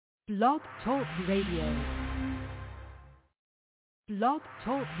Blog Talk Radio. Blog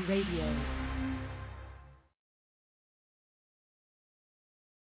Talk Radio.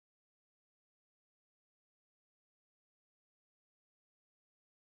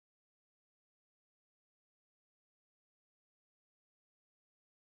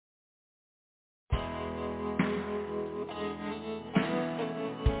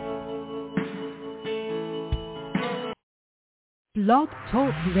 Blog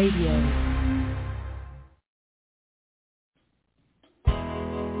Talk Radio.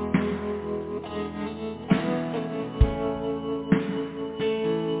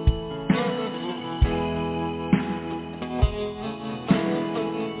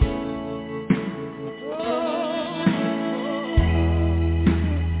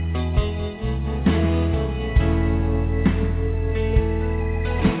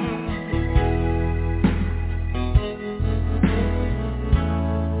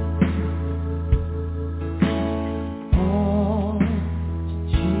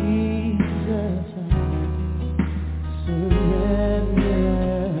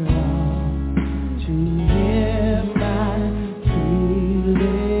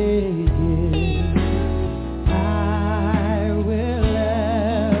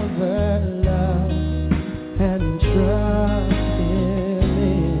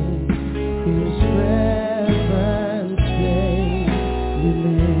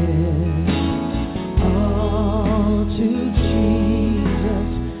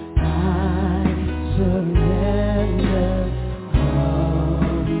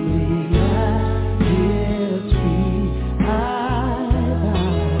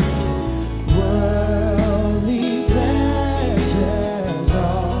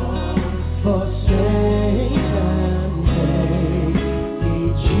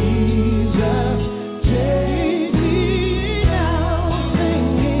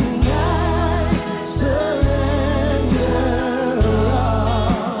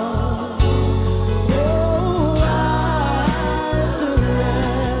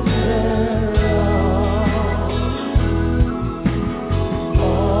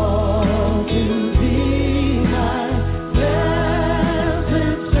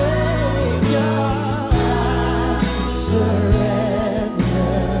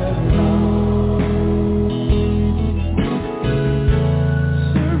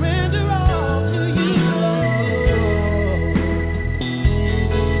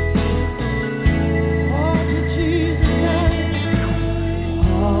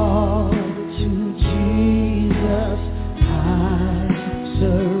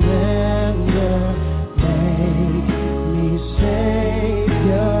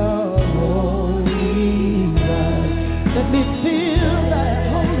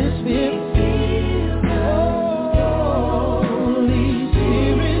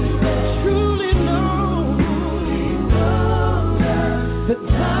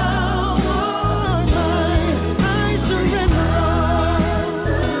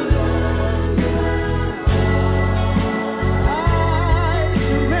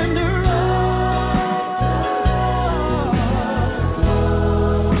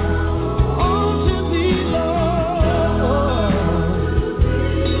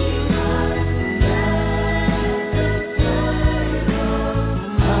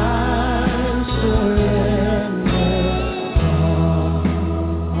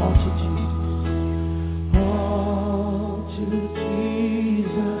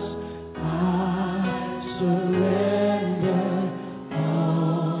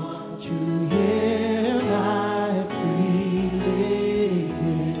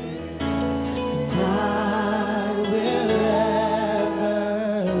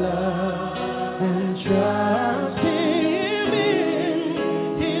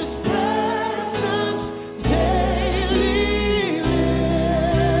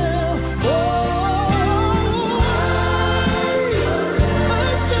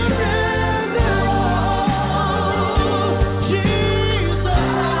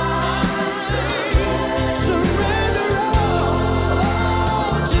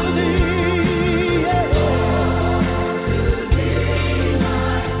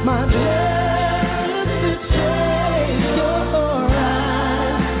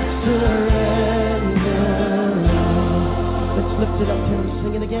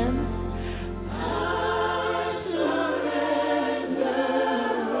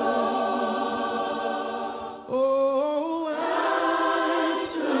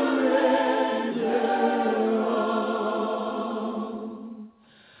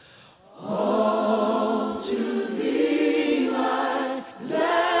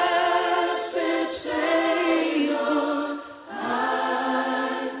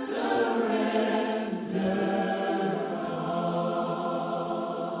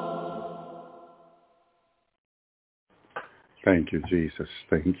 Thank you, Jesus.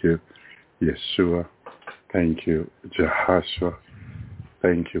 Thank you, Yeshua. Thank you, Jehoshua.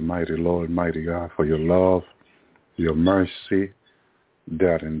 Thank you, mighty Lord, mighty God, for your love, your mercy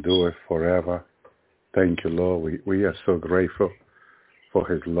that endureth forever. Thank you, Lord. We are so grateful for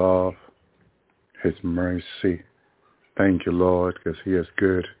his love, his mercy. Thank you, Lord, because he is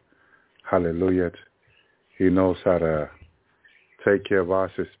good. Hallelujah. He knows how to take care of us,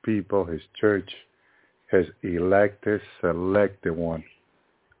 his people, his church, his elected, selected one.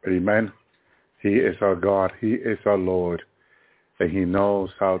 Amen. He is our God. He is our Lord. And he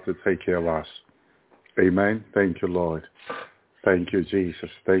knows how to take care of us. Amen. Thank you, Lord. Thank you, Jesus.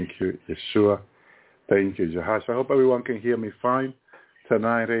 Thank you, Yeshua. Thank you, Jehoshua. I hope everyone can hear me fine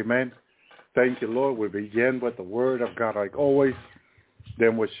tonight. Amen. Thank you, Lord. We begin with the word of God like always.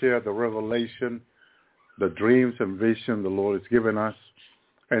 Then we'll share the revelation, the dreams and vision the Lord has given us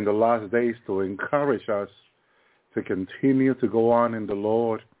in the last days to encourage us to continue to go on in the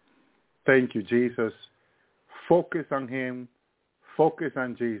Lord. Thank you, Jesus. Focus on him. Focus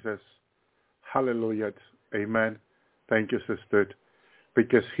on Jesus. Hallelujah. Amen. Thank you, sister.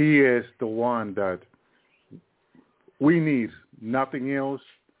 Because he is the one that we need. Nothing else,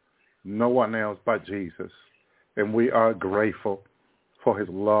 no one else but Jesus. And we are grateful for his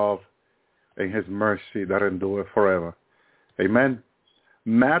love and his mercy that endure forever. Amen.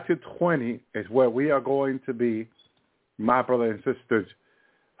 Matthew 20 is where we are going to be, my brothers and sisters.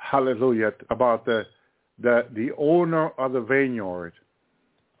 Hallelujah. About the owner of the vineyard,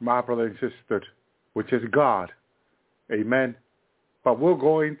 my brother and sister, which is God. Amen. But we're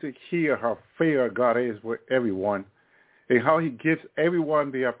going to hear how fair God is with everyone and how he gives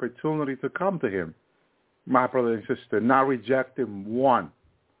everyone the opportunity to come to him, my brother and sister, not rejecting one,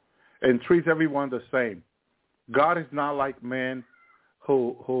 and treats everyone the same. God is not like men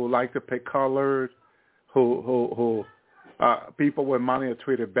who like to pick colors, who people with money are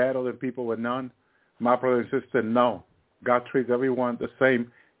treated better than people with none. My brother and sister, no. God treats everyone the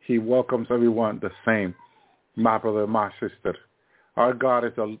same. He welcomes everyone the same, my brother and my sister. Our God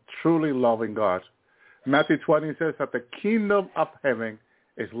is a truly loving God. Matthew 20 says that the kingdom of heaven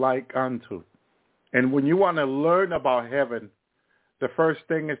is like unto. And when you want to learn about heaven, the first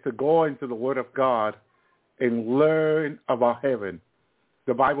thing is to go into the Word of God and learn about heaven.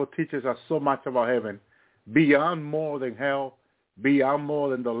 The Bible teaches us so much about heaven, beyond more than hell, beyond more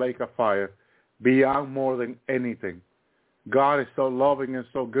than the lake of fire, beyond more than anything. God is so loving and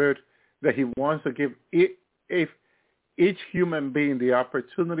so good that he wants to give each human being the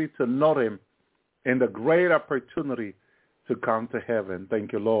opportunity to know him and the great opportunity to come to heaven.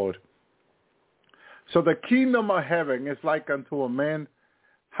 Thank you, Lord. So the kingdom of heaven is like unto a man,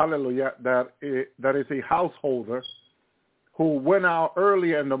 hallelujah, that is a householder who went out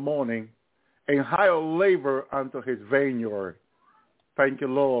early in the morning and hired labor unto his vineyard. Thank you,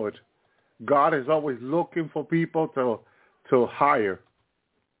 Lord. God is always looking for people to hire.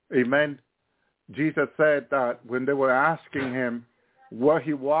 Amen. Jesus said that when they were asking him where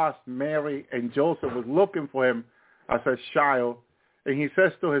he was, Mary and Joseph was looking for him as a child. And he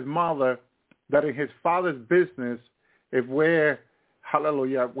says to his mother that in his father's business is where,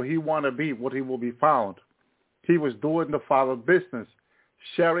 hallelujah, where he want to be, what he will be found. He was doing the Father's business.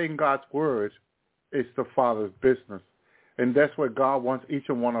 Sharing God's word is the Father's business. And that's where God wants each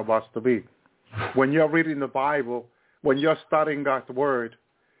and one of us to be. When you're reading the Bible, when you're studying God's word,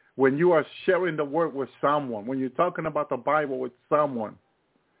 when you are sharing the word with someone, when you're talking about the Bible with someone,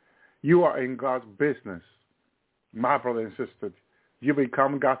 you are in God's business. My brother and sister, you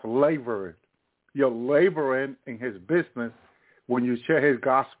become God's laborer. You're laboring in his business when you share his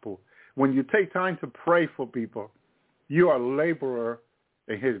gospel. When you take time to pray for people, you are a laborer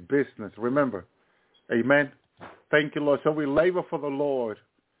in his business. Remember, amen. Thank you, Lord. So we labor for the Lord.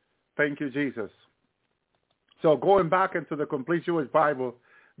 Thank you, Jesus. So going back into the complete Jewish Bible,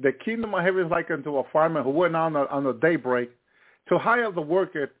 the kingdom of heaven is like unto a farmer who went on a daybreak to hire the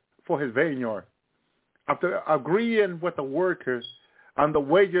worker for his vineyard. After agreeing with the workers on the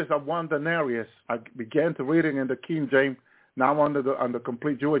wages of 1 denarius, I began to reading in the King James, now under the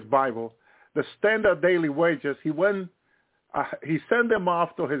complete Jewish Bible, the standard daily wages. He sent them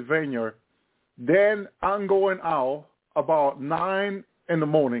off to his vineyard. Then on going out about 9 in the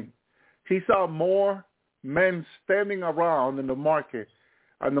morning, he saw more men standing around in the market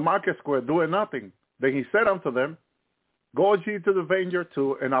square doing nothing. Then he said unto them, go ye to the vineyard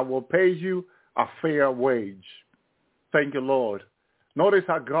too, and I will pay you a fair wage. Thank you, Lord. Notice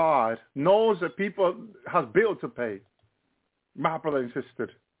how God knows that people have bills to pay, my brother and sister,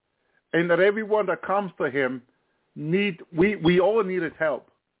 and that everyone that comes to him we all need his help.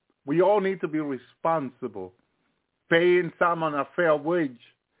 We all need to be responsible. paying someone a fair wage.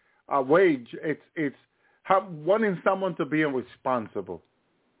 It's wanting someone to be responsible.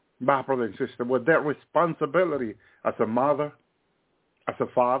 My brother and sister, with that responsibility as a mother, as a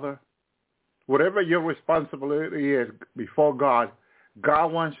father, whatever your responsibility is before God, God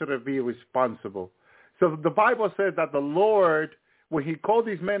wants you to be responsible. So the Bible says that the Lord, when he called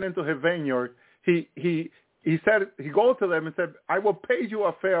these men into his vineyard, he said, he goes to them and said, I will pay you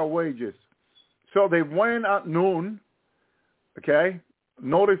a fair wages. So they went at noon, okay?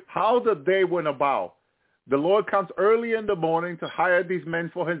 Notice how the day went about. The Lord comes early in the morning to hire these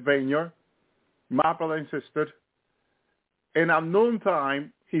men for his vineyard, my brother and sister. And at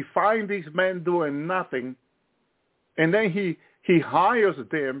noontime, he finds these men doing nothing. And then he hires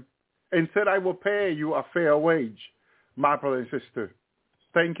them and said, I will pay you a fair wage, my brother and sister.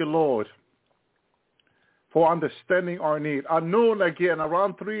 Thank you, Lord, for understanding our need. At noon again,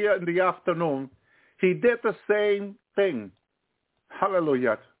 around 3 in the afternoon, he did the same thing.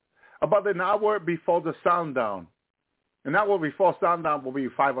 Hallelujah. About an hour before the sundown. An hour before sundown will be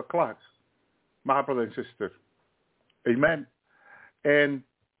 5 o'clock, my brother and sister. Amen. And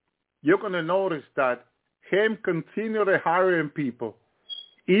you're going to notice that him continually hiring people,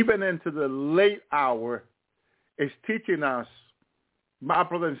 even into the late hour, is teaching us, my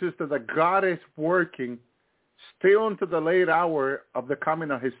brother and sister, that God is working still into the late hour of the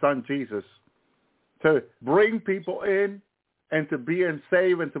coming of his son Jesus to bring people in and to being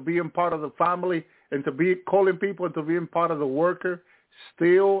saved and to being part of the family and to be calling people and to being part of the worker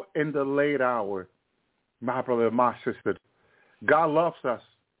still in the late hour. My brother and my sister, God loves us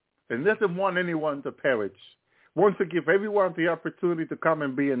and doesn't want anyone to perish. Wants to give everyone the opportunity to come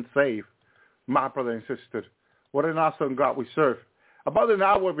and be saved. My brother and sister, what an awesome God we serve. About an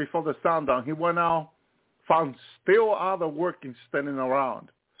hour before the sundown, he went out, found still other working standing around.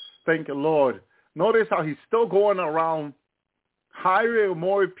 Thank you, Lord. Notice how he's still going around hiring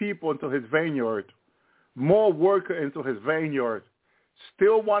more people into his vineyard, more workers into his vineyard,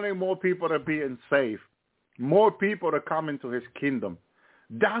 still wanting more people to be saved, more people to come into his kingdom.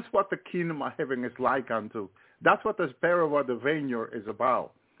 That's what the kingdom of heaven is like unto. That's what this parable of the vineyard is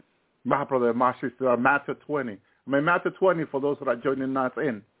about. My brother and my sister, Matthew 20. Matthew 20 for those that are joining us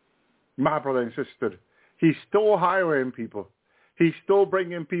in. My brother and sister, he's still hiring people. He's still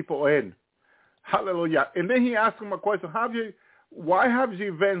bringing people in. Hallelujah. And then he asked him a question. Why have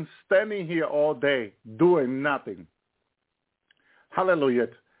you been standing here all day doing nothing? Hallelujah.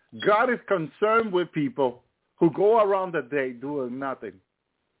 God is concerned with people who go around the day doing nothing.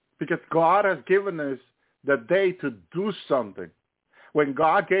 Because God has given us the day to do something. When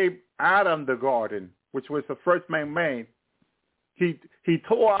God gave Adam the garden, which was the first man made, he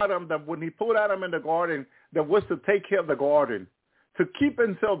told Adam that when he put Adam in the garden, that was to take care of the garden, to keep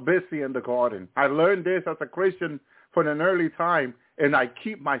himself busy in the garden. I learned this as a Christian from an early time, and I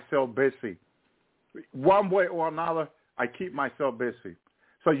keep myself busy. One way or another, I keep myself busy.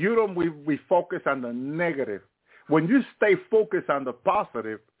 So we focus on the negative. When you stay focused on the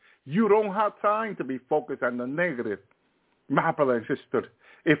positive, you don't have time to be focused on the negative. My brother and sister,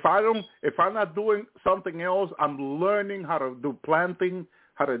 if I'm not doing something else, I'm learning how to do planting,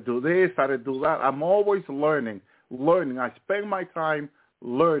 how to do this, how to do that. I'm always learning. I spend my time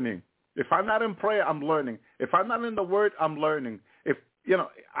learning. If I'm not in prayer, I'm learning. If I'm not in the Word, I'm learning. If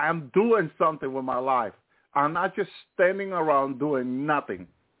I'm doing something with my life. I'm not just standing around doing nothing.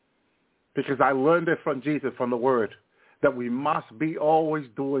 Because I learned it from Jesus, from the Word, that we must be always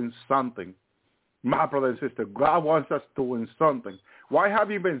doing something. My brother and sister, God wants us doing something. Why have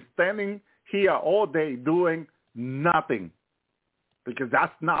you been standing here all day doing nothing? Because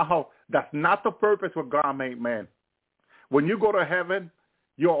that's not the purpose what God made man. When you go to heaven,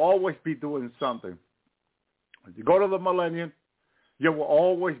 you'll always be doing something. When you go to the millennium, you will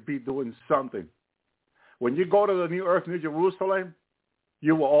always be doing something. When you go to the new earth, New Jerusalem,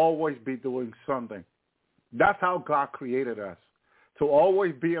 you will always be doing something. That's how God created us, to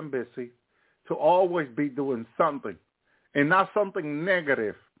always be busy, to always be doing something, and not something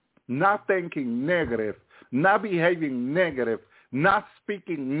negative, not thinking negative, not behaving negative, not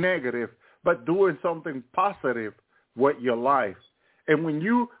speaking negative, but doing something positive with your life. And when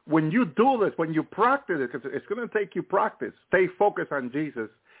you do this, when you practice it, because it's going to take you practice, stay focused on Jesus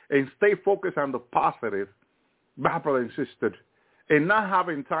and stay focused on the positive, my brother and sister, and not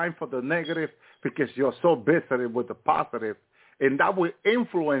having time for the negative because you're so busy with the positive. And that will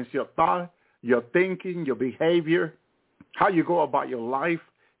influence your thought, your thinking, your behavior, how you go about your life,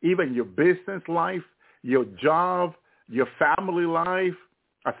 even your business life, your job, your family life,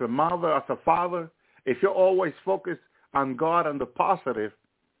 as a mother, as a father. If you're always focused on God and the positive,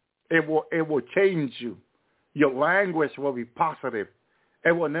 it will change you. Your language will be positive.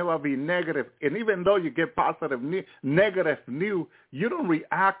 It will never be negative. And even though you get negative news, you don't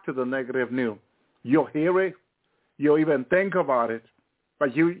react to the negative news. You'll hear it. You'll even think about it.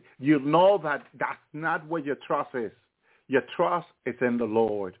 But you know that that's not where your trust is. Your trust is in the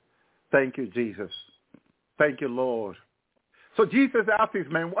Lord. Thank you, Jesus. Thank you, Lord. So Jesus asked these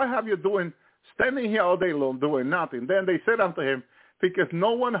men, what have you doing, standing here all day long doing nothing? Then they said unto him, because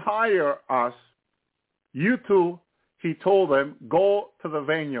no one hired us, you two, he told them, go to the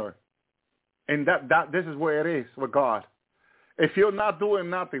vineyard. And this is where it is with God. If you're not doing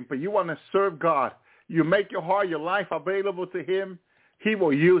nothing, but you want to serve God, you make your heart, your life available to him, he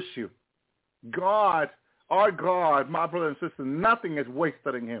will use you. God, our God, my brother and sister, nothing is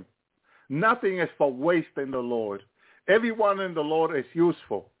wasted in him. Nothing is for waste in the Lord. Everyone in the Lord is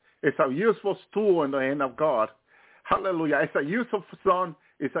useful. It's a useful tool in the hand of God. Hallelujah. It's a useful son.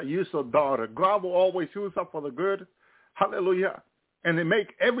 It's a useful daughter. God will always use us for the good. Hallelujah. And they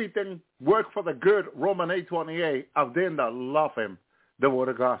make everything work for the good, Romans 8:28, of them that love him, the word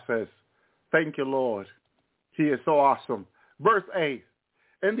of God says. Thank you, Lord. He is so awesome. Verse 8,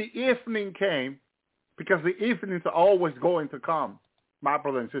 and the evening came, because the evenings are always going to come, my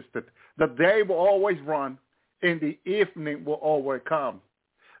brother and sister. The day will always run, and the evening will always come.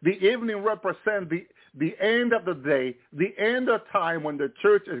 The evening represents the end of the day, the end of time when the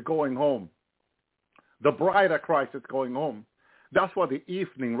church is going home. The bride of Christ is going home. That's what the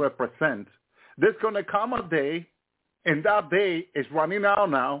evening represents. There's going to come a day, and that day is running out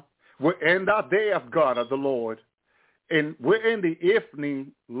now. We're in that day of God, of the Lord. And we're in the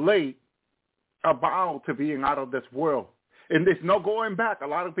evening late, about to being out of this world. And there's no going back. A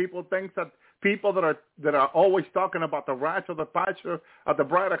lot of people think that people that are always talking about the rapture, the departure of the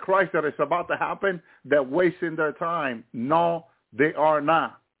bride of Christ that is about to happen, they're wasting their time. No, they are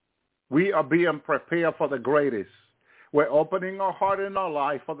not. We are being prepared for the greatest. We're opening our heart and our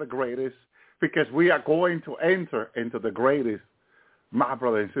life for the greatest because we are going to enter into the greatest. My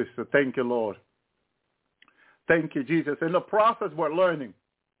brother and sister, thank you, Lord. Thank you, Jesus. In the process, we're learning.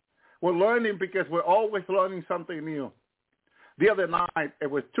 We're learning because we're always learning something new. The other night, it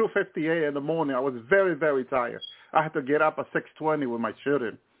was 2:58 in the morning. I was very, very tired. I had to get up at 6:20 with my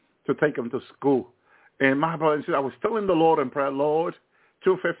children to take them to school. And my brother and sister, I was still in the Lord in prayer. Lord,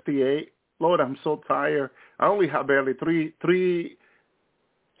 2:58. Lord, I'm so tired. I only have barely three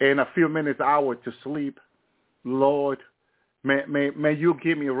and a few minutes hour to sleep. Lord, may you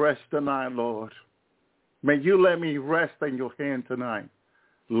give me rest tonight, Lord. May you let me rest in your hand tonight,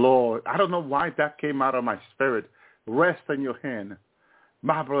 Lord. I don't know why that came out of my spirit. Rest in your hand.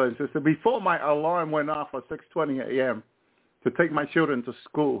 My brother and sister, before my alarm went off at 6:20 a.m. to take my children to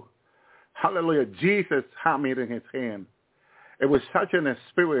school, hallelujah, Jesus had me in his hand. It was such an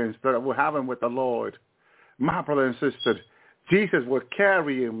experience that I was having with the Lord. My brother and sister, Jesus was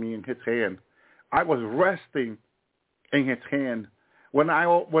carrying me in his hand. I was resting in his hand. When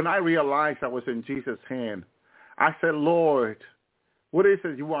I realized I was in Jesus' hand, I said, Lord, what is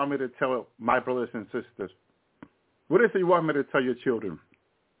it you want me to tell my brothers and sisters? What is it you want me to tell your children?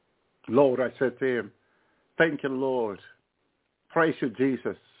 Lord, I said to him, thank you, Lord. Praise you,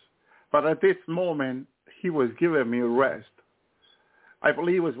 Jesus. But at this moment, he was giving me rest. I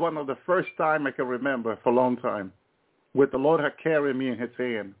believe it was one of the first time I can remember for a long time with the Lord had carried me in his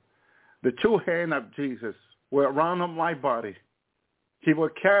hand. The two hands of Jesus were around my body. He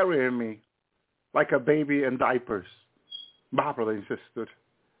was carrying me like a baby in diapers. My brother and sister,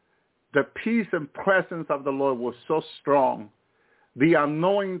 the peace and presence of the Lord was so strong. The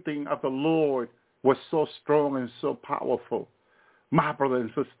anointing of the Lord was so strong and so powerful. My brother and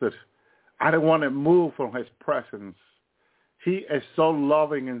sister, I don't want to move from his presence. He is so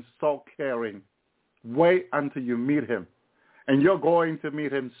loving and so caring. Wait until you meet him. And you're going to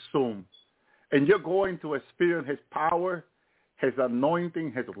meet him soon. And you're going to experience his power, his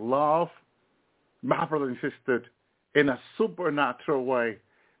anointing, his love, my brother and sister, in a supernatural way.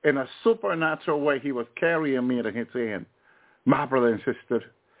 In a supernatural way, he was carrying me in his hand. My brother and sister,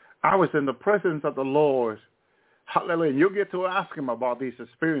 I was in the presence of the Lord. Hallelujah. You get to ask him about these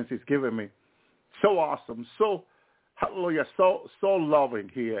experiences he's given me. So awesome. So, hallelujah, so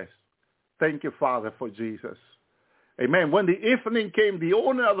loving he is. Thank you, Father, for Jesus. Amen. When the evening came, the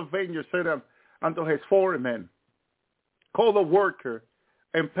owner of the vineyard said unto his foreman, call the worker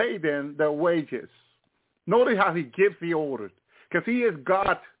and pay them their wages. Notice how he gives the order, because he is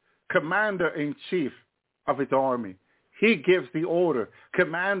God's commander-in-chief of his army. He gives the order.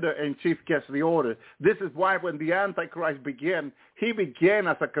 Commander-in-chief gets the order. This is why when the Antichrist began, he began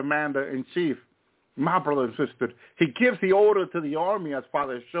as a commander-in-chief. My brother and sister, he gives the order to the army, as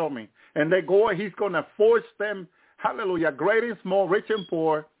Father showed me. And they go, he's going to force them, hallelujah, great and small, rich and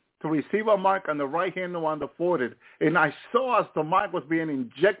poor, to receive a mark on the right hand or on the forehead. And I saw as the mark was being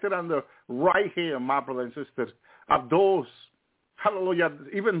injected on the right hand, my brother and sister, of those, hallelujah,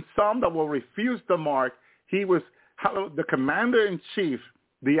 even some that will refuse the mark, he was, the commander-in-chief,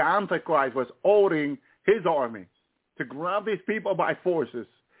 the Antichrist, was ordering his army to grab these people by forces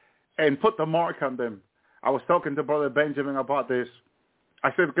and put the mark on them. I was talking to Brother Benjamin about this. I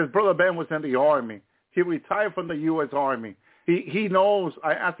said, because Brother Ben was in the Army. He retired from the U.S. Army. He knows.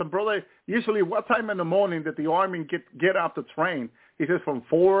 I asked him, brother, usually what time in the morning did the Army get out to train? He says from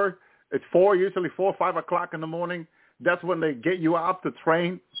 4, it's 4, usually 4 or 5 o'clock in the morning. That's when they get you out to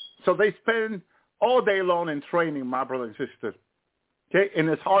train. So they spend all day long in training, my brother and sister. Okay, and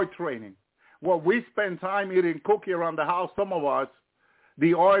it's hard training. Well, we spend time eating cookie around the house, some of us.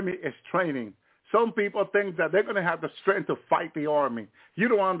 The Army is training. Some people think that they're going to have the strength to fight the Army. You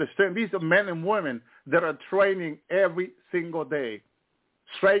don't understand. These are men and women that are training every single day,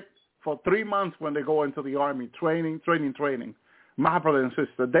 straight for 3 months when they go into the Army, training. My brother and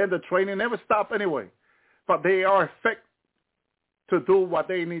sister, then the training never stops anyway. But they are effective to do what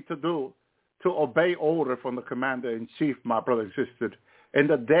they need to do to obey order from the commander-in-chief, my brother and sister. And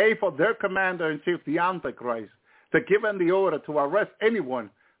the day for their commander-in-chief, the Antichrist, to give them the order to arrest anyone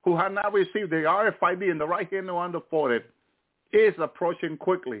who had not received the RFID in the right hand or on the forehead is approaching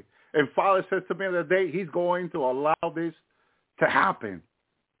quickly. And Father says to me the other day, he's going to allow this to happen.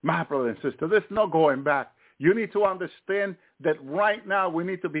 My brother and sister, there's no going back. You need to understand that right now we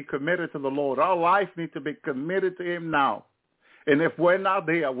need to be committed to the Lord. Our life needs to be committed to him now. And if we're not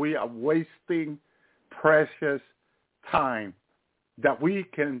there, we are wasting precious time that we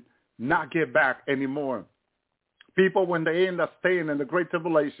can not get back anymore. People, when they end up staying in the Great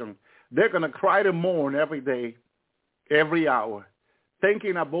Tribulation, they're going to cry to mourn every day, every hour,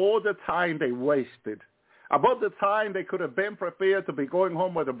 thinking of all the time they wasted, about the time they could have been prepared to be going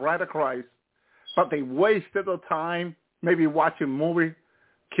home with the bride of Christ, but they wasted the time maybe watching movie,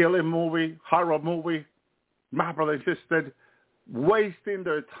 killing movie, horror movie. My brother and sister, wasting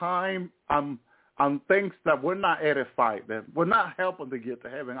their time on things that will not edify them, will not help them to get to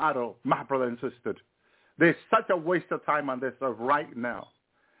heaven at all. My brother and sister, there's such a waste of time on this earth right now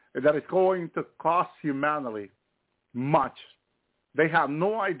that it's going to cost humanity much. They have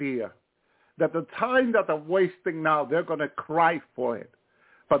no idea that the time that they're wasting now, they're going to cry for it,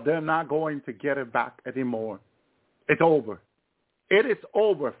 but they're not going to get it back anymore. It's over. It is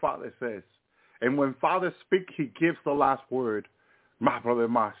over, Father says. And when Father speaks, he gives the last word. My brother,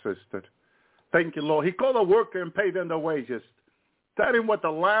 my sister. Thank you, Lord. He called the worker and paid them their wages, starting with the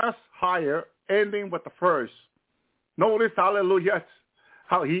last hire, ending with the first. Notice, hallelujah,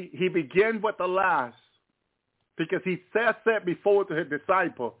 how he began with the last, because he said before to his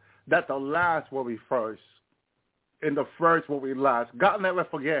disciple that the last will be first and the first will be last. God never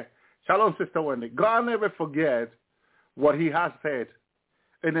forget. Shalom, Sister Wendy. God never forget what he has said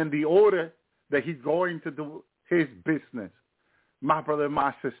and in the order that he's going to do his business. My brother,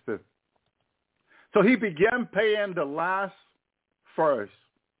 my sister. So he began paying the last first.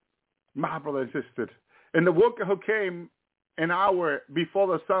 My brother and sister. And the worker who came an hour before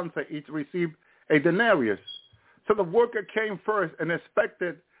the sunset, each received a denarius. So the worker came first and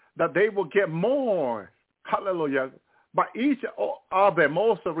expected that they would get more. Hallelujah. But each of them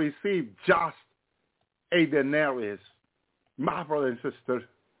also received just a denarius. My brother and sister.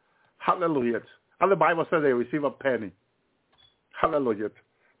 Hallelujah. And the Bible says they receive a penny. Hallelujah.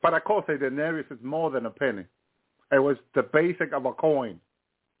 But of course a denarius is more than a penny. It was the basic of a coin.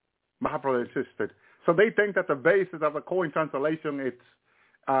 My brother and sister. So they think that the basis of a coin translation is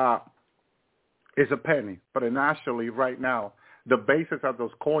a penny. But actually right now, the basis of those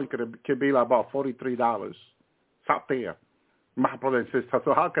coins could be like about $43. It's out there. My brother and sister.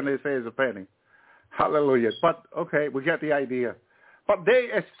 So how can they say it's a penny? Hallelujah. But, okay, we get the idea. But they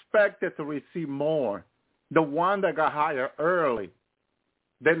expected to receive more. The one that got hired early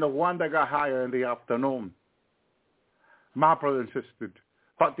than the one that got hired in the afternoon. My brother and sister.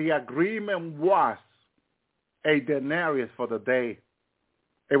 But the agreement was a denarius for the day.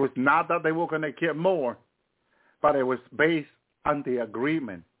 It was not that they were going to get more, but it was based on the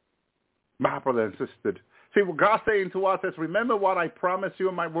agreement. My brother and sister. See, what God's saying to us is, remember what I promised you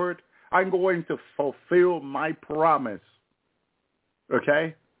in my word? I'm going to fulfill my promise.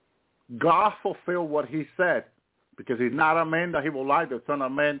 Okay? God fulfilled what he said, because he's not a man that he will lie, the son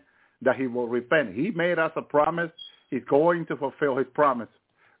of man that he will repent. He made us a promise. He's going to fulfill his promise.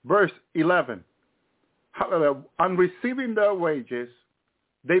 Verse 11. On receiving their wages,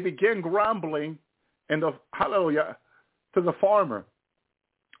 they began grumbling and hallelujah, to the farmer.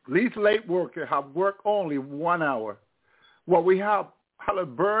 These late workers have worked only 1 hour. Well, we have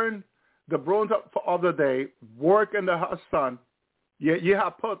burned the bronze up of the day, work in the hot sun, yet you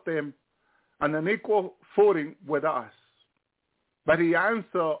have put them on an equal footing with us. But he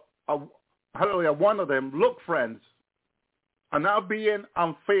answered, hallelujah, one of them, look, friends, I'm not being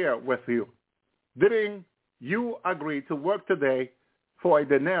unfair with you. Didn't you agree to work today for a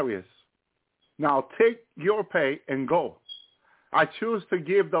denarius? Now take your pay and go. I choose to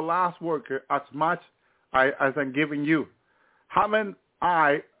give the last worker as much as I'm giving you. Haven't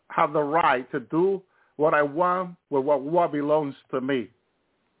I have the right to do what I want with what belongs to me?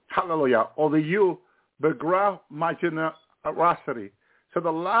 Hallelujah. Or do you begrudge my generosity? So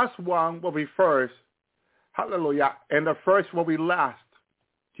the last one will be first. Hallelujah. And the first will be last.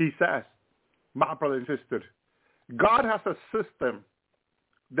 He says, my brother and sister, God has a system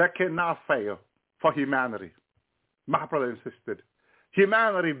that cannot fail for humanity. My brother and sister,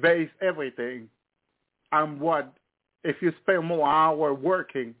 humanity based everything on what, if you spend more hours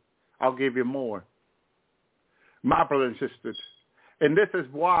working, I'll give you more. My brother and sisters, and this is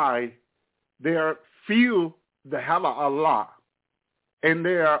why there are few that have a lot, and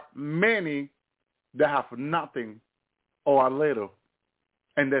there are many that have nothing or a little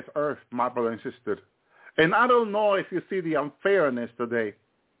in this earth, my brother and sister. And I don't know if you see the unfairness today.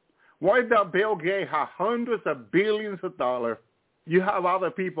 Why does Bill Gates have hundreds of billions of dollars? You have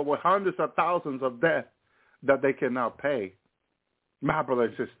other people with hundreds of thousands of debt that they cannot pay. My brother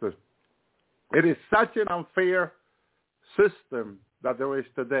and sister, it is such an unfair system that there is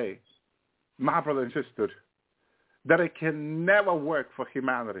today, my brother and sister, that it can never work for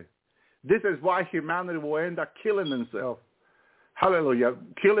humanity. This is why humanity will end up killing themselves. Hallelujah.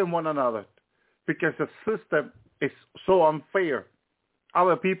 Killing one another. Because the system is so unfair.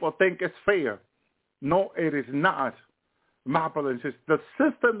 Other people think it's fair. No, it is not. My brother and sister, the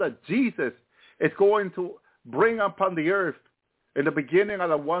system that Jesus is going to bring upon the earth in the beginning of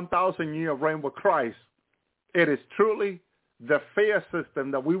the 1,000-year reign with Christ, it is truly the fair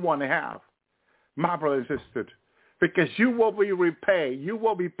system that we want to have, my brother and sister, because you will be repaid. You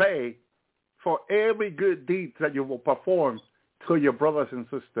will be paid for every good deed that you will perform to your brothers and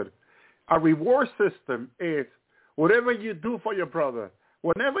sisters. A reward system is whatever you do for your brother,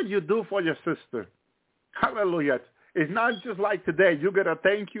 whatever you do for your sister. Hallelujah. It's not just like today. You get a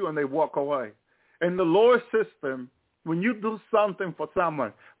thank you and they walk away. In the Lord system, when you do something for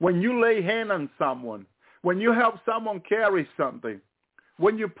someone, when you lay hand on someone, when you help someone carry something,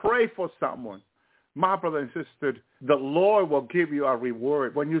 when you pray for someone, my brother and sister, the Lord will give you a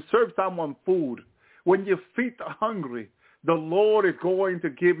reward. When you serve someone food, when you feed the hungry, the Lord is going to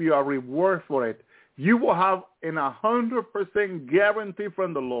give you a reward for it. You will have an 100% guarantee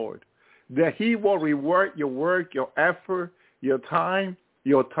from the Lord that he will reward your work, your effort, your time.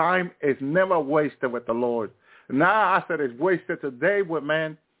 Your time is never wasted with the Lord. Now I said it's wasted today with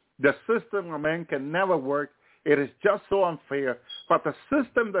man. The system of man can never work. It is just so unfair. But the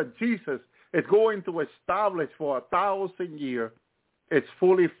system that Jesus is going to establish for 1,000 years is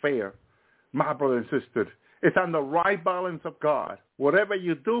fully fair, my brother and sister. It's on the right balance of God. Whatever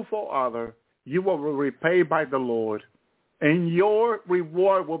you do for others, you will be repaid by the Lord. And your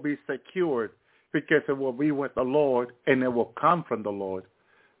reward will be secured because it will be with the Lord and it will come from the Lord.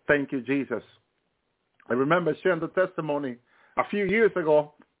 Thank you, Jesus. I remember sharing the testimony a few years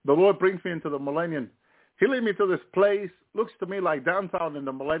ago. The Lord brings me into the Millennium. He led me to this place, looks to me like downtown in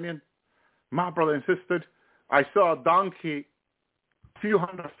the Millennium. My brother and sister, I saw a donkey a few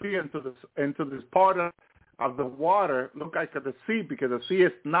hundred feet into this part of the water, look like the sea, because the sea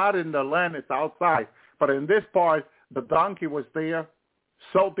is not in the land, it's outside. But in this part, the donkey was there,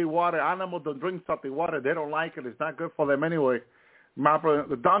 salty water. Animals don't drink salty water. They don't like it. It's not good for them anyway. My brother,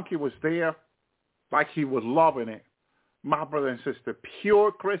 the donkey was there like he was loving it. My brother and sister,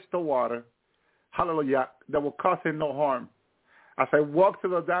 pure crystal water, hallelujah, that will cause him no harm. As I walk to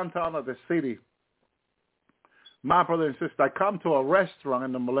the downtown of the city, my brother and sister, I come to a restaurant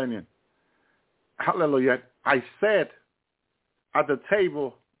in the Millennium. Hallelujah. I sat at the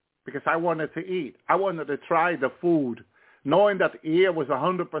table because I wanted to eat. I wanted to try the food, knowing that the air was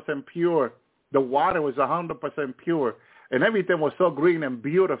 100% pure, the water was 100% pure, and everything was so green and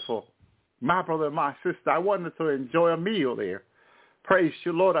beautiful. My brother and my sister, I wanted to enjoy a meal there. Praise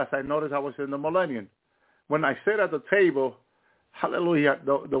you, Lord, as I noticed I was in the Millennium. When I sat at the table, hallelujah,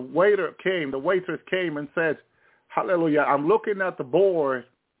 the waitress came and said, hallelujah, I'm looking at the board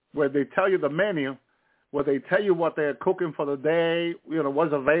where they tell you the menu, where they tell you what they're cooking for the day,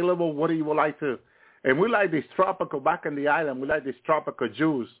 what's available, what do you like to. And we like this tropical, back in the island, we like this tropical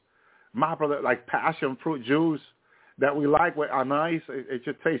juice. my brother, like passion fruit juice that we like with anise. It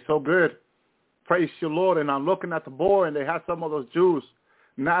just tastes so good. Praise you, Lord. And I'm looking at the board, and they have some of those juice,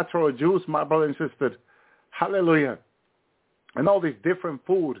 natural juice, my brother and sister. Hallelujah. And all these different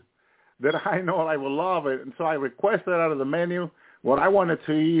food that I know I will love it. And so I requested out of the menu what I wanted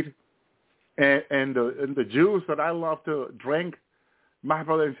to eat and the juice that I love to drink, my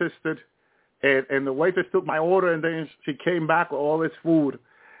brother and sister. And the waitress took my order, and then she came back with all this food,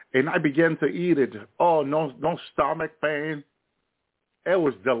 and I began to eat it. Oh, no stomach pain. It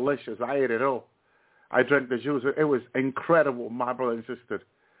was delicious. I ate it all. I drank the juice. It was incredible, my brother and sister.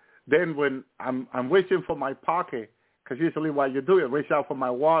 Then when I'm reaching for my pocket, because usually while you do it, reach out for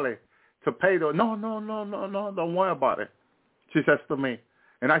my wallet to pay. No, don't worry about it, she says to me.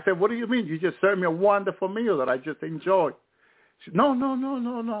 And I said, what do you mean? You just served me a wonderful meal that I just enjoyed. She said,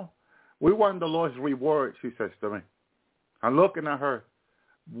 no. We want the Lord's reward, she says to me. I'm looking at her.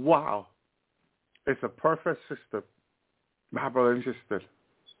 Wow. It's a perfect system, my brother and sister.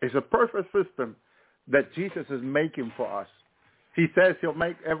 It's a perfect system that Jesus is making for us. He says he'll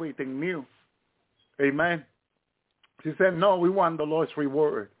make everything new. Amen. She said, no, we want the Lord's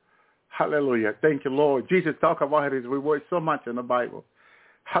reward. Hallelujah. Thank you, Lord. Jesus talked about his reward so much in the Bible.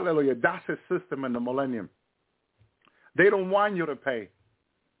 Hallelujah. That's his system in the millennium. They don't want you to pay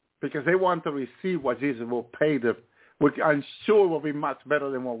because they want to receive what Jesus will pay them, which I'm sure will be much better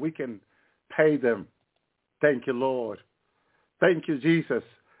than what we can pay them. Thank you, Lord. Thank you, Jesus.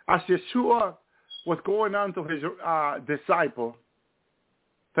 As Yeshua was going on to his disciple,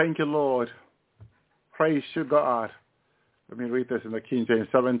 thank you, Lord. Praise you, God. Let me read this in the King James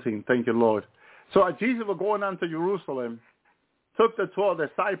 17. Thank you, Lord. So as Jesus was going on to Jerusalem, took the 12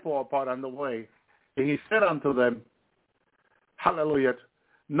 disciples apart on the way, and he said unto them, hallelujah.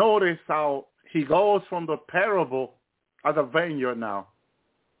 Notice how he goes from the parable of the vineyard now.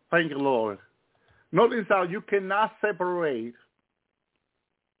 Thank you, Lord. Notice how you cannot separate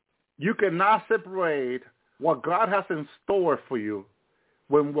what God has in store for you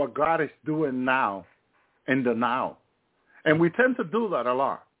when what God is doing now, in the now. And we tend to do that a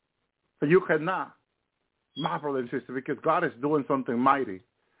lot. But you cannot, my brother and sister, because God is doing something mighty.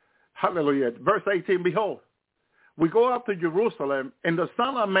 Hallelujah. Verse 18, behold, we go up to Jerusalem, and the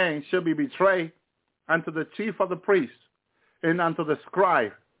Son of Man shall be betrayed unto the chief of the priests and unto the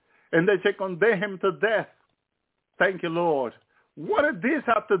scribe, and they shall condemn him to death. Thank you, Lord. What did this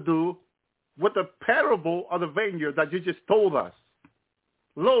have to do with the parable of the vineyard that you just told us?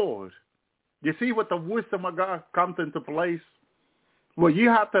 Lord, you see what the wisdom of God comes into place? Well, you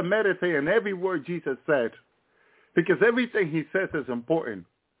have to meditate on every word Jesus said, because everything he says is important.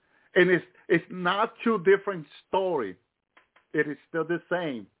 And it's not two different stories. It is still the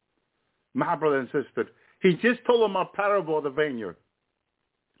same. My brother and sister, he just told them a parable of the vineyard,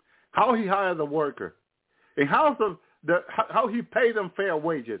 how he hired the worker, and how he paid them fair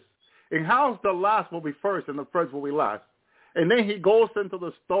wages, and how the last will be first and the first will be last. And then he goes into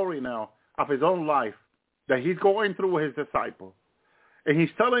the story now of his own life that he's going through with his disciple. And he's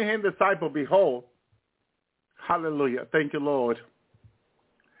telling his disciple, behold, hallelujah, thank you, Lord.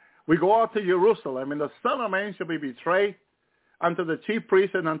 We go out to Jerusalem, and the Son of Man shall be betrayed unto the chief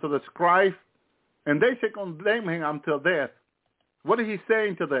priests and unto the scribes, and they shall condemn him until death. What is he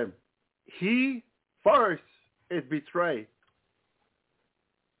saying to them? He first is betrayed.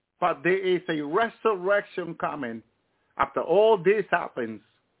 But there is a resurrection coming. After all this happens,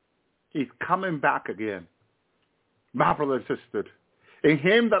 he's coming back again. My brother and sister, and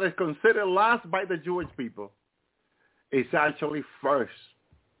him that is considered last by the Jewish people is actually first.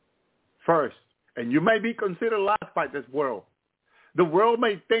 First. And you may be considered last by this world. The world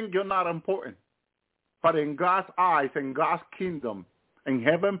may think you're not important. But in God's eyes, in God's kingdom, in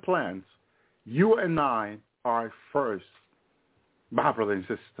heaven plans, you and I are first. My brother and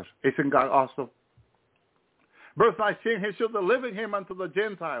sister, isn't God awesome? Verse 19, he shall deliver him unto the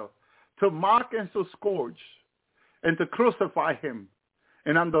Gentiles, to mock and to scourge, and to crucify him.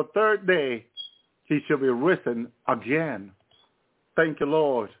 And on the third day, he shall be risen again. Thank you,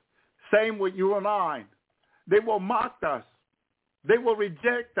 Lord. Same with you and I. They will mock us. They will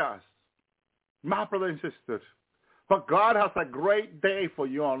reject us. My brother and sisters. But God has a great day for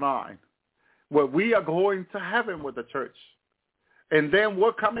you and I, where we are going to heaven with the church. And then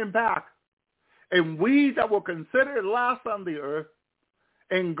we're coming back. And we that were considered last on the earth,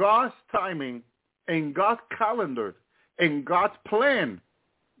 in God's timing, in God's calendar, in God's plan,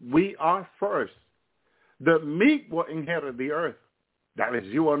 we are first. The meek will inherit the earth. That is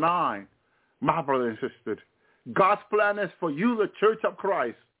you and I, my brother and sister. God's plan is for you, the church of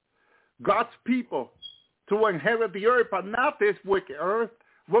Christ, God's people, to inherit the earth, but not this wicked earth,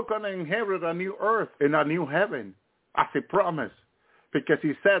 we're going to inherit a new earth and a new heaven, as he promised. Because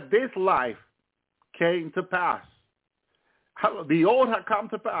he said this life came to pass. The old had come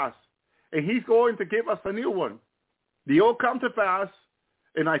to pass, and he's going to give us a new one. The old come to pass,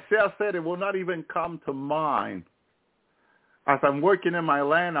 and Isaiah said it will not even come to mind. As I'm working in my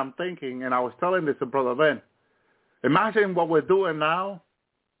land, I'm thinking, and I was telling this to Brother Ben, imagine what we're doing now.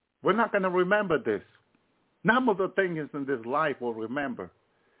 We're not going to remember this. None of the things in this life will remember.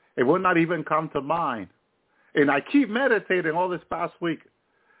 It will not even come to mind. And I keep meditating all this past week.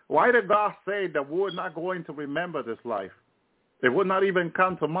 Why did God say that we're not going to remember this life? It would not even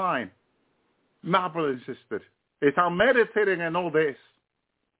come to mind. My brother and sister, as I'm meditating in all this,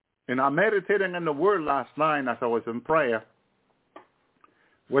 and I'm meditating in the Word last night as I was in prayer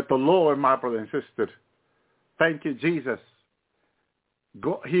with the Lord, my brother and sister. Thank you, Jesus.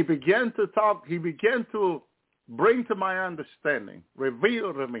 He began to talk. He began to bring to my understanding,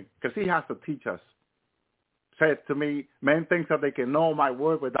 reveal to me, because he has to teach us. Said to me, men think that they can know my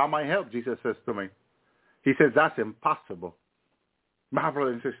word without my help, Jesus says to me. He says, that's impossible. My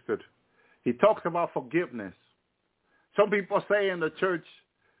brother and sister, he talks about forgiveness. Some people say in the church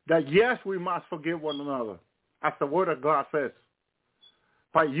that, yes, we must forgive one another, as the word of God says.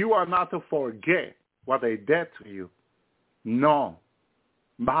 But you are not to forget what they did to you. No.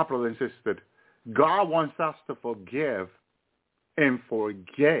 My brother and sister, God wants us to forgive and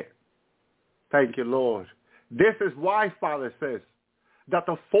forget. Thank you, Lord. This is why Father says that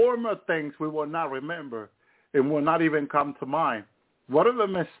the former things we will not remember and will not even come to mind. What are the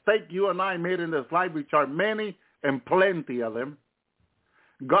mistakes you and I made in this life, which are many and plenty of them?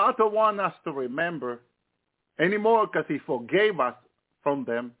 God don't want us to remember anymore because he forgave us from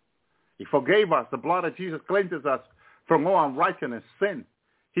them. He forgave us. The blood of Jesus cleanses us from all unrighteousness, sin.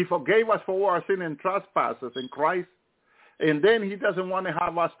 He forgave us for all our sin and trespasses in Christ. And then he doesn't want to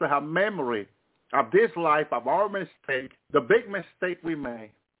have us to have memory of this life, of our mistake, the big mistake we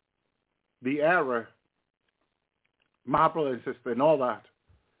made, the error, my brother and sister, and all that.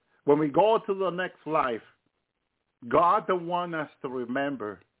 When we go to the next life, God don't want us to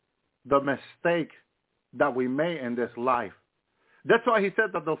remember the mistake that we made in this life. That's why he said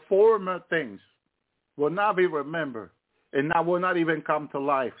that the former things will not be remembered and that will not even come to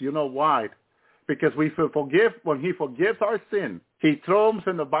life. You know why? Because when he forgives our sin, he throws them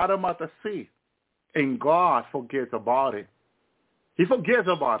in the bottom of the sea, and God forgets about it. He forgets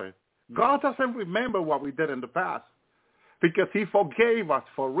about it. God doesn't remember what we did in the past because he forgave us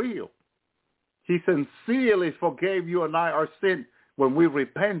for real. He sincerely forgave you and I our sin when we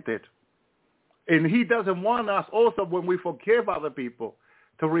repented. And he doesn't want us also, when we forgive other people,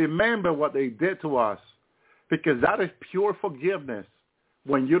 to remember what they did to us, because that is pure forgiveness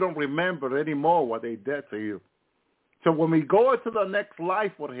when you don't remember anymore what they did to you. So when we go into the next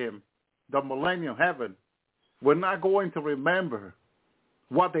life with him, the millennial heaven, we're not going to remember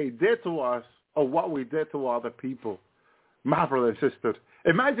what they did to us or what we did to other people. My brother and sister,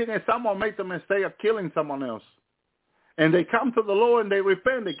 imagine if someone made the mistake of killing someone else. And they come to the Lord and they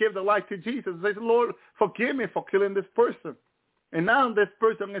repent. They give their life to Jesus. They say, Lord, forgive me for killing this person. And now this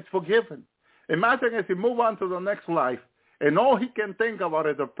person is forgiven. Imagine if he move on to the next life and all he can think about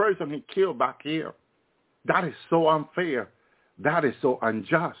is the person he killed back here. That is so unfair. That is so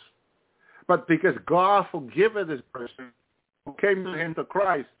unjust. But because God forgiven this person who came to him to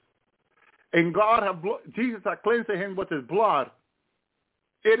Christ, and Jesus had cleansed him with his blood,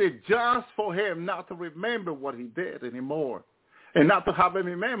 it is just for him not to remember what he did anymore and not to have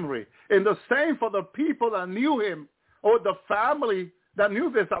any memory. And the same for the people that knew him or the family that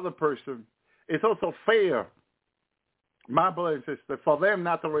knew this other person. It's also fair, my brother and sister, for them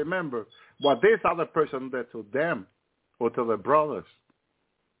not to remember what this other person did to them or to their brothers.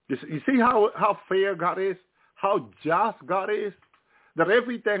 You see how fair God is, how just God is, that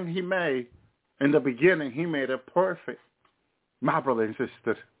everything he made in the beginning, he made it perfect. My brother and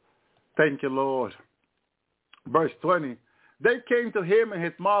sister, thank you, Lord. Verse 20, they came to him and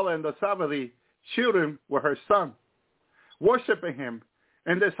his mother and the 70 children with her son, worshiping him,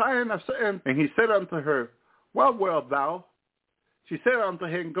 and desiring of sin. And he said unto her, what wilt thou? She said unto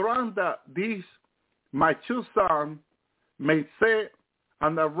him, grant that these my two sons may sit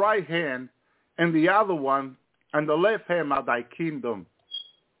on the right hand and the other one on the left hand of thy kingdom.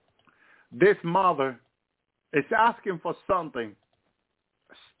 This mother is asking for something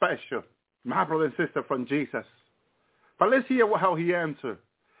special, my brother and sister, from Jesus. But let's hear how he answered.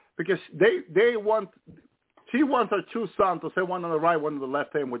 Because she wants her two sons to sit one on the right, one on the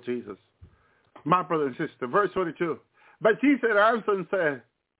left hand with Jesus. My brother and sister, verse 22. But Jesus answered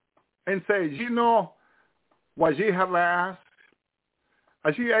and said, you know what ye have asked.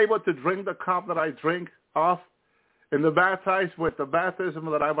 Is he able to drink the cup that I drink of and to baptize with the baptism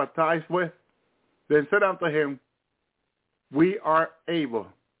that I baptize with? Then said unto him, we are able.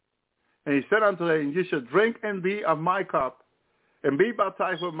 And he said unto them, you should drink indeed of my cup and be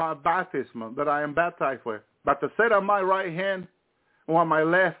baptized with my baptism that I am baptized with. But to sit on my right hand or on my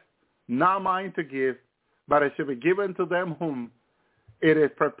left, not mine to give, but it shall be given to them whom it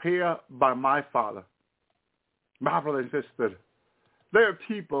is prepared by my Father. My brother and sister, there are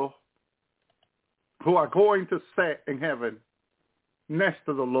people who are going to sit in heaven next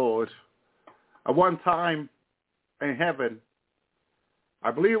to the Lord. At one time in heaven, I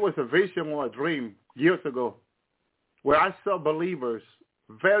believe it was a vision or a dream years ago, where I saw believers,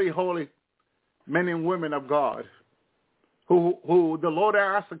 very holy men and women of God, who the Lord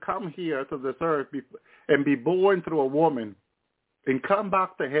asked to come here to this earth and be born through a woman and come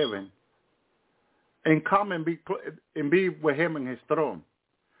back to heaven and come and be with him in his throne.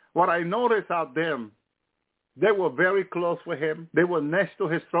 What I noticed out them, they were very close with him. They were next to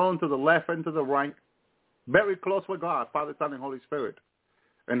his throne, to the left and to the right, very close with God, Father, Son, and Holy Spirit,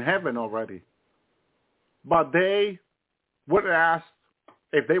 in heaven already. But they were asked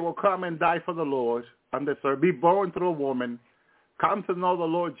if they will come and die for the Lord on this earth, be born through a woman, come to know the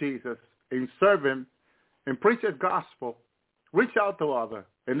Lord Jesus, and serve him, and preach his gospel, reach out to others,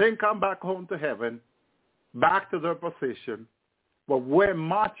 and then come back home to heaven, back to their position, but with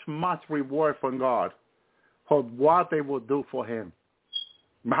much, much reward from God for what they will do for him.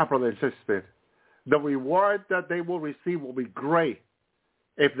 My brother and sister, the reward that they will receive will be great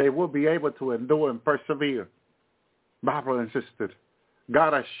if they will be able to endure and persevere. My brother and sister,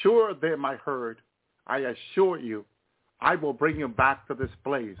 God assured them, I assure you, I will bring you back to this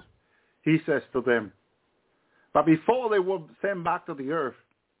place. He says to them. But before they were sent back to the earth,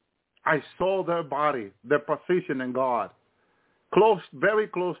 I saw their body, their position in God, close, very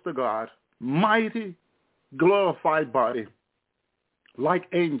close to God, mighty, glorified body, like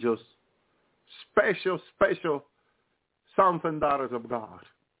angels, special sons and daughters of God.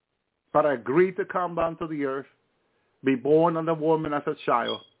 But I agreed to come down to the earth, be born of a woman as a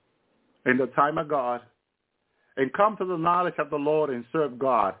child in the time of God, and come to the knowledge of the Lord and serve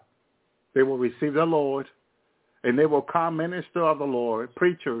God. They will receive the Lord, and they will come minister of the Lord,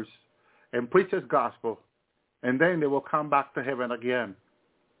 preachers, and preach his gospel, and then they will come back to heaven again.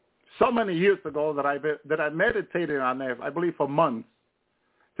 So many years ago that I meditated on it, I believe for months,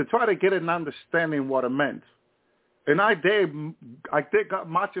 to try to get an understanding what it meant. And I did got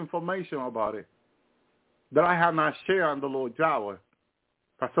much information about it that I have not shared on the Lord Yahweh.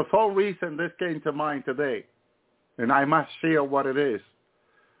 But for some reason, this came to mind today, and I must share what it is.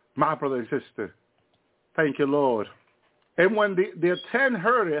 My brother and sister, thank you, Lord. And when the 10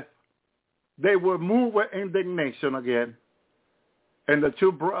 heard it, they were moved with indignation again. And the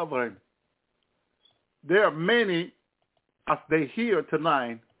two brethren, there are many, as they hear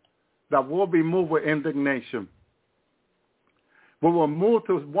tonight, that will be moved with indignation. We will move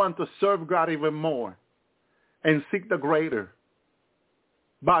to want to serve God even more and seek the greater.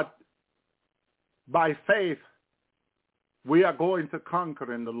 But by faith, we are going to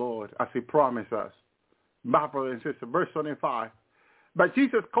conquer in the Lord, as he promised us. My brother and sister, verse 25. But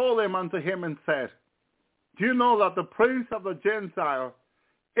Jesus called them unto him and said, do you know that the prince of the Gentiles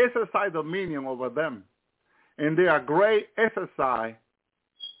exercise dominion over them, and they are great exercise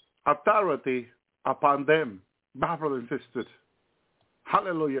authority upon them? My brother and sisters,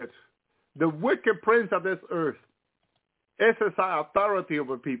 hallelujah. The wicked prince of this earth exercise authority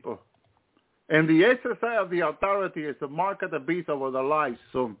over people. And the exercise of the authority is the mark of the beast over their lives.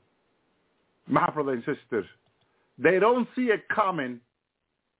 So, my brother and sisters, they don't see it coming,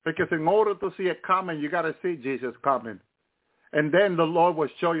 because in order to see it coming, you got to see Jesus coming. And then the Lord will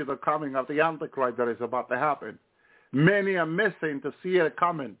show you the coming of the Antichrist that is about to happen. Many are missing to see it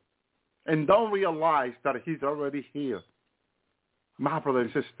coming and don't realize that he's already here. My brother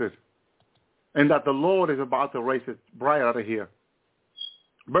and sister, and that the Lord is about to raise his bride out of here.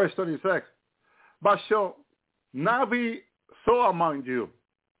 Verse 36, but shall not be so among you,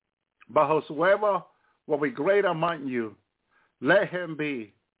 but whosoever will be great among you, let him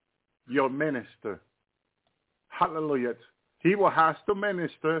be your minister. Hallelujah. He will have to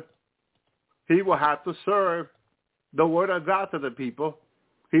minister. He will have to serve the word of God to the people.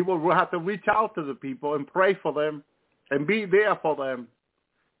 He will have to reach out to the people and pray for them and be there for them.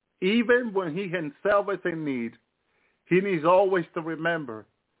 Even when he himself is in need, he needs always to remember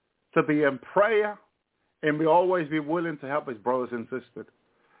to be in prayer and always be willing to help his brothers and sisters.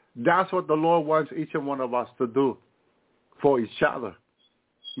 That's what the Lord wants each and one of us to do for each other.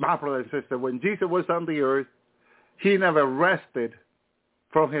 My brother and sister, when Jesus was on the earth, he never rested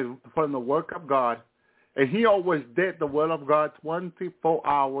from the work of God, and he always did the will of God 24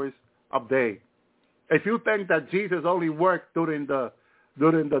 hours a day. If you think that Jesus only worked during the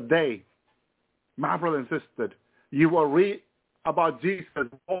day, my brother and sister, you will read about Jesus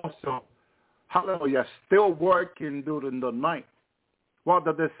also, hallelujah, still working during the night. Well,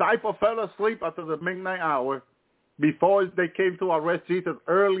 the disciples fell asleep after the midnight hour before they came to arrest Jesus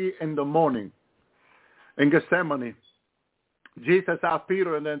early in the morning in Gethsemane. Jesus asked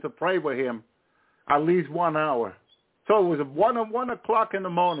Peter and then to pray with him at least 1 hour. So it was 1 o'clock in the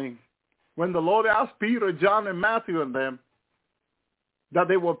morning when the Lord asked Peter, John, and Matthew and them that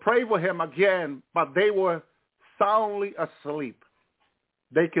they would pray with him again, but they were soundly asleep.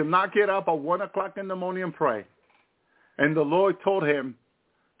 They could not get up at 1 o'clock in the morning and pray. And the Lord told them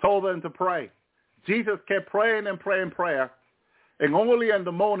to pray. Jesus kept praying and praying prayer. And only in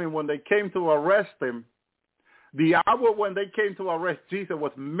the morning when they came to arrest him, the hour when they came to arrest Jesus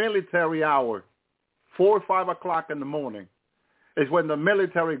was military hour, 4 or 5 o'clock in the morning. Is when the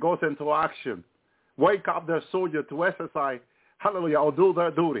military goes into action, wake up their soldiers to exercise, hallelujah, or do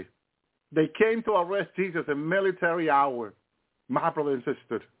their duty. They came to arrest Jesus in military hour, my brother and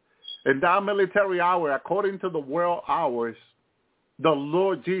sister. In that military hour, according to the world hours, the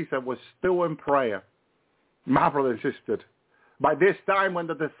Lord Jesus was still in prayer, my brother and sister. By this time, when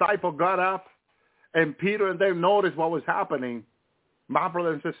the disciple got up and Peter and them noticed what was happening, my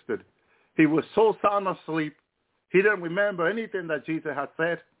brother and sister, he was so sound asleep, he didn't remember anything that Jesus had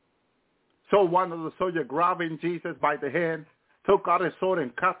said. So one of the soldiers grabbing Jesus by the hand, took out his sword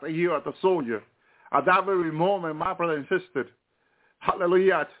and cut the ear of the soldier. At that very moment, my brother and sister,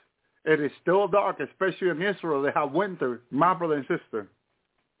 hallelujah, it is still dark, especially in Israel. They have winter, my brother and sister.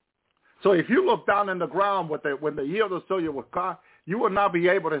 So if you look down in the ground when the ear of the soldier was cut, you will not be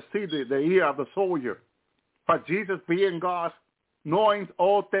able to see the ear of the soldier. But Jesus, being God, knowing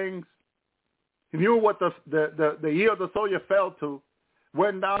all things, he knew what the ear of the soldier fell to,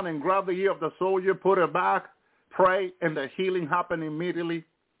 went down and grabbed the ear of the soldier, put it back, prayed, and the healing happened immediately.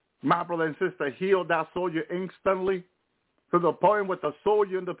 My brother and sister healed that soldier instantly, to the point where the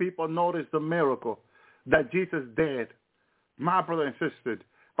soldier and the people noticed the miracle that Jesus did. My brother and sister.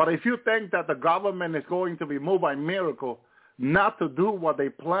 But if you think that the government is going to be moved by miracle not to do what they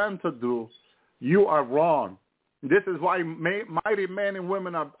plan to do, you are wrong. This is why mighty men and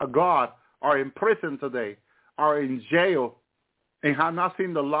women of God are in prison today, are in jail, and have not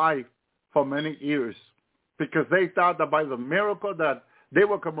seen the light for many years, because they thought that by the miracle that they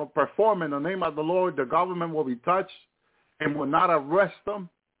were going to perform in the name of the Lord, the government will be touched and will not arrest them,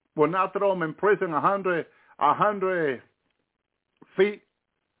 will not throw them in prison 100 feet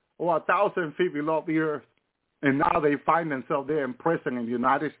or 1,000 feet below the earth. And now they find themselves there in prison in the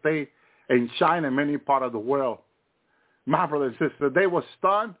United States, in China, and many parts of the world. My brother and sister, they were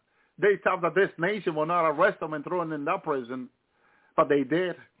stunned. They thought that this nation will not arrest them and throw them in that prison, but they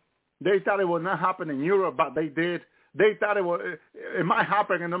did. They thought it would not happen in Europe, but they did. They thought it might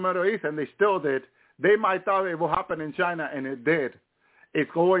happen in the Middle East, and they still did. They might thought it will happen in China, and it did.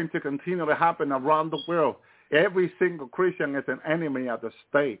 It's going to continue to happen around the world. Every single Christian is an enemy of the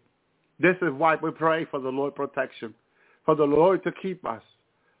state. This is why we pray for the Lord's protection, for the Lord to keep us,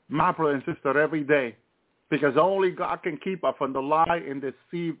 my brother and sister, every day, because only God can keep us from the lie and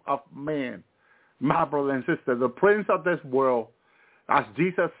deceit of man. My brother and sister, the prince of this world, as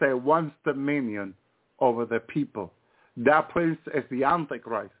Jesus said, wants dominion over the people. That prince is the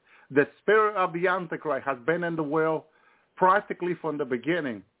Antichrist. The spirit of the Antichrist has been in the world practically from the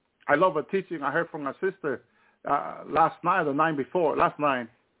beginning. I love a teaching I heard from a sister last night.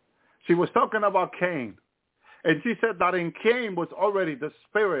 She was talking about Cain. And she said that in Cain was already the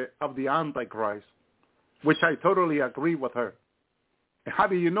spirit of the Antichrist, which I totally agree with her. And how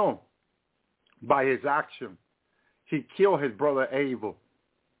do you know? By his action. He killed his brother Abel.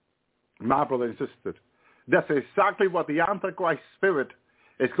 My brother and sister. That's exactly what the Antichrist spirit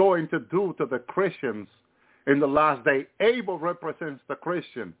is going to do to the Christians in the last day. Abel represents the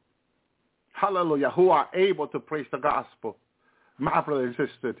Christian. Hallelujah. Who are able to preach the gospel. My brother and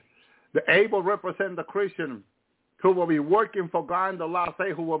sister. The Abel represents the Christian who will be working for God in the last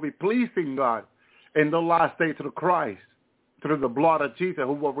day, who will be pleasing God in the last day through Christ, through the blood of Jesus,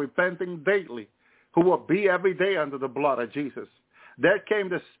 who will repenting daily, who will be every day under the blood of Jesus. There came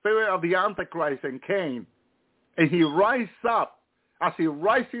the spirit of the Antichrist and Cain, and he rise up as he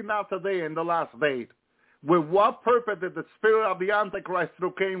rising up today in the last day. With what purpose did the spirit of the Antichrist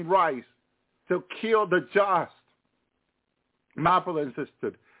through Cain rise? To kill the just. My brother and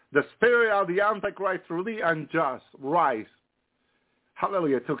sister, the spirit of the Antichrist through the unjust rise.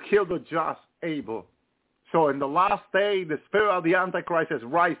 Hallelujah. To kill the just Abel. So in the last day, the spirit of the Antichrist is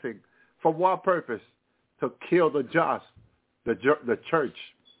rising. For what purpose? To kill the just, the church.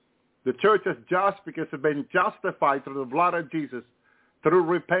 The church is just because it's been justified through the blood of Jesus, through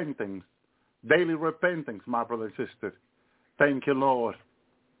repentance, daily repentance, my brother and sister. Thank you, Lord.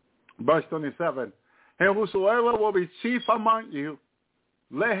 Verse 27, and whosoever will be chief among you,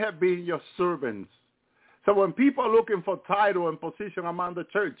 let him be your servants. So when people are looking for title and position among the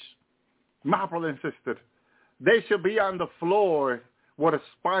church, my brother and sister, they should be on the floor with a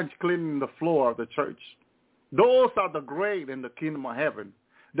sponge cleaning the floor of the church. Those are the great in the kingdom of heaven.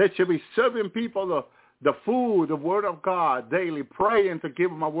 They should be serving people the food, the word of God, daily, praying to give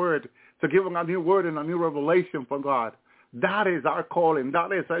them a word, to give them a new word and a new revelation from God. That is our calling.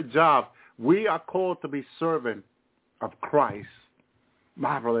 That is our job. We are called to be servant of Christ.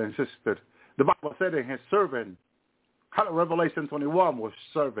 My brother and sister, the Bible said in his servant, Revelation 21 was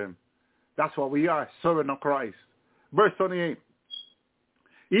servant. That's what we are, servant of Christ. Verse 28,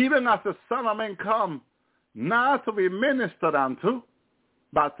 even as the Son of Man come, not to be ministered unto,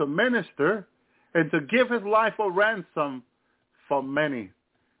 but to minister and to give his life a ransom for many.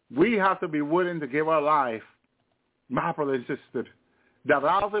 We have to be willing to give our life, my brother and sister, that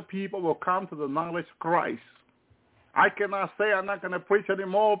other people will come to the knowledge of Christ. I cannot say I'm not going to preach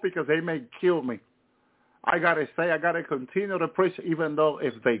anymore because they may kill me. I got to say I got to continue to preach even though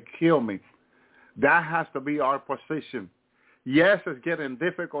if they kill me. That has to be our position. Yes, it's getting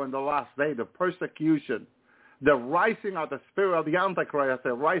difficult in the last day, the persecution. The rising of the spirit of the Antichrist,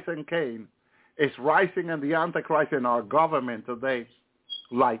 the rising Cain, is rising in the Antichrist in our government today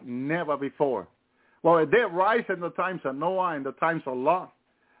like never before. Well, it did rise in the times of Noah and the times of Lot,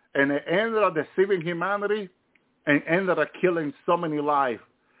 and it ended up deceiving humanity and ended up killing so many lives.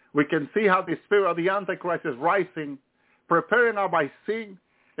 We can see how the spirit of the Antichrist is rising, preparing us by sin,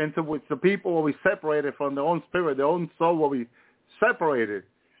 into which the people will be separated from their own spirit, their own soul will be separated.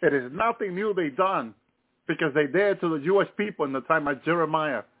 It is nothing new they done, because they did to the Jewish people in the time of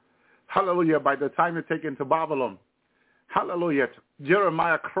Jeremiah. Hallelujah, by the time they're taken to Babylon. Hallelujah,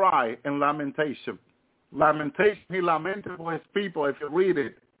 Jeremiah cried in lamentation. Lamentation, he lamented for his people, if you read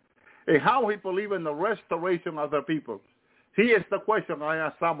it. And how he believed in the restoration of the people. Here's the question I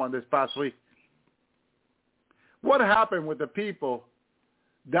asked someone this past week. What happened with the people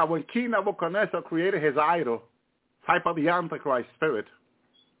that when King Nebuchadnezzar created his idol, type of the Antichrist spirit,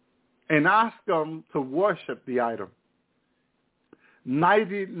 and asked them to worship the idol?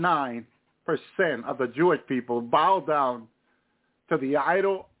 99% of the Jewish people bowed down to the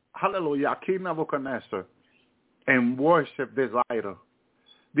idol, hallelujah, King Nebuchadnezzar, and worshiped this idol.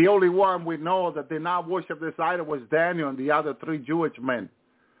 The only one we know that did not worship this idol was Daniel and the other 3 Jewish men,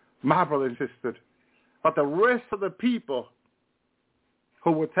 my brother and sister. But the rest of the people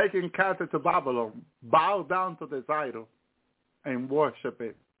who were taken captive to Babylon bowed down to this idol and worship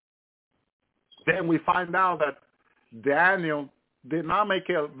it. Then we find out that Daniel did not make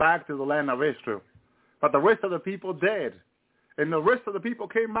it back to the land of Israel, but the rest of the people did. And the rest of the people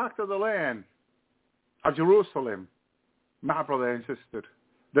came back to the land of Jerusalem, my brother and sister.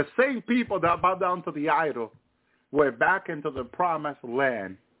 The same people that bowed down to the idol were back into the promised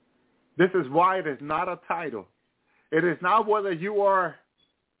land. This is why it is not a title. It is not whether you are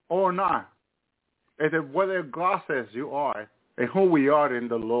or not. It is whether God says you are and who we are in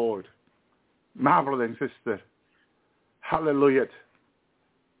the Lord. My brother and sister, hallelujah.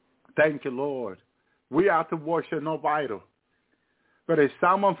 Thank you, Lord. We are to worship no idol. But if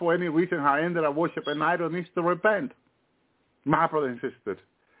someone for any reason has ended up worshiping an idol, needs to repent. My brother and sister,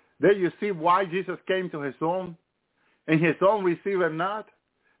 there you see why Jesus came to his own, and his own received him not.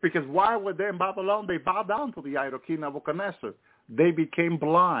 Because while were they in Babylon, they bowed down to the idol, King Nebuchadnezzar. They became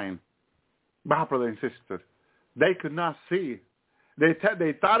blind. My brother and sister, they could not see. They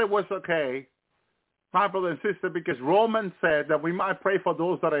thought it was okay, my brother and sister, because Romans said that we might pray for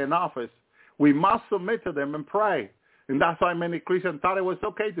those that are in office. We must submit to them and pray. And that's why many Christians thought it was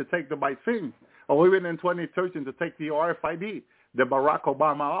okay to take the vaccine, or even in 2013 to take the RFID, that Barack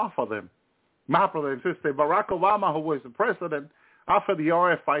Obama offered them. My brother and sister, Barack Obama, who was the president, offered the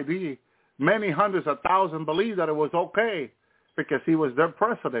RFID. Many hundreds of thousands believed that it was okay because he was their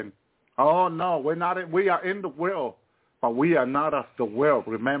president. Oh, no, we are in the world, but we are not of the world,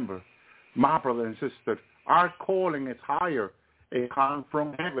 remember. My brother and sister, our calling is higher. It comes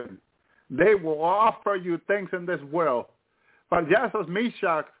from heaven. They will offer you things in this world. But just as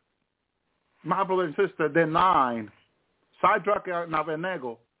Meshach, my brother and sister, denied, Shadrach and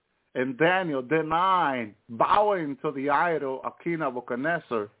Abednego, and Daniel denied bowing to the idol of King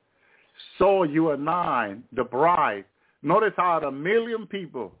Nebuchadnezzar, so you and I, the bride. Notice how out of 1 million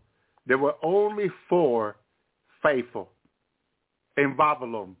people, there were only 4 faithful in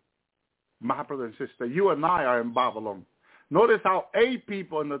Babylon. My brother and sister, you and I are in Babylon. Notice how 8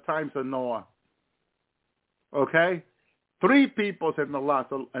 people in the times of Noah. Okay? 3 people in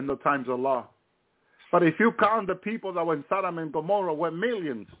the times of Lot. But if you count the people that were in Sodom and Gomorrah, were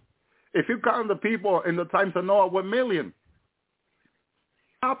millions. If you count the people in the times of Noah, were millions.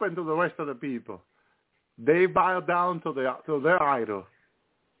 What happened to the rest of the people? They bowed down to their idol,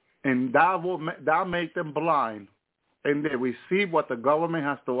 and that make them blind, and they receive what the government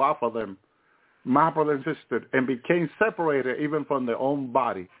has to offer them, my brother and sister, and became separated even from their own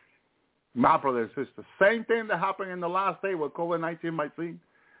body. My brother and sister, same thing that happened in the last day with COVID-19 vaccine,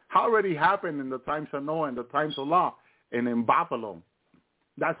 already happened in the times of Noah and the times of Lot and in Babylon.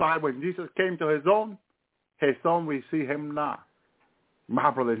 That's why when Jesus came to his own received him not. My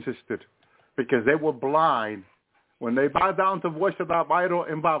brother and sister, because they were blind. When they bowed down to worship that idol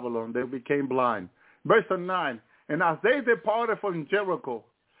in Babylon, they became blind. Verse 9, and as they departed from Jericho,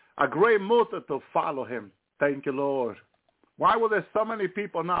 a great multitude followed him. Thank you, Lord. Why were there so many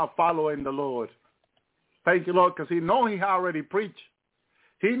people now following the Lord? Thank you, Lord, because he knows he already preached.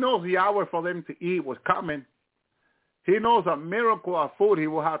 He knows the hour for them to eat was coming. He knows a miracle of food he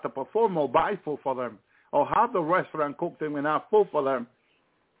will have to perform or buy food for them, or have the restaurant cook them and have food for them.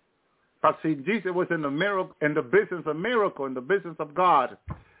 But see, Jesus was in the business of miracle, in the business of God.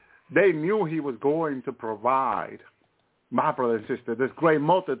 They knew he was going to provide. My brother and sister, this great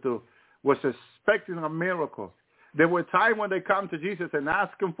multitude was expecting a miracle. There were times when they come to Jesus and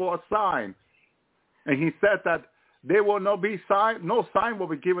ask him for a sign. And he said that there will not be sign, no sign will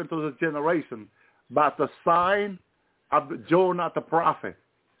be given to this generation, but the sign of Jonah the prophet,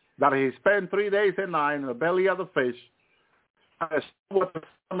 that he spent 3 days and night in the belly of the fish,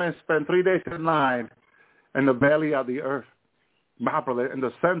 and spent 3 days and night in the belly of the earth, my brother, in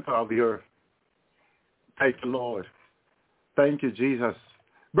the center of the earth. Thank you, Lord. Thank you, Jesus.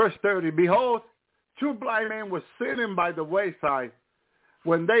 Verse 30, behold, 2 blind men were sitting by the wayside.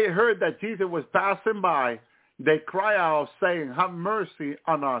 When they heard that Jesus was passing by, they cried out, saying, have mercy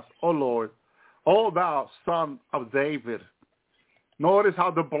on us, O Lord, O thou son of David. Notice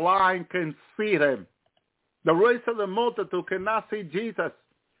how the blind can see him. The rest of the multitude cannot see Jesus.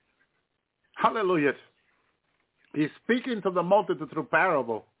 Hallelujah. He's speaking to the multitude through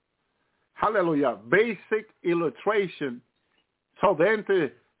parable. Hallelujah. Basic illustration. So then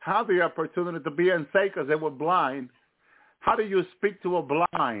to have the opportunity to be unsaved because they were blind. How do you speak to a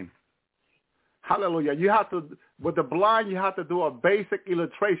blind? Hallelujah. You have to, with the blind, you have to do a basic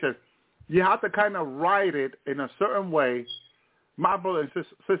illustration. You have to kind of write it in a certain way, my brother and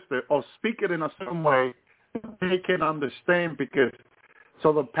sister, or speak it in a certain way they can understand, because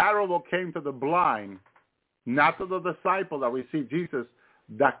so the parable came to the blind, not to the disciple that received Jesus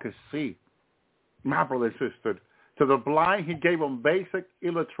that could see. My brother and sister, to the blind he gave them basic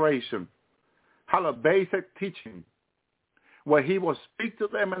illustration, a basic teaching, where he will speak to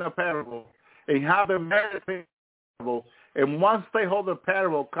them in a parable and have them meditate the parable, and once they hold the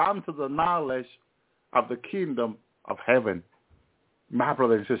parable, come to the knowledge of the kingdom of heaven. My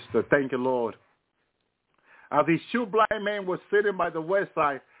brother and sister, thank you, Lord. These 2 blind men were sitting by the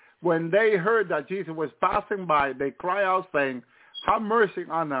wayside. When they heard that Jesus was passing by, they cried out, saying, have mercy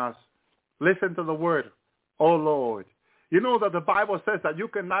on us. Listen to the word, O Lord. You know that the Bible says that you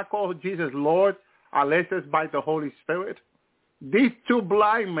cannot call Jesus Lord unless it's by the Holy Spirit. These 2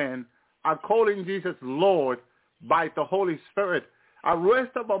 blind men are calling Jesus Lord by the Holy Spirit. A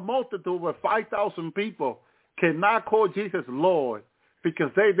rest of a multitude with 5,000 people cannot call Jesus Lord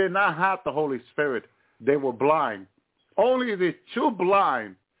because they did not have the Holy Spirit. They were blind. Only the 2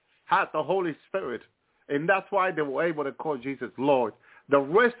 blind had the Holy Spirit, and that's why they were able to call Jesus Lord. The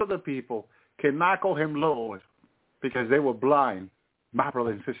rest of the people cannot call him Lord because they were blind. My brother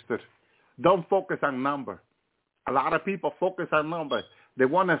and sister, don't focus on number. A lot of people focus on numbers. They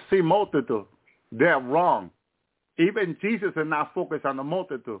want to see multitude. They're wrong. Even Jesus did not focus on the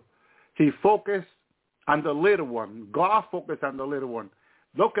multitude. He focused on the little one. God focused on the little one.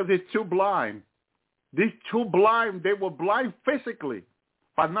 Look at these 2 blind. These 2 blind, they were blind physically,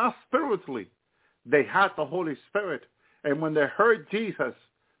 but not spiritually. They had the Holy Spirit. And when they heard Jesus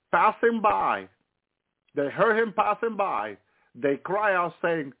passing by, they cry out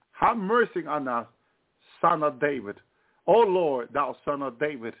saying, have mercy on us, son of David. O Lord, thou son of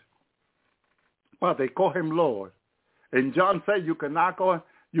David. Well, they call him Lord. And John said you cannot call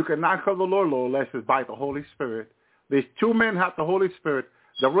the Lord Lord unless it's by the Holy Spirit. These 2 men had the Holy Spirit.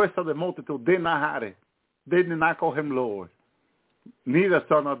 The rest of the multitude did not have it. They did not call him Lord. Neither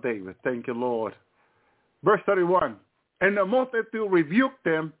son of David. Thank you, Lord. Verse 31. And the multitude rebuked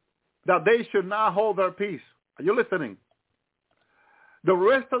them that they should not hold their peace. Are you listening? The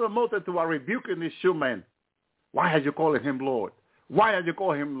rest of the multitude are rebuking these two men. Why are you calling him Lord? Why are you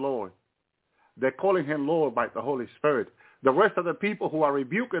calling him Lord? They're calling him Lord by the Holy Spirit. The rest of the people who are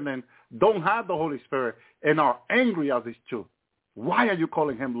rebuking him don't have the Holy Spirit and are angry at these two. Why are you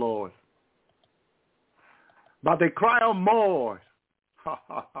calling him Lord? But they cry out more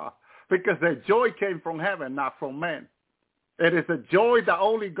because their joy came from heaven, not from men. It is a joy that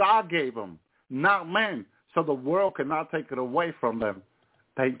only God gave them, not men, so the world cannot take it away from them.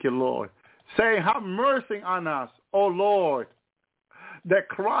 Thank you, Lord. Saying, have mercy on us, O Lord. They're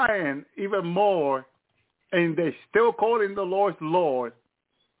crying even more, and they're still calling the Lord Lord.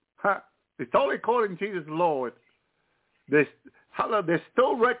 It's only calling Jesus Lord. They're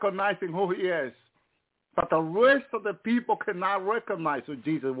still recognizing who he is. But the rest of the people cannot recognize who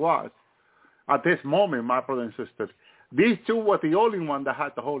Jesus was at this moment, my brothers and sisters. These two were the only one that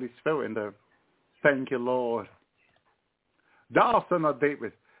had the Holy Spirit in them. Thank you, Lord. Thou son of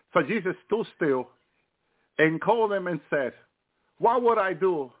David. So Jesus stood still and called them and said, what would I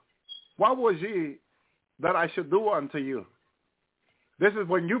do? What was ye that I should do unto you? This is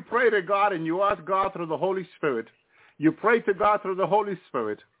when you pray to God and you ask God through the Holy Spirit. You pray to God through the Holy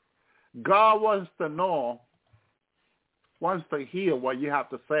Spirit. God wants to know, wants to hear what you have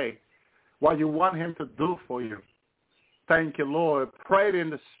to say, what you want him to do for you. Thank you, Lord. Pray it in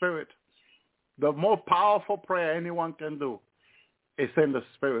the Spirit. The most powerful prayer anyone can do is in the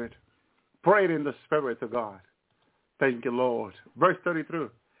Spirit. Pray it in the Spirit to God. Thank you, Lord. Verse 33.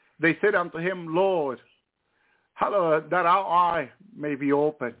 They said unto him, Lord, hallelujah, that our eye may be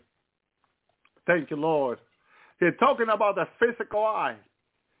open. Thank you, Lord. They're talking about the physical eye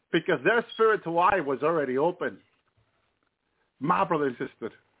because their spiritual eye was already open. My brother and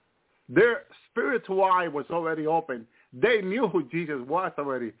sister, their spiritual eye was already open. They knew who Jesus was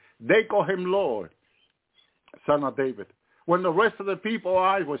already. They call him Lord, Son of David. When the rest of the people's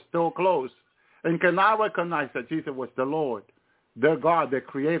eyes were still closed and cannot recognize that Jesus was the Lord, their God, their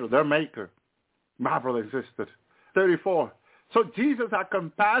creator, their maker. My brother and sister. 34. So Jesus had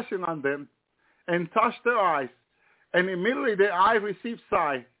compassion on them and touched their eyes, and immediately their eyes received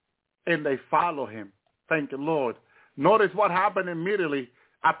sight, and they follow him. Thank you, Lord. Notice what happened immediately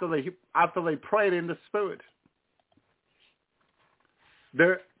after they prayed in the Spirit.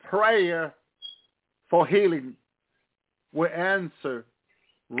 Their prayer for healing will answer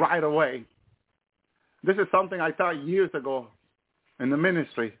right away. This is something I thought years ago in the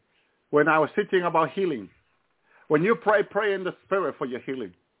ministry when I was teaching about healing. When you pray in the Spirit for your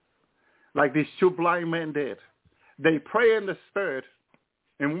healing, like these two blind men did. They pray in the Spirit,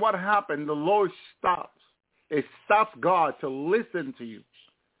 and what happened? The Lord stops. It stops God to listen to you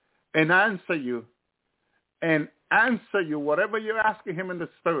and answer you whatever you're asking him in the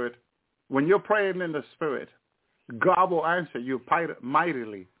Spirit. When you're praying in the Spirit, God will answer you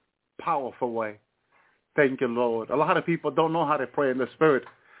mightily, powerful way. Thank you, Lord. A lot of people don't know how to pray in the Spirit.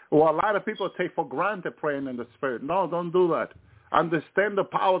 Well, a lot of people take for granted praying in the Spirit. No, don't do that. Understand the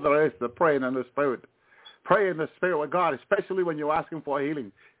power there is to praying in the Spirit. Pray in the Spirit with God, especially when you're asking for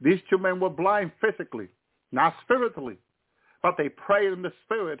healing. These two men were blind physically, not spiritually. But they prayed in the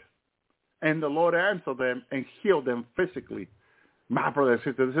Spirit, and the Lord answered them and healed them physically. My brother and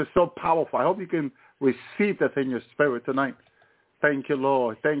sister, this is so powerful. I hope you can receive that in your spirit tonight. Thank you,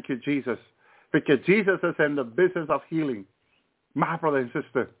 Lord. Thank you, Jesus. Because Jesus is in the business of healing. My brother and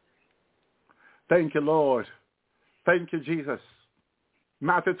sister. Thank you, Lord. Thank you, Jesus.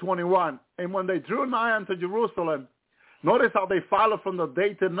 Matthew 21. And when they drew nigh unto Jerusalem, notice how they followed from the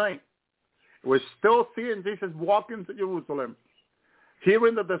day to night. We're still seeing Jesus walking to Jerusalem,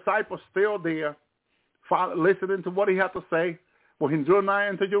 hearing the disciples still there, listening to what he had to say. When he drew nigh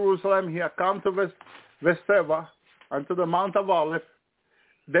unto Jerusalem, he had come to Bethsaida, unto the Mount of Olives.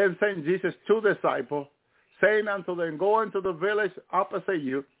 Then sent Jesus two disciples, saying unto them, go into the village opposite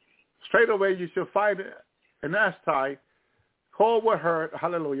you. Straightway you shall find an ass tied, hold with her,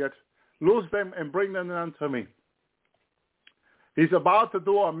 hallelujah, loose them and bring them unto me. He's about to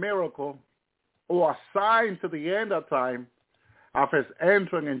do a miracle or a sign to the end of time of his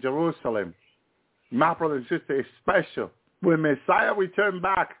entering in Jerusalem. My brother and sister, is special. When Messiah returned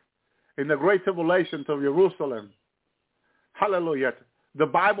back in the Great Tribulation to Jerusalem, hallelujah, the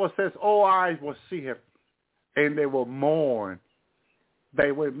Bible says all eyes will see him and they will mourn.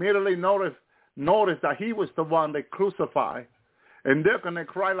 They will immediately notice that he was the one they crucified, and they're going to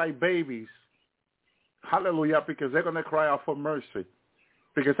cry like babies. Hallelujah, because they're going to cry out for mercy.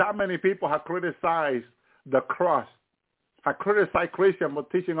 Because how many people have criticized the cross, have criticized Christians for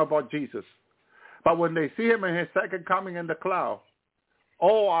teaching about Jesus. But when they see him in his second coming in the cloud,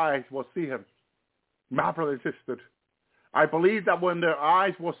 all eyes will see him. My brother and sister, I believe that when their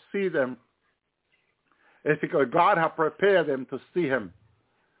eyes will see them, it's because God has prepared them to see him.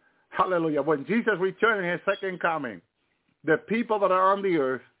 Hallelujah. When Jesus returns in his second coming, the people that are on the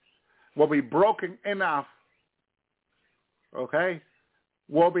earth will be broken enough, okay,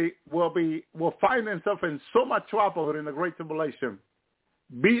 will find themselves in so much trouble in the Great Tribulation,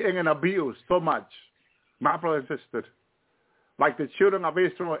 beaten and abused so much, my brother and sister, like the children of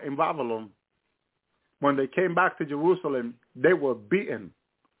Israel in Babylon. When they came back to Jerusalem, they were beaten.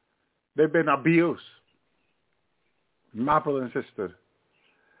 They've been abused, my brother and sister.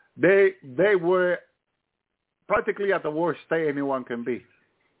 They were practically at the worst state anyone can be.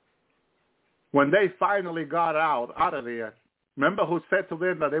 When they finally got out of there, remember who said to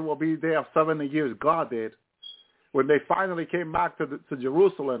them that they will be there 70 years? God did. When they finally came back to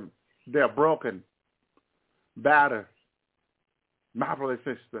Jerusalem, they're broken, battered, my brother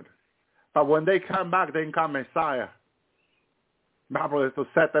and sister. But when they come back, then come Messiah, my brother, to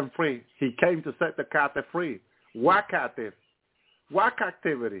set them free. He came to set the captive free. What captive? What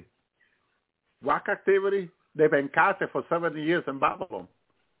captivity? What captivity? They've been captive for 70 years in Babylon.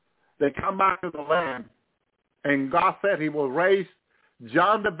 They come back to the land, and God said he will raise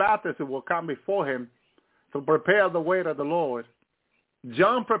John the Baptist who will come before him to prepare the way of the Lord.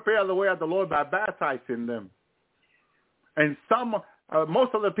 John prepared the way of the Lord by baptizing them. And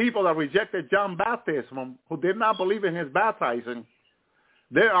most of the people that rejected John's baptism, who did not believe in his baptizing,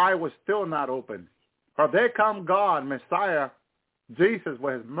 their eye was still not open. But there come God, Messiah, Jesus,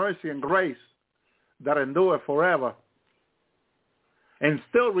 with his mercy and grace that endure forever, and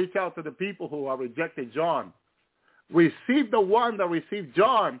still reach out to the people who have rejected John. Receive the one that received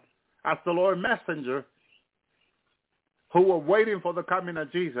John as the Lord messenger, who were waiting for the coming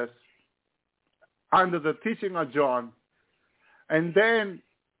of Jesus under the teaching of John. And then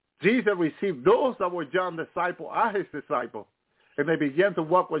Jesus received those that were John's disciples as his disciples. And they began to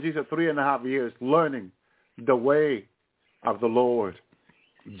walk with Jesus 3.5 years, learning the way of the Lord.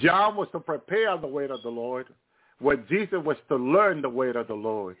 John was to prepare the way of the Lord, where Jesus was to learn the way of the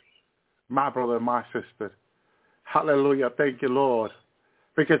Lord. My brother and my sister. Hallelujah. Thank you, Lord.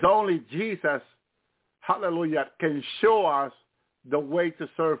 Because only Jesus, hallelujah, can show us the way to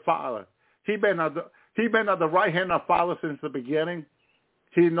serve Father. He been at the right hand of Father since the beginning.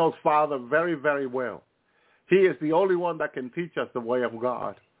 He knows Father very, very well. He is the only one that can teach us the way of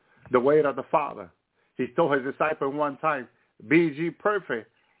God, the way of the Father. He told his disciple one time, be ye perfect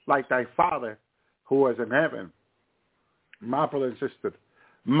like thy Father who is in heaven. My brother and sister,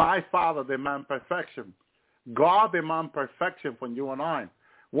 my Father demands perfection. God demands perfection from you and I.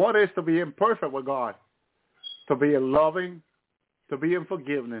 What is to be imperfect with God? To be in loving, to be in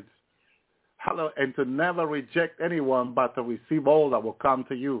forgiveness, and to never reject anyone, but to receive all that will come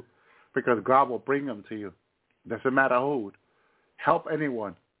to you, because God will bring them to you. Doesn't matter who. Help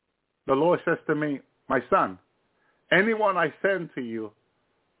anyone. The Lord says to me, my son, anyone I send to you,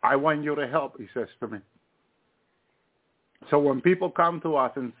 I want you to help, he says to me. So when people come to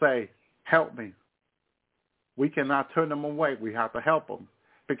us and say, help me, we cannot turn them away. We have to help them,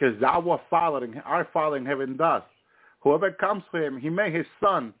 because our Father in heaven does. Whoever comes to him, he made his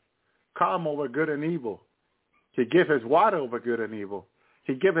son come over good and evil. He gives his water over good and evil.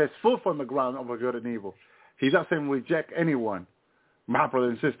 He gives his food from the ground over good and evil. He doesn't reject anyone. My brother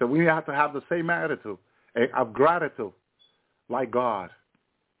and sister, we have to have the same attitude of gratitude like God.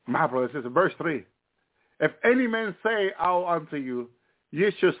 My brother and sister, verse 3. If any man say out unto you,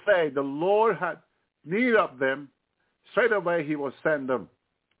 you should say, the Lord had need of them, straight away he will send them.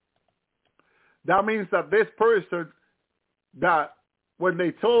 That means that this person, that when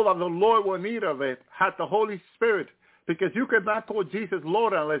they told that the Lord will need of it, had the Holy Spirit, because you cannot call Jesus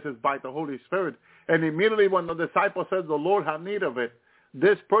Lord unless it's by the Holy Spirit. And immediately when the disciple said the Lord had need of it,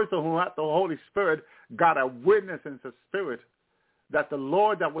 this person who had the Holy Spirit got a witness in the Spirit that the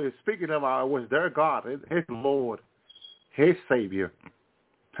Lord that we were speaking about was their God, his Lord, his Savior.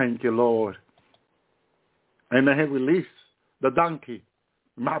 Thank you, Lord. And then he released the donkey,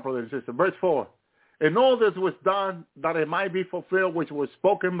 my brother and sister. Verse 4. And all this was done that it might be fulfilled, which was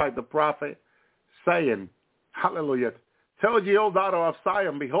spoken by the prophet, saying, hallelujah, tell ye, O daughter of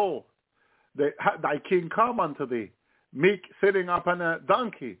Zion, behold, thy king come unto thee, meek, sitting upon a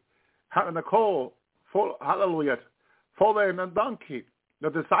donkey, having a coal, hallelujah, following a donkey. The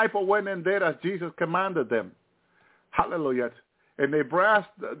disciple went and did as Jesus commanded them. Hallelujah. And they brought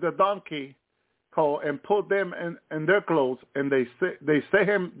the donkey coal and put them in their clothes, and they set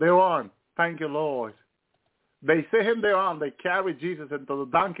him thereon. Thank you, Lord. They set him thereon. They carried Jesus into the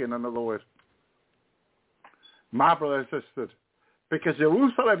donkey, in other words. My brother and sister, Because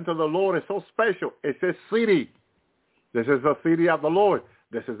Jerusalem to the Lord is so special. It's his city. This is the city of the Lord.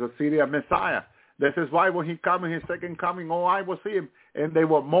 This is the city of Messiah. This is why when he comes in his second coming, all I will see him, and they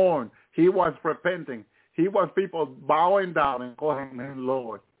will mourn. He wants repenting. He wants people bowing down and calling him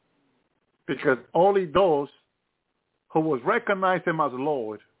Lord. Because only those who will recognize him as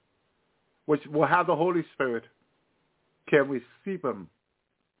Lord, which will have the Holy Spirit, can receive him.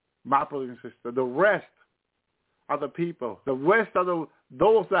 My brother and sister, the rest of the people, the rest of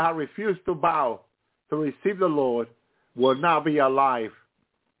those that have refused to bow to receive the Lord will not be alive,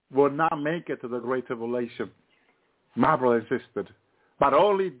 will not make it to the great tribulation. My brother and sister, but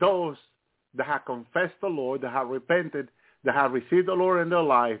only those that have confessed the Lord, that have repented, that have received the Lord in their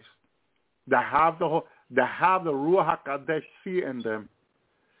lives, that have the Ruach HaKodesh in them,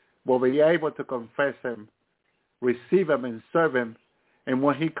 will be able to confess him, receive him, and serve him. And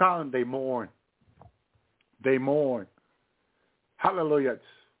when he comes, they mourn. They mourn. Hallelujah.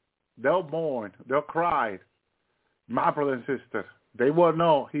 They'll mourn. They'll cry. My brother and sister, they will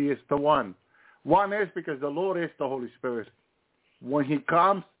know he is the one. One is because the Lord is the Holy Spirit. When he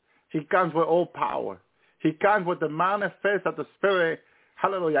comes with all power. He comes with the manifest of the Spirit,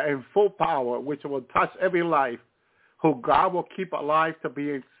 hallelujah, in full power, which will touch every life who God will keep alive to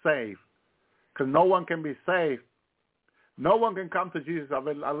be saved. Because no one can be saved. No one can come to Jesus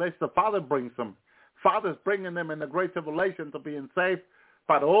unless the Father brings them. Father's bringing them in the great tribulation to being saved,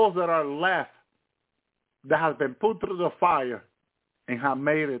 but all that are left that has been put through the fire and have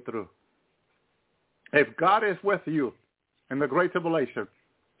made it through. If God is with you in the great tribulation,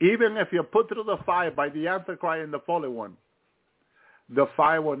 even if you're put through the fire by the Antichrist and the fallen one, the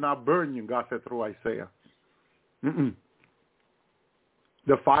fire will not burn you, God said through Isaiah. The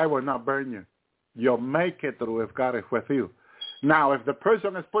fire will not burn you. You'll make it through if God is with you. Now, if the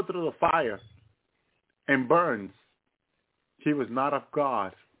person is put through the fire and burns, he was not of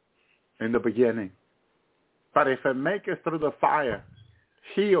God in the beginning. But if it makes it through the fire,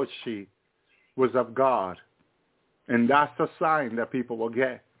 he or she was of God. And that's the sign that people will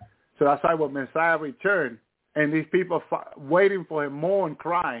get. So that's why when Messiah returned and these people waiting for him mourn,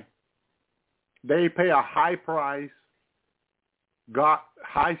 cry, they pay a high price, got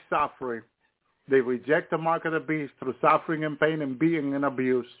high suffering. They reject the mark of the beast through suffering and pain and beating and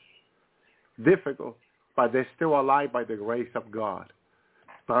abuse. Difficult, but they're still alive by the grace of God.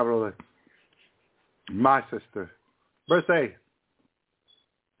 My brother, my sister. Verse 8.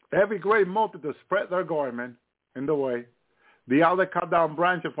 Every great multitude spread their garment in the way. The other cut down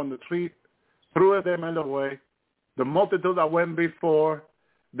branches from the tree, threw them in the way. The multitude that went before,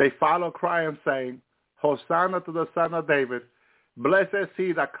 they followed crying, saying, Hosanna to the Son of David. Blessed is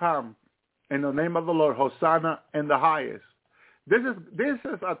he that comes in the name of the Lord. Hosanna in the highest. This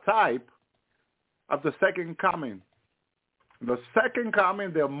is a type of the second coming. The second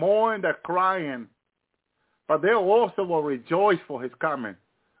coming, they're mourning, they're crying, but they also will rejoice for his coming.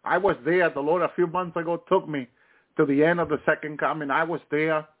 I was there. The Lord a few months ago took me to the end of the second coming. I was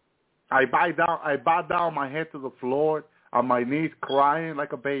there. I bowed down my head to the floor on my knees, crying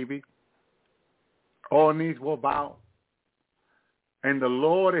like a baby. All knees will bow. And the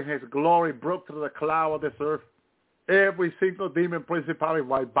Lord in his glory broke through the cloud of this earth. Every single demon principality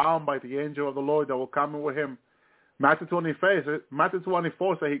was bound by the angel of the Lord that will come in with him. Matthew 24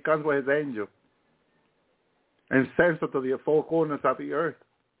 says he comes with his angel and sends it to the four corners of the earth.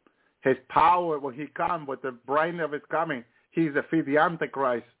 His power, when he comes with the brightness of his coming, he's the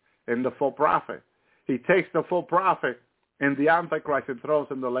Antichrist and the false prophet. He takes the false prophet and the Antichrist and throws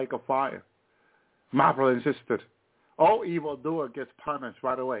in the lake of fire. My brother and sister, all evildoer gets punished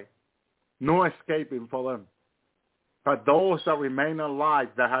right away. No escaping for them. But those that remain alive,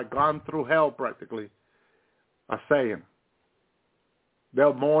 that have gone through hell practically, are saying,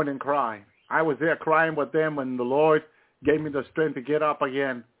 they'll mourn and cry. I was there crying with them when the Lord gave me the strength to get up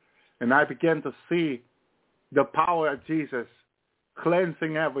again. And I began to see the power of Jesus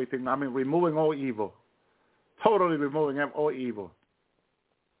cleansing everything. I mean, removing all evil. Totally removing all evil.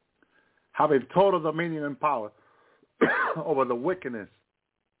 Having total dominion and power over the wickedness.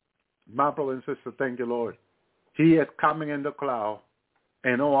 My brother and sister, thank you, Lord. He is coming in the cloud,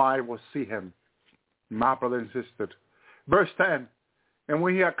 and all eye will see him. My brother and sister. Verse 10. And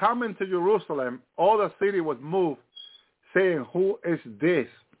when he had come into Jerusalem, all the city was moved, saying, who is this?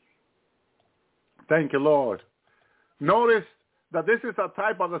 Thank you, Lord. Notice that this is a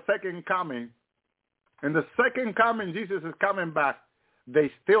type of the second coming. In the second coming, Jesus is coming back. They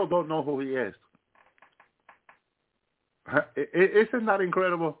still don't know who he is. Isn't that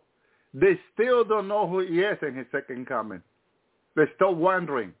incredible? They still don't know who he is in his second coming. They're still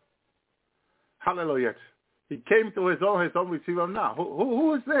wondering. Hallelujah. He came to his own received him not.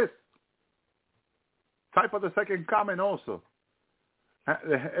 Who is this? Type of the second coming also.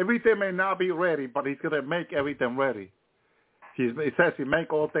 Everything may not be ready, but he's going to make everything ready. He says he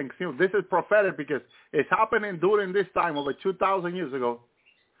make all things new. This is prophetic because it's happening during this time over 2,000 years ago.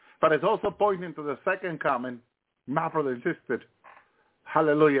 But it's also pointing to the second coming. My brother insisted.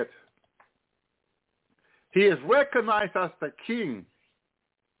 Hallelujah. He is recognized as the king.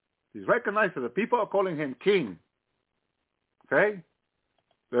 He's recognized as the people are calling him king. Okay?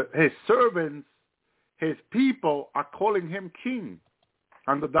 His servants, his people are calling him king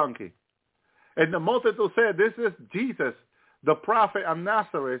on the donkey. And the multitude said, this is Jesus, the prophet of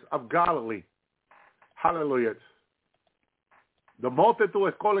Nazareth of Galilee. Hallelujah. The multitude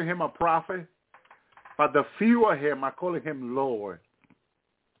is calling him a prophet, but the few of him are calling him Lord.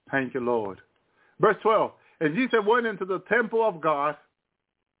 Thank you, Lord. Verse 12, and Jesus went into the temple of God.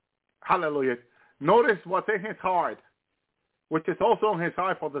 Hallelujah. Notice what's in his heart, which is also in his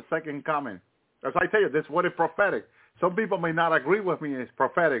heart for the second coming. As I tell you, this is what is prophetic. Some people may not agree with me, it's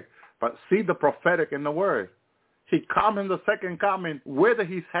prophetic, but see the prophetic in the word. He comes in the second coming. Where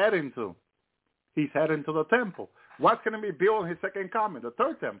he's heading to? He's heading to the temple. What's going to be built in his second coming? The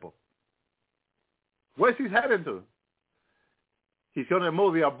third temple. Where's he heading to? He's going to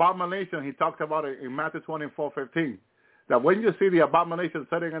move the abomination. He talked about it in Matthew 24:15. That when you see the abomination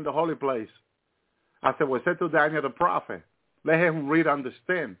sitting in the holy place, as it was said to Daniel the prophet, let him read and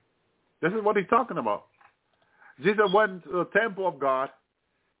understand. This is what he's talking about. Jesus went to the temple of God,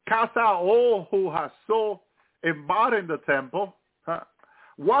 cast out all who have so embodied the temple.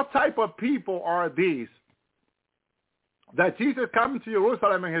 What type of people are these? That Jesus came to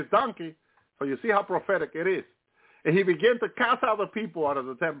Jerusalem in his donkey, so you see how prophetic it is. And he began to cast out the people out of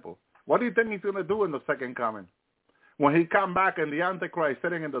the temple. What do you think he's going to do in the second coming? When he come back and the Antichrist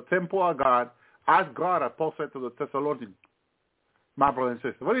sitting in the temple of God, as God had posted to the Thessalonians, my brother and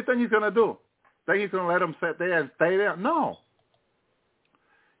sister. What do you think he's going to do? Think he's going to let them sit there and stay there? No.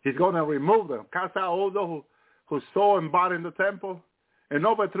 He's going to remove them, cast out all those who saw and bought in the temple, and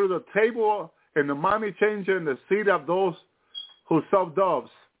overthrew the table and the money changer and the seat of those who serve doves.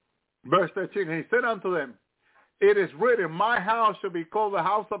 Verse 13, he said unto them, it is written, my house shall be called the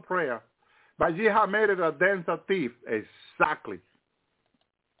house of prayer, but ye have made it a den of thieves. Exactly.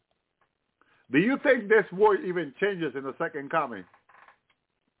 Do you think this word even changes in the second coming?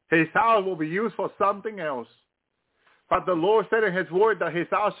 His house will be used for something else. But the Lord said in his word that his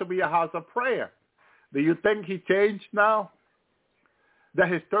house shall be a house of prayer. Do you think he changed now?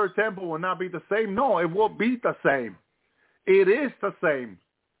 That his third temple will not be the same? No, it will be the same. It is the same.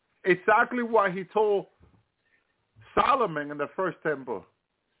 Exactly what he told Solomon in the first temple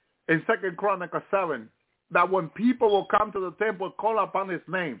in 2 Chronicles 7, that when people will come to the temple and call upon his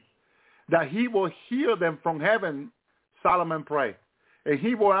name, that he will hear them from heaven, Solomon prayed. And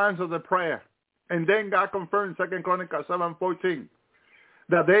he will answer the prayer. And then God confirmed 2 Chronicles 7:14,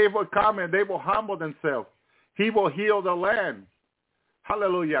 that they will come and they will humble themselves. He will heal the land.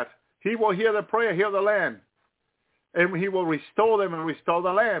 Hallelujah. He will hear the prayer, heal the land. And he will restore them and restore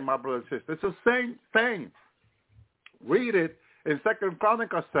the land, my brothers and sisters. It's the same thing. Read it in 2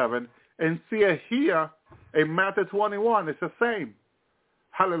 Chronicles 7 and see it here in Matthew 21. It's the same.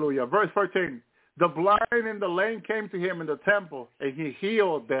 Hallelujah. Verse 13. The blind and the lame came to him in the temple, and he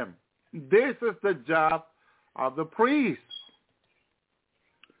healed them. This is the job of the priest.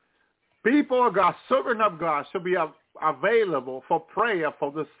 People of God, servants of God, should be available for prayer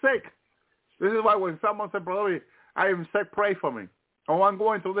for the sick. This is why when someone says, brother, I am sick, pray for me. Oh, I'm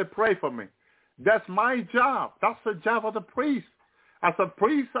going to live, pray for me. That's my job. That's the job of the priest. As a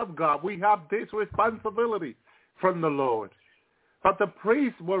priest of God, we have this responsibility from the Lord. But the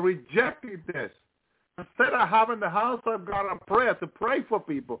priests were rejecting this. Instead of having the house of God of prayer to pray for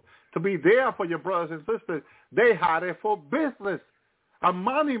people, to be there for your brothers and sisters, they had it for business, a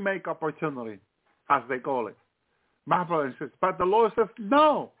money-make opportunity, as they call it. My brothers and sisters. But the Lord says,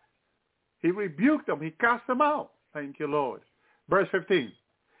 no. He rebuked them. He cast them out. Thank you, Lord. Verse 15.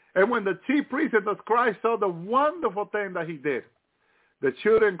 And when the chief priest and the scribes saw the wonderful thing that he did, the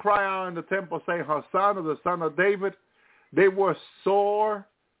children cried out in the temple, saying, Hosanna, the son of David. They were sore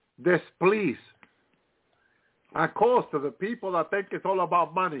displeased. Of course, to the people that think it's all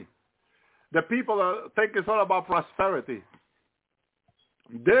about money, the people that think it's all about prosperity,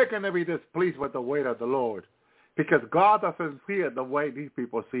 they're going to be displeased with the way of the Lord, because God doesn't see it the way these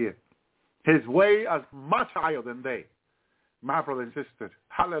people see it. His way is much higher than they. My brother and sister,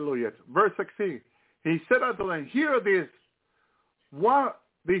 hallelujah. Verse 16, he said unto them, hear this, what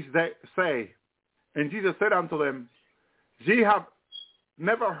these they say. And Jesus said unto them, ye have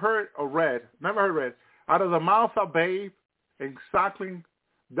never heard, Out of the mouth of babe and suckling,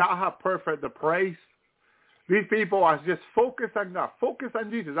 thou hast perfect the praise. These people are just focused on God. Focus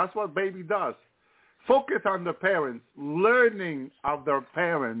on Jesus. That's what baby does. Focus on the parents, learning of their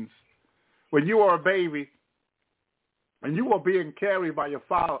parents. When you were a baby and you were being carried by your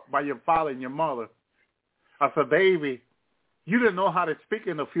father and your mother, as a baby, you didn't know how to speak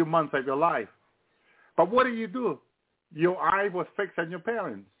in a few months of your life. But what do? Your eye was fixed on your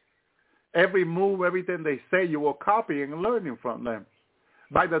parents. Every move, everything they say, you were copying and learning from them.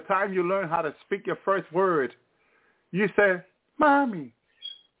 By the time you learn how to speak your first word, you say, Mommy,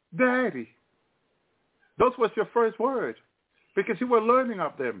 Daddy. Those was your first word because you were learning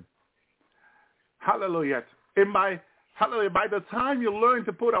of them. Hallelujah. By the time you learn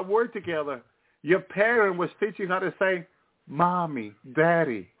to put a word together, your parent was teaching how to say, Mommy,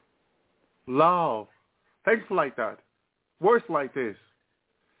 Daddy, love, things like that, words like this.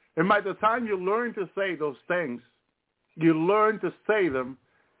 And by the time you learn to say those things, you learn to say them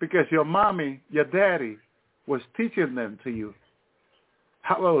because your mommy, your daddy, was teaching them to you.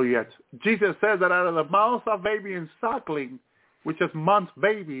 Hallelujah. Jesus says that out of the mouth of baby and suckling, which is month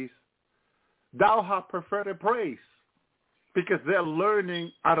babies, thou hast perfected praise, because they're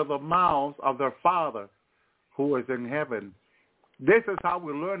learning out of the mouths of their Father who is in heaven. This is how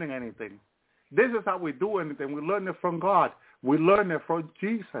we're learning anything. This is how we do anything. We learn it from God. We learn it from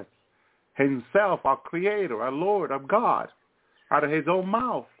Jesus himself, our Creator, our Lord, our God, out of his own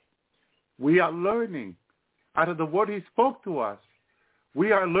mouth. We are learning out of the word he spoke to us.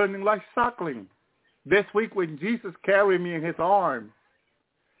 We are learning like suckling. This week when Jesus carried me in his arms,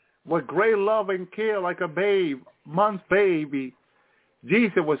 with great love and care like a babe, month baby,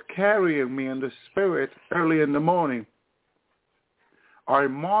 Jesus was carrying me in the spirit early in the morning. I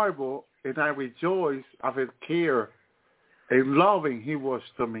marvel and I rejoice of his care and loving he was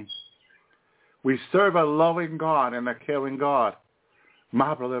to me. We serve a loving God and a caring God,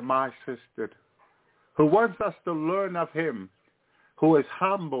 my brother, my sister, who wants us to learn of him, who is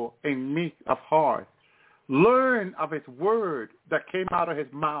humble and meek of heart. Learn of his word that came out of his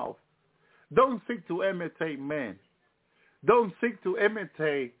mouth. Don't seek to imitate men. Don't seek to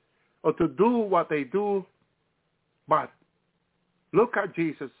imitate or to do what they do, but look at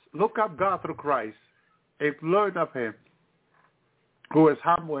Jesus, look at God through Christ, and learn of him, who is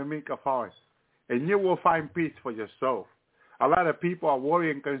humble and meek of heart, and you will find peace for your soul. A lot of people are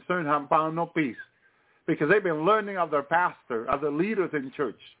worried and concerned, have found no peace, because they've been learning of their pastor, of the leaders in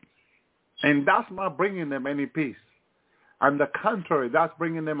church, and that's not bringing them any peace. On the contrary, that's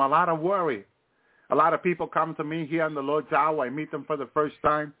bringing them a lot of worry. A lot of people come to me here on the Lord's Hour. I meet them for the first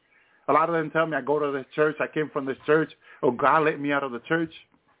time. A lot of them tell me, I go to this church, I came from this church, or God let me out of the church.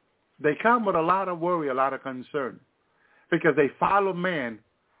 They come with a lot of worry, a lot of concern, because they follow men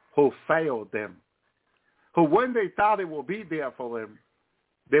who failed them, who when they thought they would be there for them,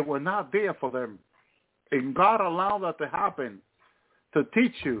 they were not there for them. And God allowed that to happen to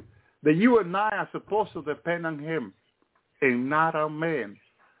teach you that you and I are supposed to depend on him and not on men.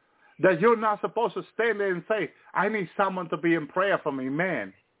 That you're not supposed to stand there and say, I need someone to be in prayer for me.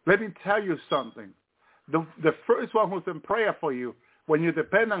 Man, let me tell you something. The first one who's in prayer for you when you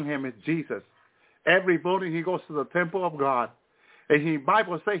depend on him is Jesus. Every morning he goes to the temple of God, and the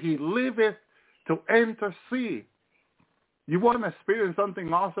Bible says he liveth to intercede. You want to experience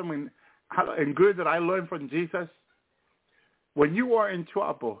something awesome and good that I learned from Jesus? When you are in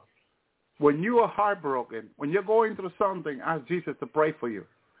trouble, when you are heartbroken, when you're going through something, ask Jesus to pray for you.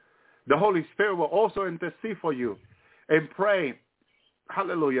 The Holy Spirit will also intercede for you and pray,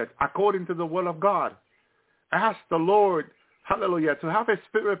 hallelujah, according to the will of God. Ask the Lord, hallelujah, to have his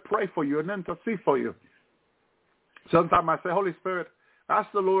Spirit pray for you and intercede for you. Sometimes I say, Holy Spirit,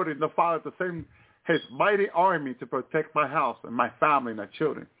 ask the Lord and the Father to send his mighty army to protect my house and my family and my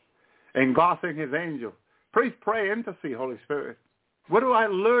children. And God sent his angel. Please pray, intercede, Holy Spirit. Where do I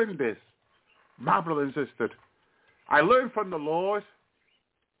learn this? My brother and sister, I learned from the Lord.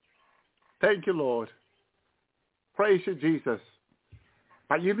 Thank you, Lord. Praise you, Jesus.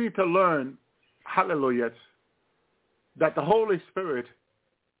 But you need to learn, hallelujah, that the Holy Spirit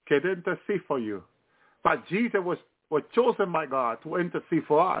can intercede for you. But Jesus was chosen by God to intercede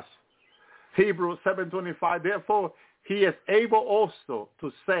for us. Hebrews 7:25, therefore he is able also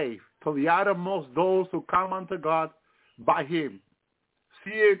to save to the uttermost those who come unto God by him,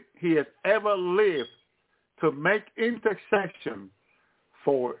 seeing he has ever lived to make intercession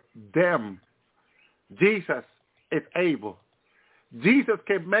for them. Jesus is able. Jesus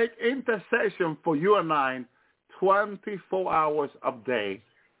can make intercession for you and I 24 hours a day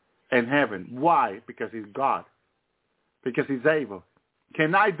in heaven. Why? Because he's God. Because he's able.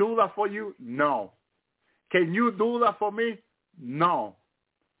 Can I do that for you? No. Can you do that for me? No.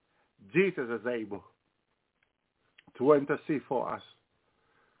 Jesus is able to intercede for us.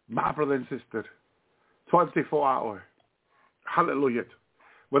 My brother and sister, 24 hours. Hallelujah.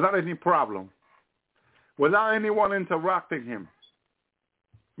 Without any problem. Without anyone interrupting him.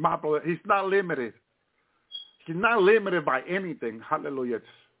 My brother, he's not limited. He's not limited by anything. Hallelujah.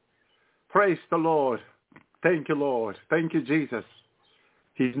 Praise the Lord. Thank you, Lord. Thank you, Jesus.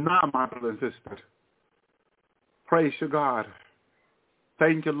 He's not, my brother and sister. Praise you, God.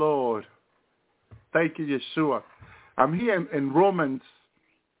 Thank you, Lord. Thank you, Yeshua. I'm here in Romans.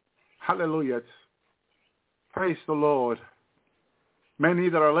 Hallelujah. Praise the Lord. Many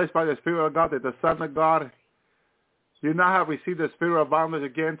that are led by the Spirit of God, that the Son of God, you now have received the spirit of bondage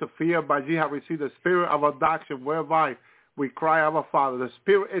again to fear, but you have received the spirit of adoption, whereby we cry, Our Father. The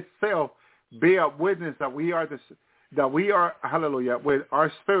Spirit itself bear witness that we are hallelujah, with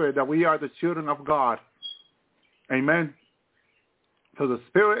our spirit, that we are the children of God. Amen. So the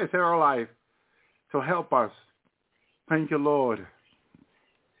Spirit is in our life to help us. Thank you, Lord.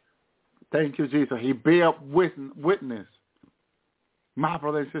 Thank you, Jesus. He bear witness. My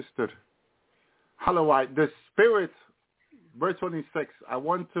brother and sister. Hallelujah. The Spirit, verse 26. I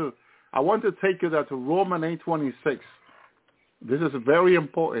want to take you there to Romans 8:26. This is very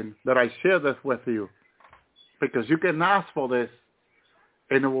important that I share this with you, because you can ask for this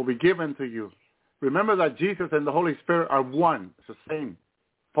and it will be given to you. Remember that Jesus and the Holy Spirit are one. It's the same.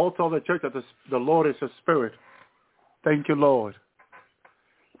 Paul told the church that the Lord is a spirit. Thank you, Lord,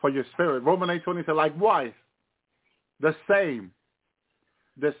 for your spirit. Romans 8:20 says, likewise, the same.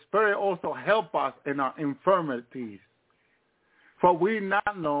 The Spirit also help us in our infirmities. For we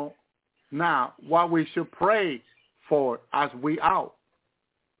not know now what we should pray for as we ought.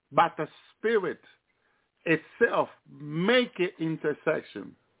 But the Spirit itself make it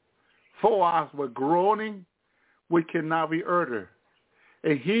intercession for us with groaning we cannot be uttered.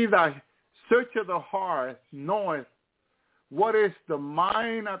 And he that searcheth the heart knoweth what is the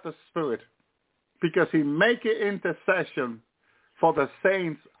mind of the Spirit, because he make it intercession for the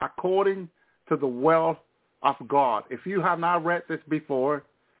saints according to the will of God. If you have not read this before,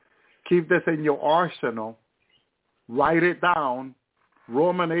 keep this in your arsenal. Write it down.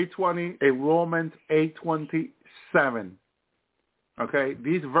 Romans 8:20 and Romans 8:27. Okay,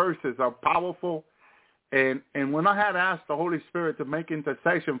 these verses are powerful. And when I had asked the Holy Spirit to make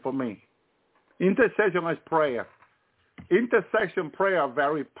intercession for me, intercession is prayer. Intercession prayer are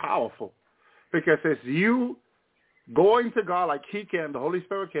very powerful, because it's you going to God like he can, the Holy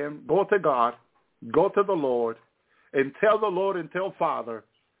Spirit can, go to God, go to the Lord, and tell the Lord and tell Father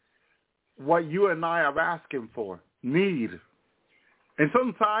what you and I are asking for, need. And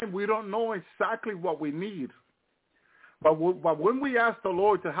sometimes we don't know exactly what we need. But when we ask the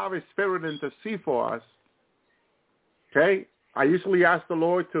Lord to have his Spirit intercede for us, okay, I usually ask the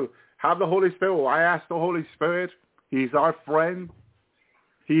Lord to have the Holy Spirit, or I ask the Holy Spirit. He's our friend.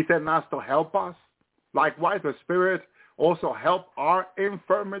 He sent us to help us. Likewise, the Spirit also help our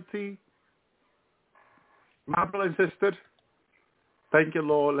infirmity. My brother and sister, thank you,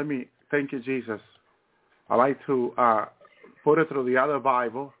 Lord. Thank you, Jesus. I like to put it through the other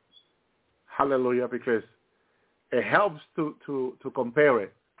Bible. Hallelujah, because it helps to compare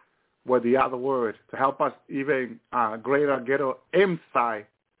it with the other word, to help us even greater get an insight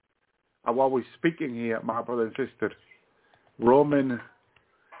of what we're speaking here, my brother and sister. Roman.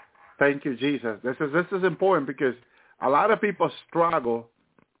 Thank you, Jesus. This is important, because a lot of people struggle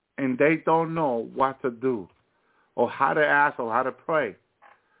and they don't know what to do or how to ask or how to pray.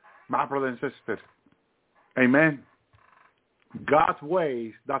 My brother and sister. Amen. God's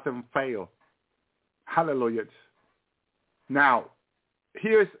ways doesn't fail. Hallelujah. Now,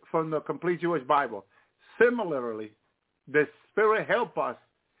 here's from the Complete Jewish Bible. Similarly, the Spirit help us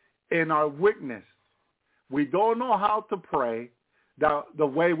in our weakness. We don't know how to pray the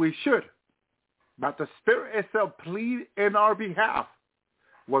way we should, but the Spirit itself plead in our behalf.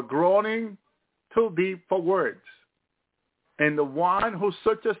 We're groaning too deep for words. And the one who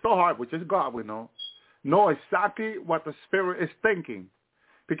searches the heart, which is God, we know exactly what the Spirit is thinking,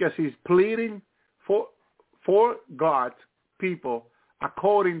 because he's pleading for God's people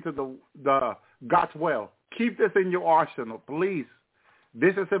according to the God's will. Keep this in your arsenal, please.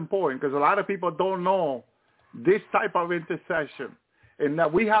 This is important, because a lot of people don't know this type of intercession. And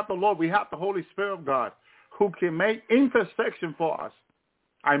that we have the Lord, we have the Holy Spirit of God who can make intercession for us.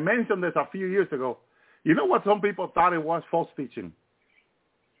 I mentioned this a few years ago. You know what some people thought it was? False teaching.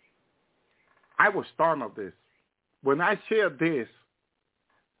 I was stunned of this. When I shared this,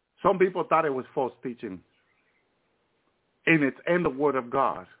 some people thought it was false teaching. And it's in the Word of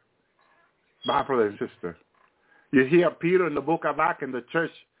God. My brother and sister. You hear Peter in the book of Acts in the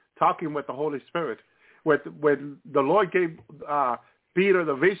church talking with the Holy Spirit. When the Lord gave Peter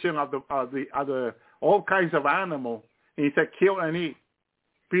the vision of the all kinds of animal, and he said, kill and eat.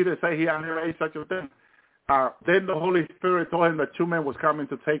 Peter said he had never ate such a thing. Then the Holy Spirit told him that 2 men was coming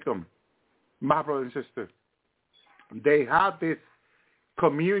to take him. My brother and sister. They had this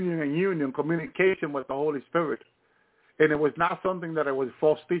communion and union, communication with the Holy Spirit. And it was not something that it was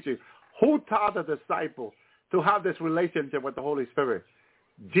false teaching. Who taught the disciple to have this relationship with the Holy Spirit?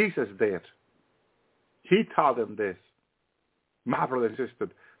 Jesus did. He taught them this. My brother and sister.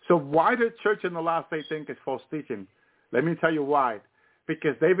 So why the church in the last day think it's false teaching? Let me tell you why.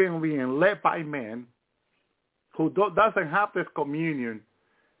 Because they've been being led by men who doesn't have this communion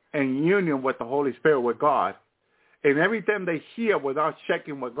and union with the Holy Spirit, with God. And every time they hear without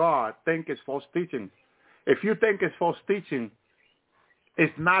checking with God, think it's false teaching. If you think it's false teaching,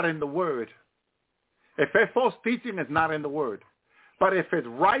 it's not in the Word. If it's false teaching, it's not in the Word. But if it's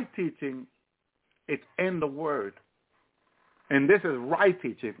right teaching, it's in the Word. And this is right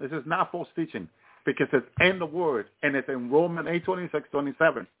teaching. This is not false teaching because it's in the Word. And it's in Romans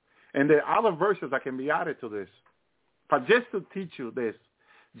 8:26-27. And there are other verses that can be added to this. But just to teach you this,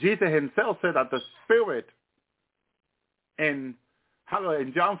 Jesus himself said that the Spirit in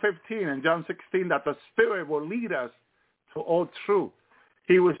John 15 and John 16, that the Spirit will lead us to all truth.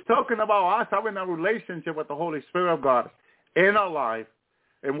 He was talking about us having a relationship with the Holy Spirit of God in our life,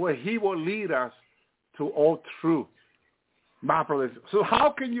 and where he will lead us to all truth. My brothers, so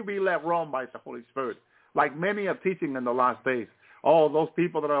how can you be led wrong by the Holy Spirit? Like many are teaching in the last days. All those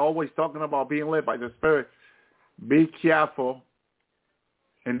people that are always talking about being led by the Spirit, be careful.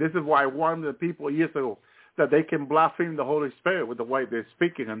 And this is why I warned the people years ago that they can blaspheme the Holy Spirit with the way they're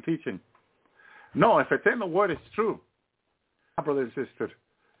speaking and teaching. No, if it's in the Word, it's true. My brothers and sisters.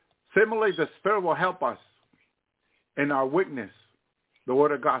 Similarly, the Spirit will help us in our witness. The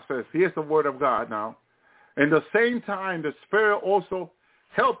Word of God says, here's the Word of God now. In the same time, the Spirit also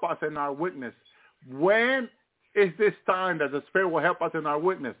help us in our witness. When is this time that the Spirit will help us in our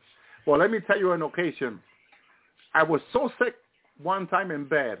witness? Well, let me tell you an occasion. I was so sick one time in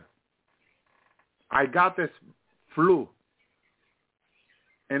bed. I got this flu,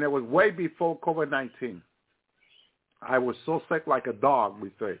 and it was way before COVID-19. I was so sick like a dog, we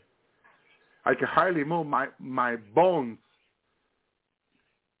say. I could hardly move. My bones,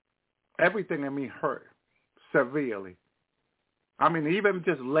 everything in me hurt severely. I mean, even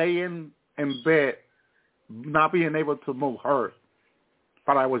just laying in bed, not being able to move hurt.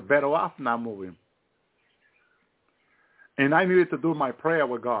 But I was better off not moving. And I needed to do my prayer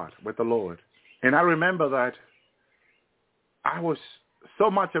with God, with the Lord. And I remember that I was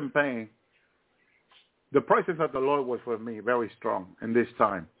so much in pain. The presence of the Lord was with me very strong in this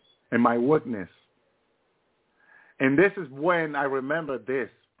time, in my witness. And this is when I remember this,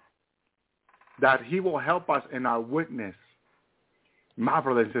 that he will help us in our witness. My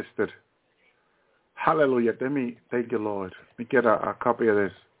brother and sister. Hallelujah. Thank you, Lord. Let me get a copy of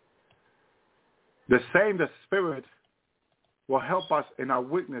this. The Spirit will help us in our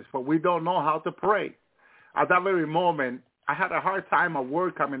witness, for we don't know how to pray. At that very moment, I had a hard time a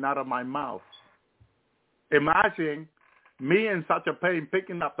word coming out of my mouth. Imagine me in such a pain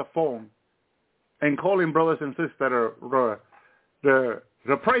picking up the phone and calling brothers and sisters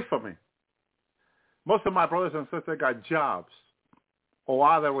to pray for me. Most of my brothers and sisters got jobs or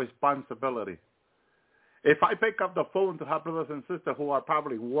other responsibility. If I pick up the phone to have brothers and sisters who are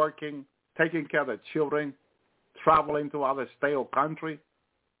probably working, taking care of their children, traveling to other state or country,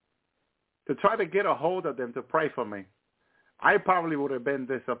 to try to get a hold of them to pray for me, I probably would have been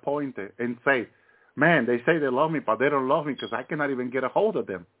disappointed and say, man, they say they love me, but they don't love me because I cannot even get a hold of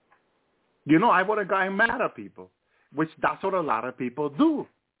them. You know, I would have gotten mad at people, which that's what a lot of people do.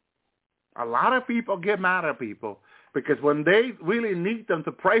 A lot of people get mad at people because when they really need them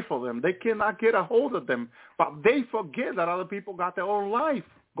to pray for them, they cannot get a hold of them, but they forget that other people got their own life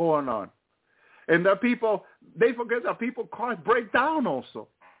going on. And that people, they forget that people cars break down also.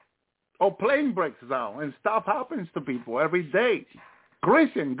 Or plane breaks down and stuff happens to people every day.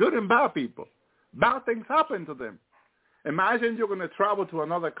 Christian, good and bad people. Bad things happen to them. Imagine you're going to travel to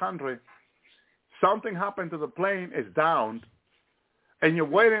another country. Something happened to the plane, it's down, and you're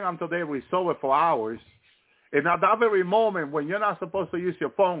waiting until they resolve it for hours. And at that very moment, when you're not supposed to use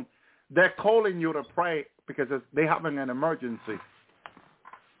your phone, they're calling you to pray because they're having an emergency.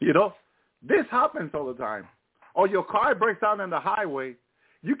 You know, this happens all the time. Or your car breaks down on the highway.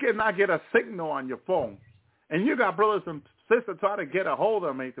 You cannot get a signal on your phone. And you got brothers and sisters trying to get a hold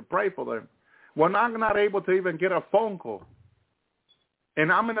of me to pray for them. We're not able to even get a phone call.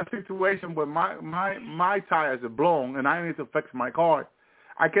 and I'm in a situation where my tires are blown and I need to fix my car,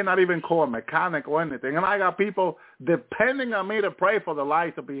 I cannot even call a mechanic or anything. And I got people depending on me to pray for the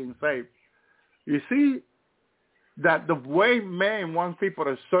lives of being saved. You see that the way man wants people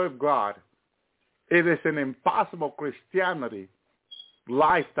to serve God, it is an impossible Christianity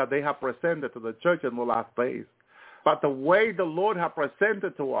life that they have presented to the church in the last days. But the way the Lord has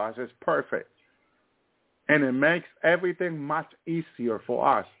presented to us is perfect. And it makes everything much easier for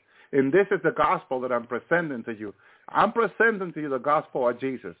us. And this is the gospel that I'm presenting to you. I'm presenting to you the gospel of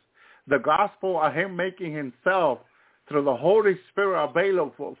Jesus. The gospel of him making himself through the Holy Spirit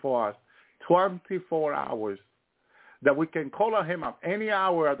available for us 24 hours. That we can call on him at any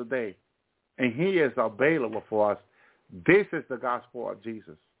hour of the day. And he is available for us. This is the gospel of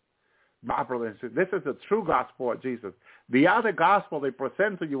Jesus. My brother and sister, this is the true gospel of Jesus. The other gospel they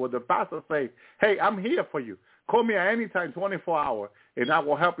present to you where the pastor says, hey, I'm here for you. Call me at any time, 24 hours, and I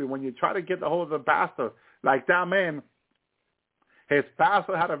will help you. When you try to get a hold of the pastor, like that man, his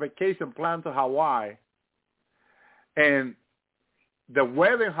pastor had a vacation planned to Hawaii, and the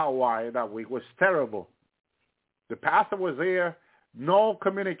weather in Hawaii that week was terrible. The pastor was there, no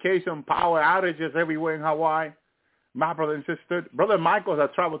communication, power outages everywhere in Hawaii. My brother and sister, Brother Michael has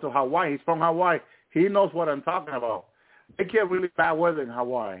traveled to Hawaii. He's from Hawaii. He knows what I'm talking about. They get really bad weather in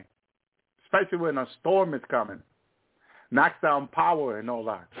Hawaii, especially when a storm is coming. Knocks down power and all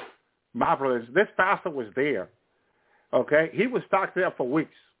that. My brothers, this pastor was there, okay? He was stuck there for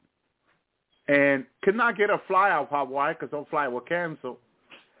weeks and could not get a fly out of Hawaii because no flight was canceled.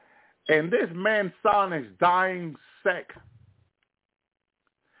 And this man's son is dying sick.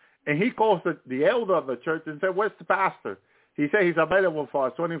 And he calls the elder of the church and said, where's the pastor? He said he's available for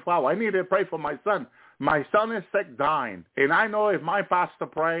us 24 hours. I need to pray for my son. My son is sick, dying. And I know if my pastor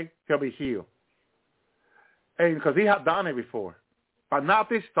pray, he'll be healed. And because he had done it before. But not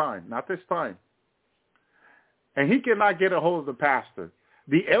this time, not this time. And he cannot get a hold of the pastor.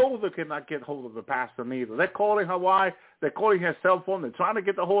 The elder cannot get hold of the pastor neither. They're calling Hawaii. They're calling his cell phone. They're trying to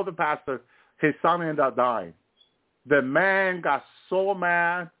get a hold of the pastor. His son ended up dying. The man got so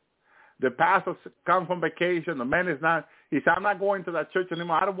mad. The pastor come from vacation. The man is not. He said, I'm not going to that church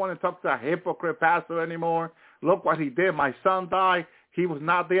anymore. I don't want to talk to that hypocrite pastor anymore. Look what he did. My son died. He was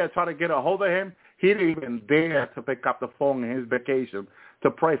not there trying to get a hold of him. He didn't even dare to pick up the phone in his vacation to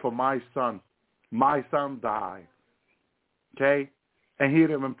pray for my son. My son died. Okay? And he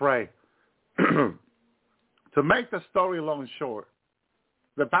didn't even pray. To make the story long short,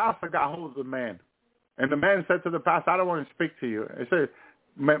 the pastor got hold of the man. And the man said to the pastor, I don't want to speak to you. He said,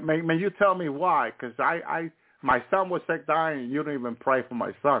 may you tell me why? Because my son was sick, dying, and you don't even pray for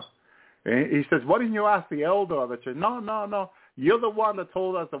my son. And he says, why didn't you ask the elder of the church? No. You're the one that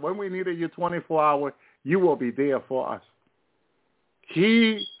told us that when we needed you 24 hours, you will be there for us.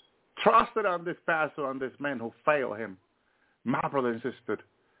 He trusted on this pastor, on this man who failed him. My brother and sister.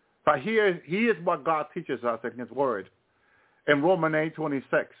 But here is what God teaches us in his word. In Romans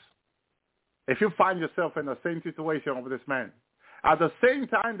 8:26. If you find yourself in the same situation with this man, at the same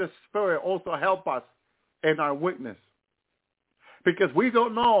time, the Spirit also help us in our weakness. Because we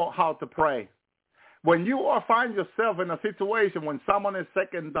don't know how to pray. When you find yourself in a situation when someone is sick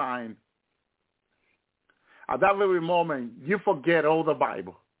and dying, at that very moment, you forget all the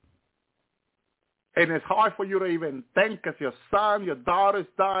Bible. And it's hard for you to even think because your son, your daughter's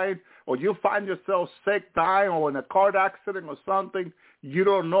dying, or you find yourself sick, dying, or in a car accident or something, you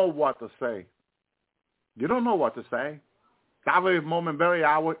don't know what to say. You don't know what to say. That very moment, very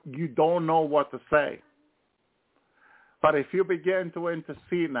hour, you don't know what to say. But if you begin to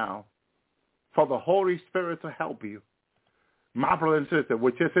intercede now for the Holy Spirit to help you, my brother and sister,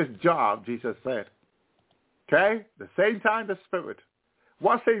 which is his job, Jesus said. Okay? The same time the Spirit.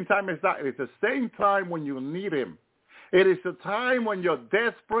 What same time is that? It's the same time when you need him. It is the time when you're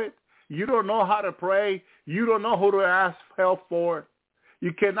desperate. You don't know how to pray. You don't know who to ask help for.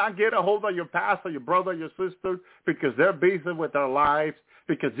 You cannot get a hold of your pastor, your brother, your sister, because they're busy with their lives.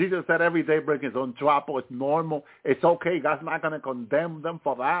 Because Jesus said every day bring his own trouble. It's normal. It's okay. God's not going to condemn them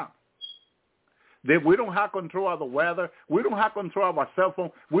for that. We don't have control of the weather. We don't have control of our cell phone.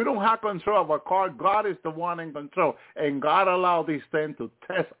 We don't have control of our car. God is the one in control. And God allowed these things to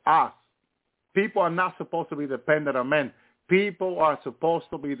test us. People are not supposed to be dependent on men. People are supposed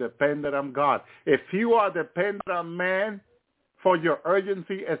to be dependent on God. If you are dependent on man for your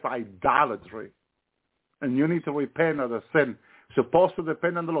urgency, it's idolatry. And you need to repent of the sin. Supposed to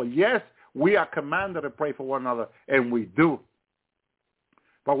depend on the Lord. Yes, we are commanded to pray for one another, and we do.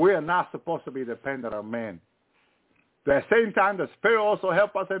 But we are not supposed to be dependent on man. At the same time, the Spirit also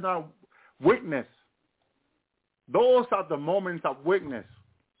helps us in our weakness. Those are the moments of weakness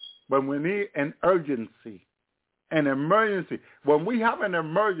when we need an urgency, an emergency. When we have an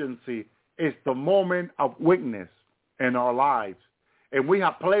emergency, it's the moment of weakness in our lives. And we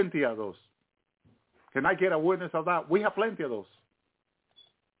have plenty of those. Can I get a witness of that? We have plenty of those.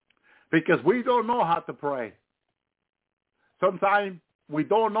 Because we don't know how to pray. Sometimes we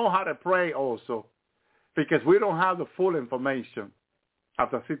don't know how to pray also because we don't have the full information of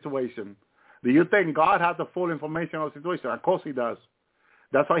the situation. Do you think God has the full information of the situation? Of course he does.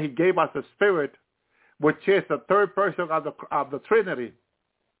 That's why he gave us the Spirit, which is the third person of the Trinity,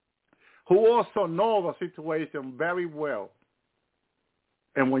 who also knows the situation very well.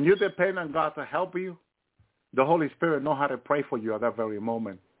 And when you depend on God to help you, the Holy Spirit knows how to pray for you at that very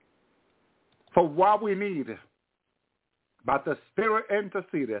moment. For what we need, but the Spirit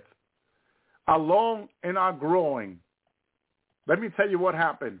interceded along in our growing. Let me tell you what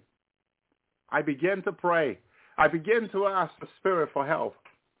happened. I began to pray. I began to ask the Spirit for help.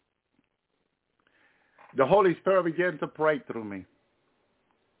 The Holy Spirit began to pray through me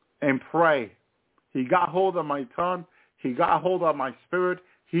and pray. He got hold of my tongue. He got hold of my spirit.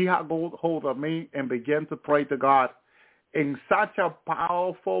 He got hold of me and began to pray to God in such a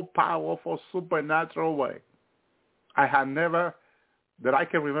powerful, powerful, supernatural way. I had never, that I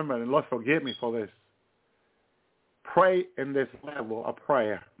can remember, and Lord forgive me for this, pray in this level of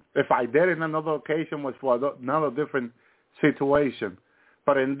prayer. If I did in another occasion was for another different situation.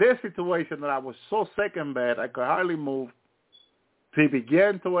 But in this situation that I was so sick and bad, I could hardly move, he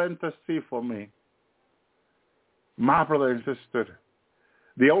began to intercede for me. My brother and sister,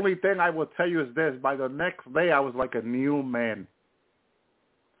 the only thing I will tell you is this: by the next day, I was like a new man.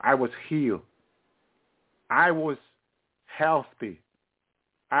 I was healed. I was healthy.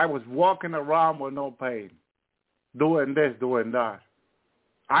 I was walking around with no pain, doing this, doing that.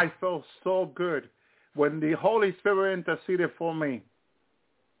 I felt so good when the Holy Spirit interceded for me.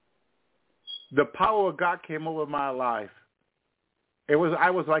 The power of God came over my life. I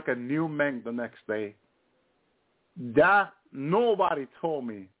was like a new man the next day. That nobody told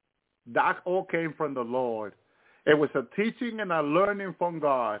me. That all came from the Lord. It was a teaching and a learning from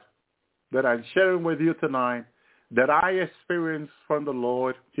God that I'm sharing with you tonight, that I experienced from the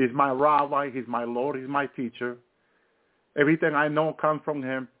Lord. He's my rabbi. He's my Lord. He's my teacher. Everything I know comes from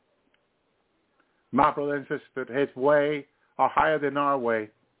him. My brother and sister, his way are higher than our way.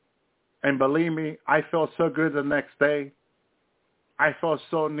 And believe me, I felt so good the next day. I felt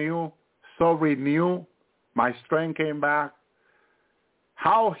so new, so renewed. My strength came back.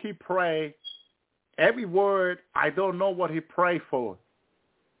 How he prayed, every word, I don't know what he prayed for.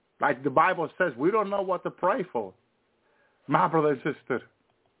 Like the Bible says, we don't know what to pray for. My brother and sister,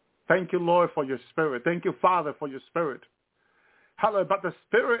 thank you, Lord, for your Spirit. Thank you, Father, for your Spirit. Hallelujah. But the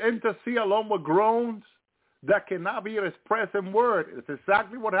Spirit intercede along with groans that cannot be expressed in word. It's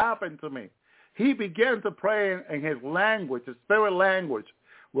exactly what happened to me. He began to pray in his language, his spirit language,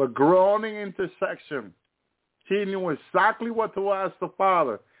 with groaning intercession. He knew exactly what to ask the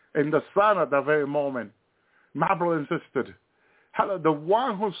Father and the Son at that very moment. My brother and sister, the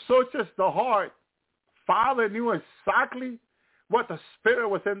one who searches the heart, Father knew exactly what the Spirit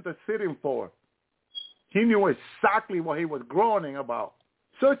was interceding for. He knew exactly what he was groaning about.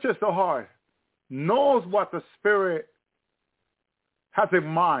 Searches the heart, knows what the Spirit has in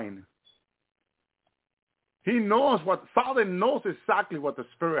mind. He knows what, Father knows exactly what the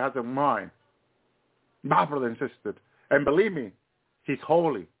Spirit has in mind. My brother and sister, and believe me, he's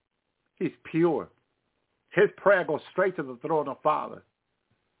holy. He's pure. His prayer goes straight to the throne of Father.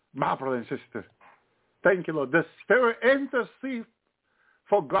 My brother and sister, thank you, Lord. The Spirit intercedes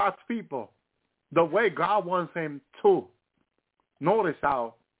for God's people the way God wants him to. Notice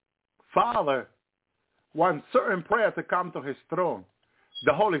how Father wants certain prayer to come to his throne.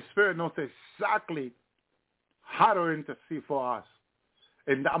 The Holy Spirit knows exactly how to intercede for us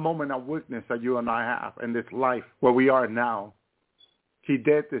in that moment of weakness that you and I have in this life where we are now. He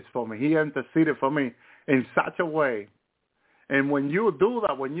did this for me. He interceded for me in such a way. And when you do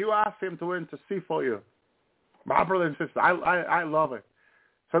that, when you ask him to intercede for you, my brother and sister, I love it.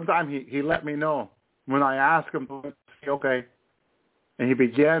 Sometimes he let me know when I ask him to say, okay. And he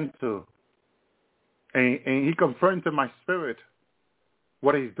began to. And he confirmed to my spirit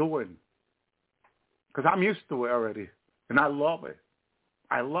what he's doing. Because I'm used to it already. And I love it.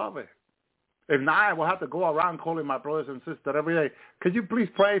 I love it. If not, I will have to go around calling my brothers and sisters every day. Can you please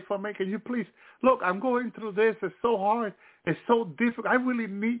pray for me? Can you please? Look, I'm going through this. It's so hard. It's so difficult. I really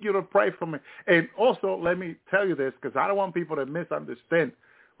need you to pray for me. And also, let me tell you this, because I don't want people to misunderstand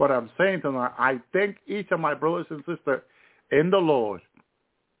what I'm saying tonight. I thank each of my brothers and sisters in the Lord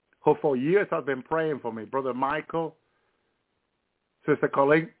who for years have been praying for me. Brother Michael, Sister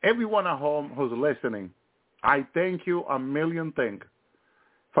Colleen, everyone at home who's listening, I thank you a million things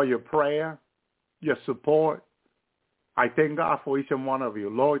for your prayer, your support. I thank God for each and one of you.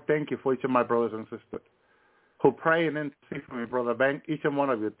 Lord, thank you for each of my brothers and sisters who pray and intercede for me. Brother Bank, each and one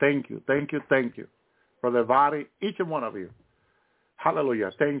of you, thank you, thank you, thank you. Brother Vadi, each and one of you.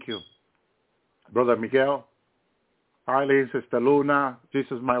 Hallelujah, thank you. Brother Miguel, Eileen, Sister Luna,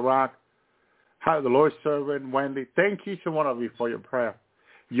 Jesus my rock, the Lord's servant, Wendy, thank each and one of you for your prayer.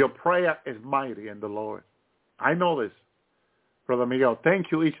 Your prayer is mighty in the Lord. I know this. Brother Miguel,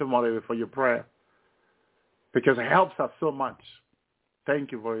 thank you each and one of you for your prayer because it helps us so much.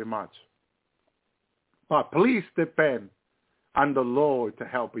 Thank you very much. But please depend on the Lord to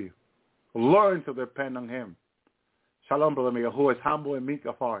help you. Learn to depend on him. Shalom, Brother Miguel, who is humble and meek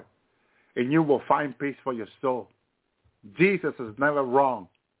of heart, and you will find peace for your soul. Jesus is never wrong.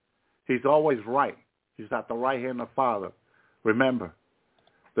 He's always right. He's at the right hand of the Father. Remember,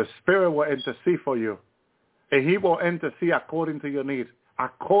 the Spirit will intercede for you, and he will intercede according to your needs,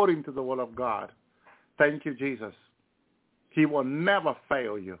 according to the will of God. Thank you, Jesus. He will never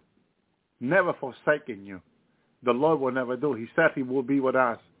fail you, never forsaken you. The Lord will never do. He said he will be with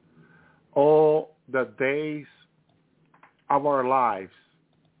us all the days of our lives.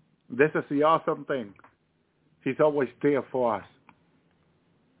 This is the awesome thing. He's always there for us.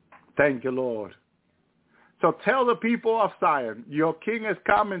 Thank you, Lord. So tell the people of Zion, your king is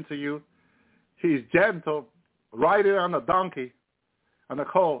coming to you. He's gentle, riding on a donkey, on a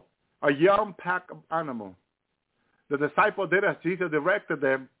colt, a young pack of animal. The disciples did as Jesus directed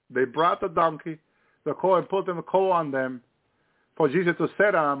them. They brought the donkey, the colt, and put the colt on them for Jesus to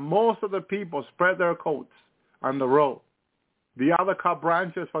sit on. Most of the people spread their coats on the road. The other cut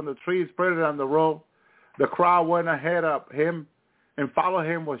branches from the trees, spread it on the road. The crowd went ahead of him and followed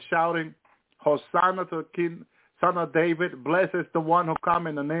him with shouting, Hosanna to the King, Son of David. Blessed is the one who comes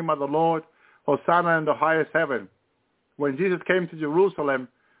in the name of the Lord. Hosanna in the highest heaven. When Jesus came to Jerusalem,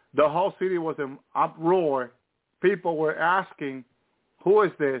 the whole city was in uproar. People were asking, who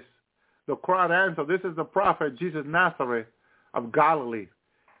is this? The crowd answered, this is the prophet Jesus Nazareth of Galilee.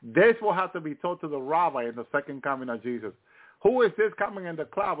 This will have to be told to the rabbi in the second coming of Jesus. Who is this coming in the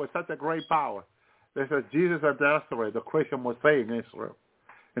cloud with such a great power? This is Jesus of Nazareth, the Christian was saying in Israel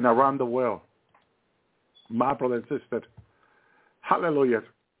and around the world. My brother and sister. Hallelujah.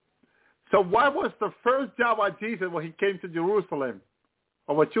 So what was the first job of Jesus when he came to Jerusalem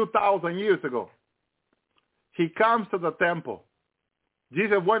over 2,000 years ago? He comes to the temple.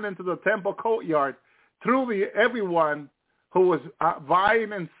 Jesus went into the temple courtyard, threw everyone who was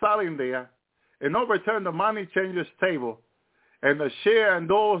buying and selling there, and overturned the money changers' table, and the share and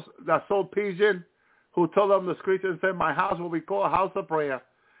those that sold pigeon, who told them the scripture and said, my house will be called a house of prayer,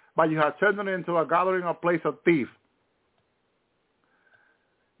 but you have turned it into a gathering, a place of thieves.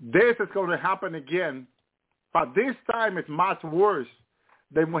 This is going to happen again, but this time it's much worse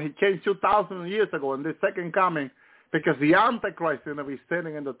than when he came 2,000 years ago in this second coming, because the Antichrist is going to be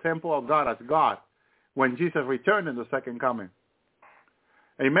standing in the temple of God as God when Jesus returned in the second coming.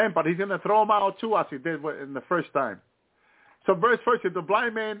 Amen. But he's going to throw them out too as he did in the first time. So verse 40, the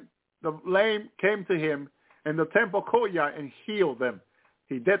blind man, the lame came to him in the temple courtyard and healed them.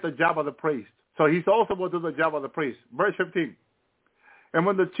 He did the job of the priest. So he's also will do the job of the priest. Verse 15. And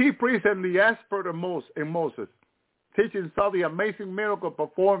when the chief priest and the expert in Moses teaching saw the amazing miracle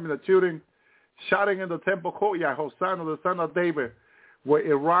performed in the children shouting in the temple courtyard, Hosanna, the son of David, were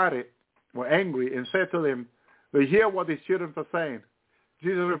irritated, were angry, and said to them, do you hear what these children are saying?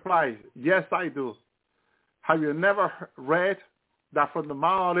 Jesus replied, yes, I do. Have you never read that from the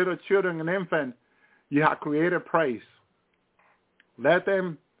mouth of little children and infants you have created praise? Let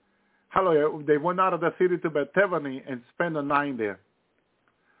them, hallelujah, they went out of the city to Bethany and spent the night there.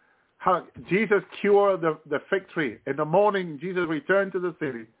 Jesus cured the fig tree. In the morning, Jesus returned to the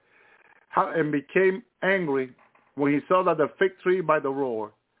city and became angry when he saw that the fig tree by the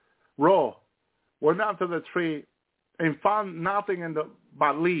raw went out to the tree and found nothing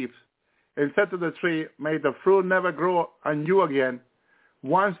but leaves, and said to the tree, may the fruit never grow on you again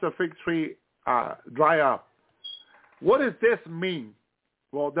once the fig tree dry up. What does this mean?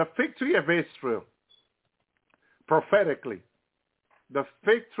 Well, the fig tree of Israel, prophetically. The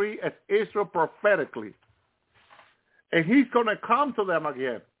fig tree is Israel prophetically. And he's going to come to them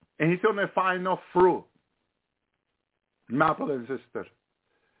again. And he's going to find no fruit. My brother and sister.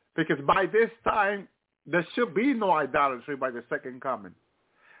 Because by this time, there should be no idolatry by the second coming.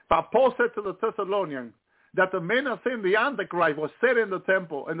 But Paul said to the Thessalonians that the men of sin, the Antichrist, was set in the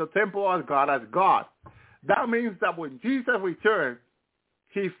temple of God as God. That means that when Jesus returned,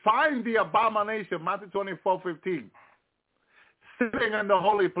 he finds the abomination, Matthew 24:15, sitting in the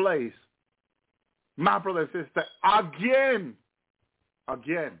holy place. My brother and sister, again.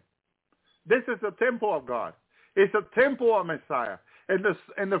 This is the temple of God. It's a temple of Messiah. In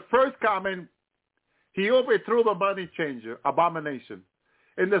the first coming, he overthrew the money changer, abomination.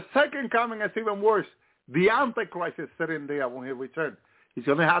 In the second coming, it's even worse. The Antichrist is sitting there when he returns. He's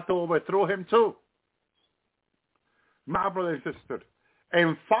going to have to overthrow him too. My brother and sister,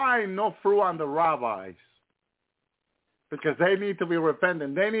 and find no fruit on the rabbis, because they need to be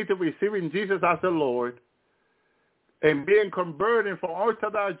repentant. They need to be receiving Jesus as the Lord and being converted from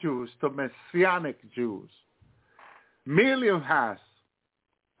Orthodox Jews to Messianic Jews. Millions has,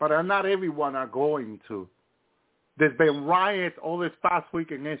 but not everyone are going to. There's been riots all this past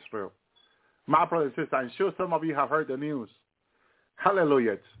week in Israel. My brother and sister, I'm sure some of you have heard the news.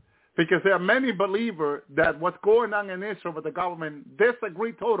 Hallelujah. Because there are many believers that what's going on in Israel with the government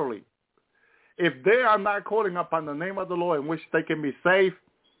disagree totally. If they are not calling upon the name of the Lord in which they can be saved,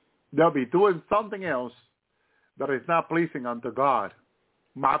 they'll be doing something else that is not pleasing unto God.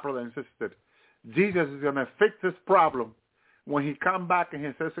 My brother and sister, Jesus is going to fix this problem when he comes back in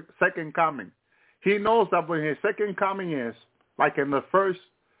his second coming. He knows that when his second coming is, like in the first,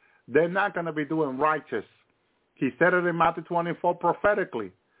 they're not going to be doing righteous. He said it in Matthew 24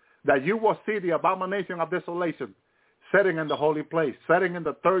 prophetically, that you will see the abomination of desolation sitting in the holy place, sitting in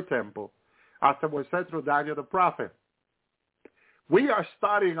the third temple, as it was said through Daniel the prophet. We are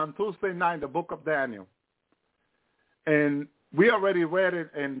studying on Tuesday night the book of Daniel. And we already read it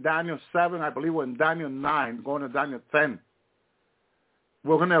in Daniel 7, I believe we're in Daniel 9, going to Daniel 10.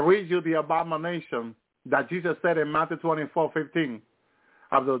 We're going to read you the abomination that Jesus said in Matthew 24:15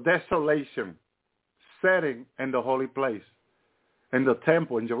 of the desolation setting in the holy place, in the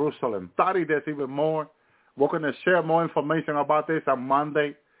temple in Jerusalem. Study this even more. We're going to share more information about this on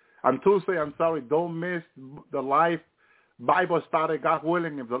Monday. On Tuesday, don't miss the live Bible study, God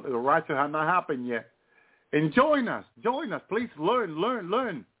willing, if the rapture has not happened yet. And join us. Please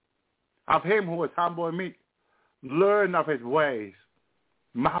learn of him who is humble and meek. Learn of his ways,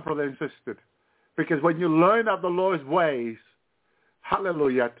 my brother and sister. Because when you learn of the Lord's ways,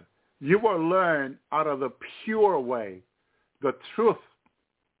 hallelujah, you will learn out of the pure way, the truth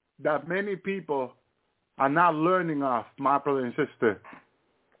that many people are not learning of, my brother and sister.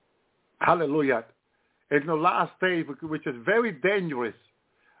 Hallelujah. In the last days, which is very dangerous,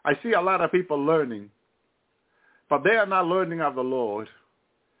 I see a lot of people learning, but they are not learning of the Lord.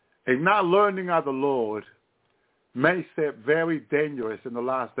 And not learning of the Lord makes it very dangerous in the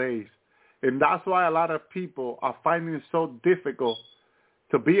last days. And that's why a lot of people are finding it so difficult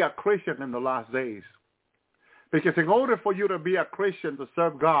to be a Christian in the last days. Because in order for you to be a Christian, to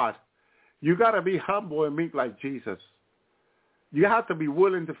serve God, you got to be humble and meek like Jesus. You have to be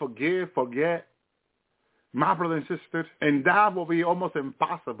willing to forgive, forget, my brother and sister, and that will be almost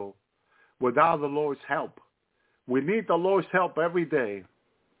impossible without the Lord's help. We need the Lord's help every day,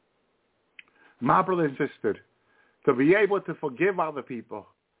 my brother and sister, to be able to forgive other people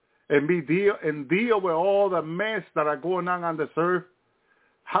and deal with all the mess that are going on this earth.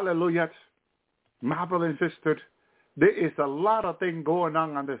 Hallelujah. My brother and sister, there is a lot of things going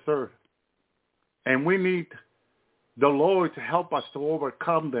on this earth, and we need the Lord to help us to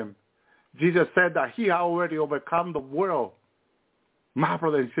overcome them. Jesus said that he already overcome the world, my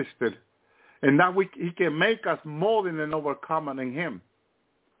brother and sister, and that he can make us more than an overcomer in him.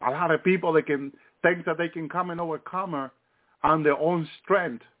 A lot of people, they can think that they can come and overcome her on their own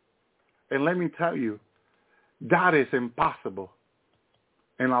strength. And let me tell you, that is impossible.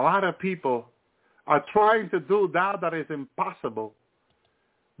 And a lot of people are trying to do that is impossible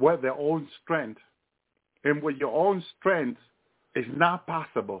with their own strength. And with your own strength, it's not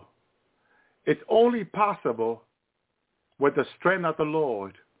possible. It's only possible with the strength of the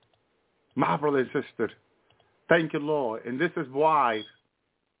Lord. My brother and sister, thank you, Lord. And this is why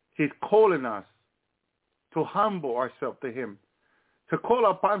he's calling us to humble ourselves to him, to call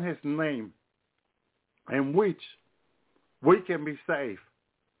upon his name, in which we can be saved.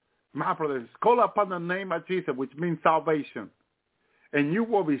 My brothers, call upon the name of Jesus, which means salvation, and you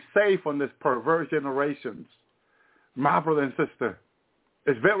will be saved from this perverse generations. My brother and sister,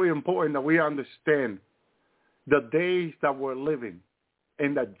 it's very important that we understand the days that we're living,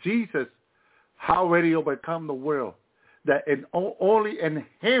 and that Jesus already overcome the world, that only in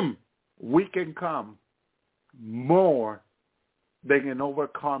him we can come more than an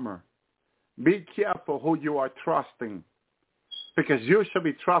overcomer. Be careful who you are trusting, because you should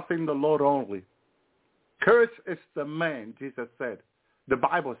be trusting the Lord only. Cursed is the man, Jesus said, the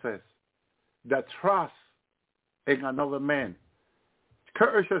Bible says, that trusts in another man.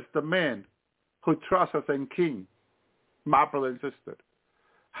 Curses the man who trusts in King, my brother and sister.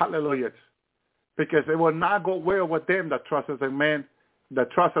 Hallelujah. Because it will not go well with them that trust in man, that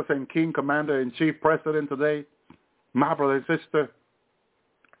trust in King, Commander-in-Chief, President today, my brother and sister.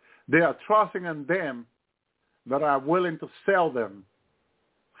 They are trusting in them that are willing to sell them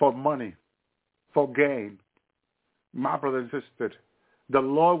for money, for gain. My brother and sister, the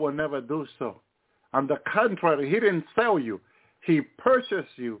Lord will never do so. On the contrary, he didn't sell you. He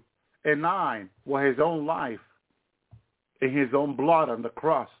purchased you and I with his own life, in his own blood on the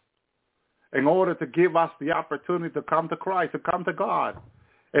cross, in order to give us the opportunity to come to Christ, to come to God,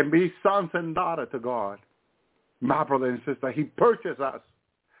 and be sons and daughters to God. My brother and sister, he purchased us.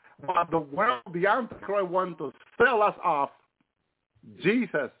 While the world, the Antichrist, wants to sell us off,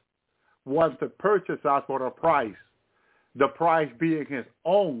 Jesus wants to purchase us for a price. The price being his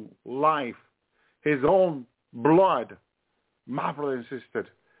own life, his own blood. My brother and sister,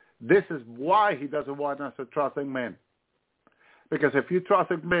 this is why he doesn't want us to trust in men. Because if you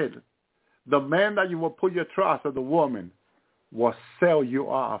trust in men, the man that you will put your trust in, the woman, will sell you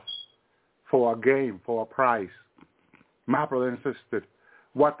off for a gain, for a price. My brother and sister,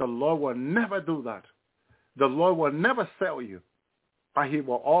 what the Lord will never do that. The Lord will never sell you, but he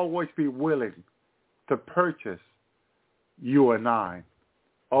will always be willing to purchase you and I.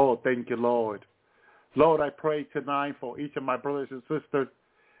 Oh, thank you, Lord. Lord, I pray tonight for each of my brothers and sisters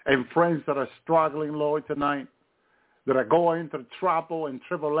and friends that are struggling, Lord, tonight, that are going through trouble and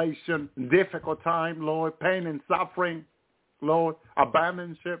tribulation, difficult time, Lord, pain and suffering, Lord,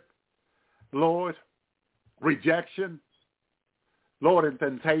 abandonment, Lord, rejection, Lord, in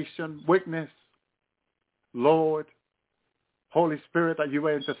temptation, weakness, Lord, Holy Spirit, that you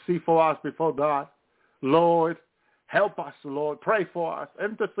will intercede for us before God. Lord, help us, Lord. Pray for us.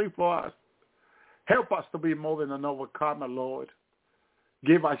 Intercede for us. Help us to be more than an overcomer, Lord.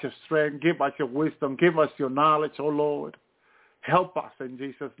 Give us your strength. Give us your wisdom. Give us your knowledge, oh Lord. Help us in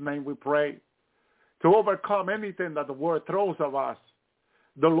Jesus' name we pray to overcome anything that the world throws at us,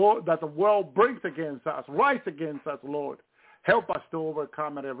 the Lord, that the world brings against us, rise against us, Lord. Help us to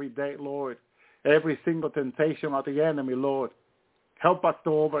overcome it every day, Lord. Every single temptation of the enemy, Lord. Help us to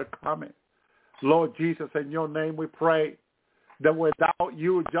overcome it. Lord Jesus, in your name we pray that without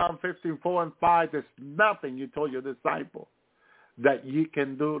you, John 15:4-5, there's nothing you told your disciple that you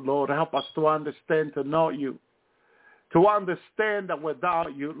can do, Lord. Help us to understand, to know you, to understand that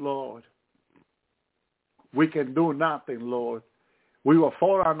without you, Lord, we can do nothing, Lord. We will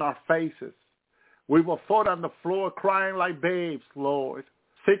fall on our faces. We will fall on the floor crying like babes, Lord,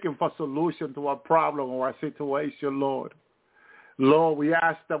 seeking for solution to our problem or our situation, Lord. Lord, we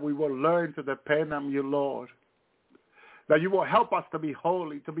ask that we will learn to depend on you, Lord, that you will help us to be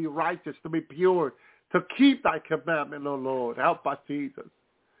holy, to be righteous, to be pure, to keep thy commandment, oh Lord. Help us, Jesus.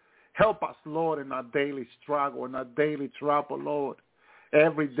 Help us, Lord, in our daily struggle, in our daily trouble, Lord.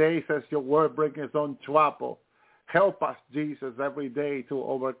 Every day, says your word, bring its own trouble. Help us, Jesus, every day to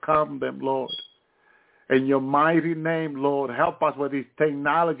overcome them, Lord. In your mighty name, Lord, help us with this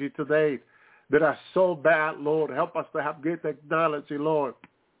technology today that are so bad, Lord. Help us to have good technology, Lord.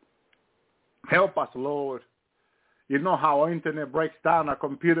 Help us, Lord. You know how our internet breaks down, our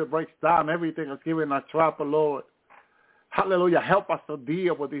computer breaks down, everything is giving us trouble, Lord. Hallelujah. Help us to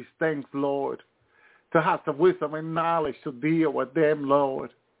deal with these things, Lord. To have the wisdom and knowledge to deal with them,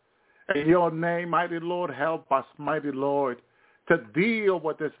 Lord. In your name, mighty Lord, help us, mighty Lord, to deal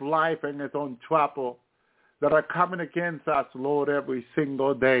with this life and its own trouble that are coming against us, Lord, every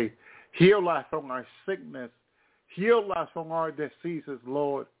single day. Heal us from our sickness. Heal us from our diseases,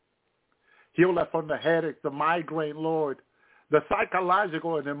 Lord. Heal us from the headache, the migraine, Lord. The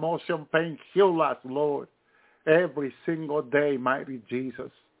psychological and emotional pain, heal us, Lord, every single day, mighty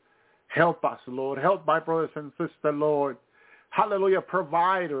Jesus. Help us, Lord. Help my brothers and sisters, Lord. Hallelujah,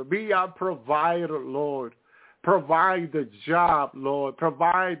 provider. Be our provider, Lord. Provide the job, Lord.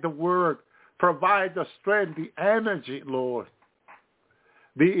 Provide the work. Provide the strength, the energy, Lord.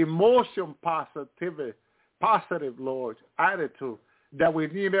 The emotion positive, Lord, attitude that we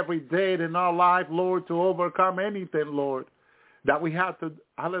need every day in our life, Lord, to overcome anything, Lord, that we have to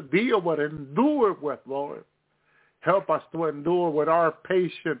deal with and endure with, Lord. Help us to endure with our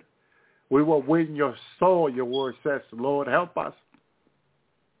patience. We will win your soul, your word says, Lord. Help us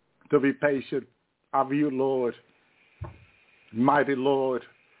to be patient of you, Lord. Mighty Lord.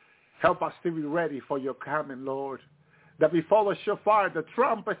 Help us to be ready for your coming, Lord. That before the shofar, the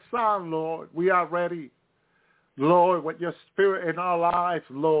trumpet sound, Lord, we are ready. Lord, with your spirit in our lives,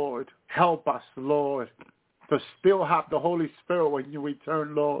 Lord, help us, Lord, to still have the Holy Spirit when you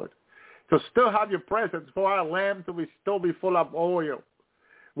return, Lord. To still have your presence for our lamp to be still be full of oil.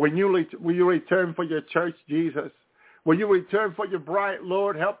 When you return for your church, Jesus, when you return for your bride,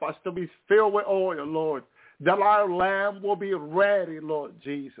 Lord, help us to be filled with oil, Lord, that our lamb will be ready, Lord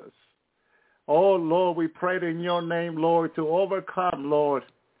Jesus. Oh, Lord, we pray in your name, Lord, to overcome, Lord,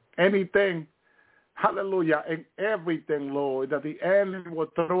 anything, hallelujah, and everything, Lord, that the enemy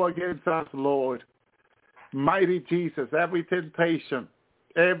will throw against us, Lord. Mighty Jesus, every temptation,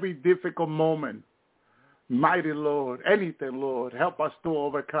 every difficult moment, mighty Lord, anything, Lord, help us to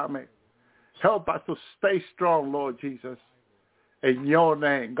overcome it. Help us to stay strong, Lord Jesus, in your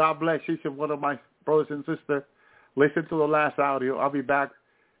name. God bless each and one of my brothers and sisters. Listen to the last audio. I'll be back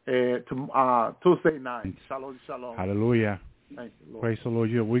Tuesday night. Shalom, shalom. Hallelujah. Thank you, Lord. Praise the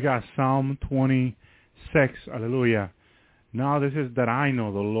Lord. We got Psalm 26. Hallelujah. Now this is that I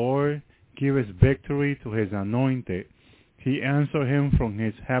know the Lord giveth victory to his anointed. He answered him from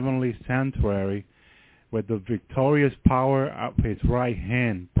his heavenly sanctuary with the victorious power of his right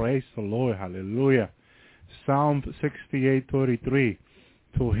hand. Praise the Lord. Hallelujah. Psalm 68:33.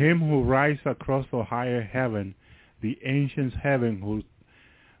 To him who rides across the higher heaven, the ancient heaven,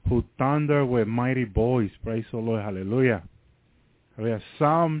 who thunder with mighty voice. Praise the Lord. Hallelujah. Hallelujah.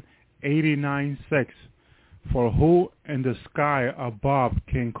 Psalm 89:6. For who in the sky above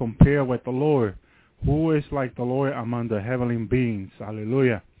can compare with the Lord? Who is like the Lord among the heavenly beings?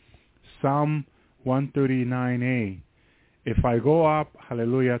 Hallelujah. Psalm 139a. If I go up,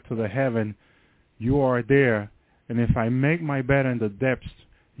 hallelujah, to the heaven, you are there. And if I make my bed in the depths,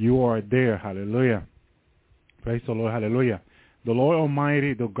 you are there. Hallelujah. Praise the Lord. Hallelujah. The Lord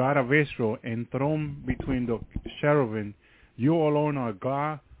Almighty, the God of Israel, enthroned between the cherubim. You alone are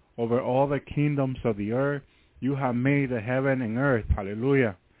God over all the kingdoms of the earth. You have made the heaven and earth.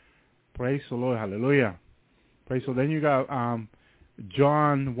 Hallelujah. Praise the Lord. Hallelujah. Praise the Lord. Then you got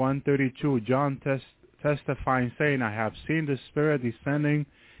John 1:32. John testifying, saying, I have seen the Spirit descending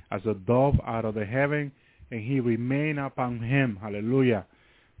as a dove out of the heaven, and he remained upon him. Hallelujah.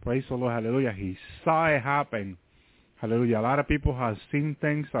 Praise the Lord. Hallelujah. He saw it happen. Hallelujah. A lot of people have seen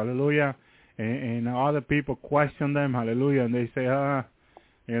things. Hallelujah. And other people question them. Hallelujah. And they say,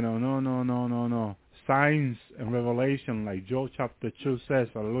 no. Signs and revelation, like Joel chapter 2 says,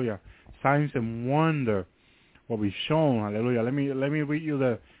 hallelujah. Signs and wonder will be shown, hallelujah. Let me read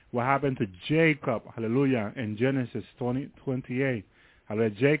you what happened to Jacob, hallelujah, in Genesis 28.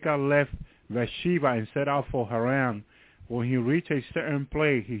 Hallelujah. Jacob left Beersheba and set out for Haran. When he reached a certain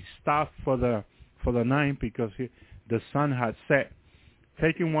place, he stopped for the night because the sun had set.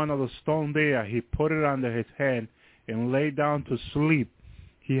 Taking one of the stones there, he put it under his head and lay down to sleep.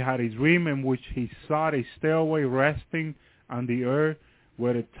 He had a dream in which he saw a stairway resting on the earth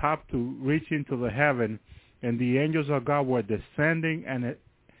where it topped to reach into the heaven, and the angels of God were ascending and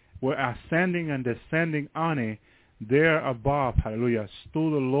descending on it. There above, hallelujah,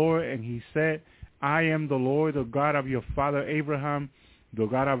 stood the Lord, and he said, I am the Lord, the God of your father Abraham, the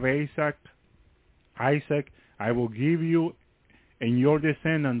God of Isaac. I will give you and your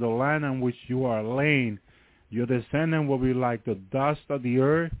descendant the land on which you are laying. Your descendant will be like the dust of the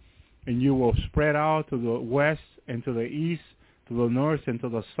earth, and you will spread out to the west and to the east, to the north and to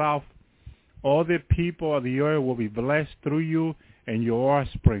the south. All the people of the earth will be blessed through you and your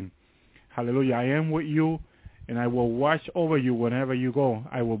offspring. Hallelujah. I am with you, and I will watch over you whenever you go.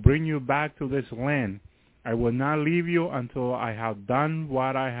 I will bring you back to this land. I will not leave you until I have done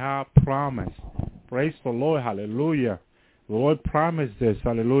what I have promised. Praise the Lord. Hallelujah. The Lord promised this.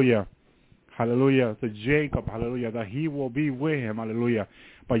 Hallelujah. Hallelujah, to Jacob, hallelujah, that he will be with him, hallelujah.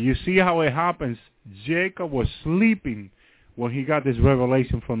 But you see how it happens. Jacob was sleeping when he got this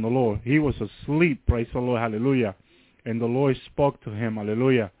revelation from the Lord. He was asleep, praise the Lord, hallelujah. And the Lord spoke to him,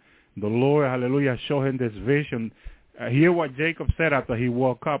 hallelujah. The Lord, hallelujah, showed him this vision. Hear what Jacob said after he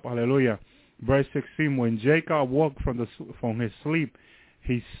woke up, hallelujah. Verse 16, when Jacob woke from his sleep,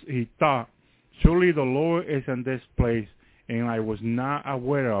 he thought, surely the Lord is in this place, and I was not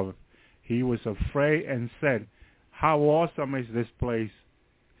aware of it. He was afraid and said, how awesome is this place?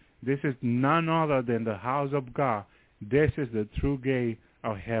 This is none other than the house of God. This is the true gate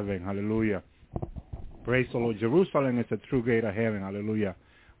of heaven. Hallelujah. Praise the Lord. Jerusalem is the true gate of heaven. Hallelujah.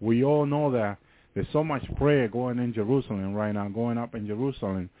 We all know that. There's so much prayer going in Jerusalem right now, going up in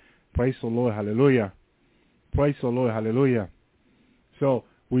Jerusalem. Praise the Lord. Hallelujah. Praise the Lord. Hallelujah. So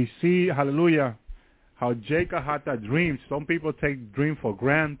we see, hallelujah, how Jacob had that dream. Some people take dream for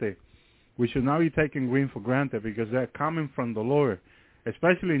granted. We should not be taking dream for granted because they're coming from the Lord.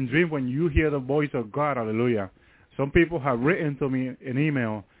 Especially in dream when you hear the voice of God. Hallelujah. Some people have written to me an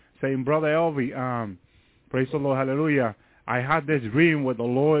email saying, Brother Elvi, praise the Lord, hallelujah. I had this dream where the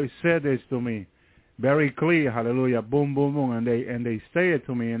Lord said this to me. very clear, hallelujah, boom, boom, boom, and they say it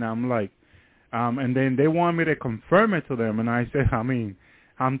to me, and I'm like, and then they want me to confirm it to them, and I said,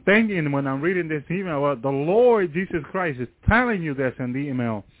 I'm thinking when I'm reading this email, well, the Lord Jesus Christ is telling you this in the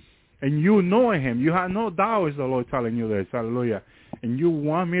email, and you know him. You have no doubt it's the Lord telling you this, hallelujah, and you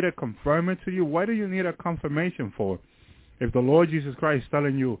want me to confirm it to you? What do you need a confirmation for? If the Lord Jesus Christ is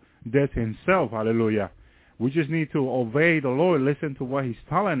telling you this himself, hallelujah, we just need to obey the Lord, listen to what he's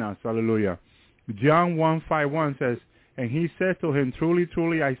telling us, hallelujah. John 1:5 says, and he said to him, truly,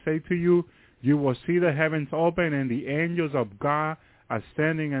 truly, I say to you, you will see the heavens open and the angels of God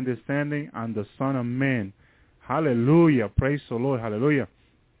ascending and descending on the Son of Man. Hallelujah. Praise the Lord. Hallelujah.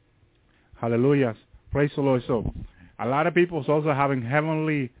 Hallelujah. Praise the Lord. So, a lot of people are also having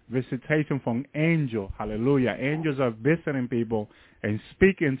heavenly visitation from angels. Hallelujah. Angels are visiting people and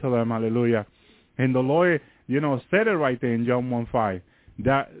speaking to them. Hallelujah. And the Lord, said it right there in John 1:5,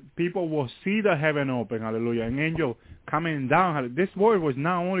 that people will see the heaven open. Hallelujah. An angel coming down. This word was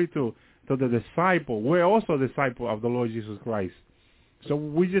not only to the disciple. We're also disciples of the Lord Jesus Christ. So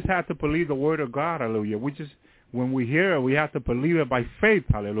we just have to believe the word of God. Hallelujah. When we hear it, we have to believe it by faith.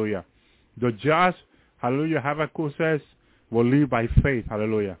 Hallelujah. The just, hallelujah, Habakkuk says, will live by faith.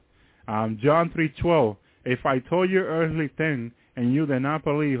 Hallelujah. John 3:12, if I told you earthly things and you did not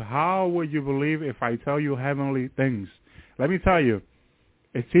believe, how would you believe if I tell you heavenly things? Let me tell you,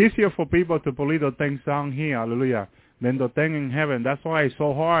 it's easier for people to believe the things down here, hallelujah, than the thing in heaven. That's why it's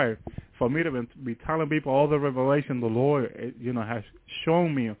so hard for me to be telling people all the revelation the Lord, has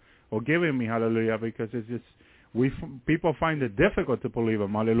shown me or given me, hallelujah, because it's just, people find it difficult to believe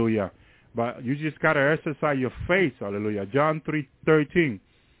him, hallelujah. But you just got to exercise your faith, hallelujah. John 3:13,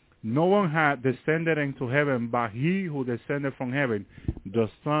 no one had descended into heaven but he who descended from heaven, the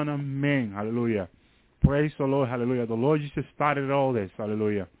Son of Man, hallelujah. Praise the Lord, hallelujah. The Lord Jesus started all this,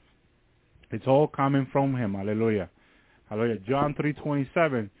 hallelujah. It's all coming from him, hallelujah. Hallelujah. John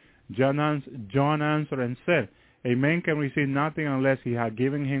 3:27, John answered and said, a man can receive nothing unless he had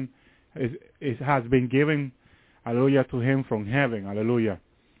given him, it has been given, hallelujah, to him from heaven, hallelujah.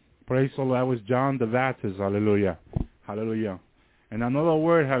 Praise the Lord. That was John the Baptist, hallelujah. Hallelujah. And another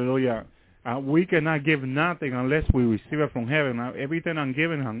word, hallelujah, we cannot give nothing unless we receive it from heaven. Everything I'm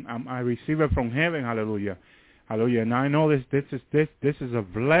giving, I receive it from heaven, hallelujah. Hallelujah. And I know this is a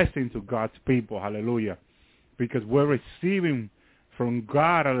blessing to God's people, hallelujah, because we're receiving from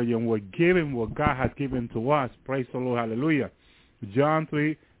God, hallelujah, and we're giving what God has given to us. Praise the Lord, hallelujah. John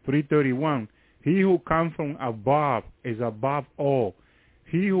 3:31, he who comes from above is above all.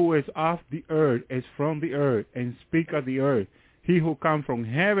 He who is of the earth is from the earth and speak of the earth. He who comes from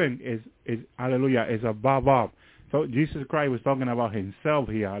heaven is hallelujah, is above all. So Jesus Christ was talking about himself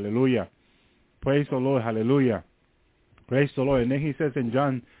here, hallelujah. Praise the Lord, hallelujah. Praise the Lord. And then he says in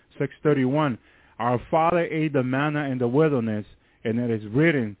John 6:31, our father ate the manna in the wilderness, and it is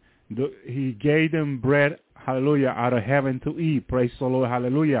written, he gave them bread, hallelujah, out of heaven to eat. Praise the Lord,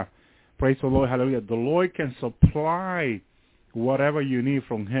 hallelujah. Praise the Lord, hallelujah. The Lord can supply whatever you need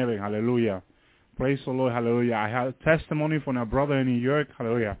from heaven, hallelujah. Praise the Lord, hallelujah. I have testimony from a brother in New York,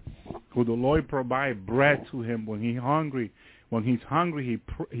 hallelujah, who the Lord provide bread to him when he's hungry. When he's hungry,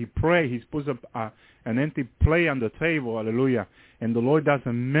 he pray. He puts an empty plate on the table, hallelujah. And the Lord does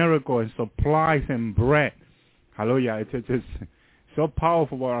a miracle and supplies him bread. Hallelujah. It's so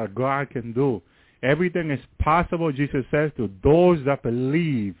powerful what our God can do. Everything is possible, Jesus says, to those that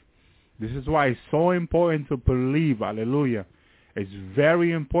believe. This is why it's so important to believe, hallelujah. It's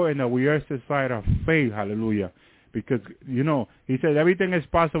very important that we exercise our faith, hallelujah. Because, he said everything is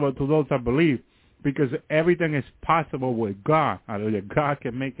possible to those that believe, because everything is possible with God, hallelujah. God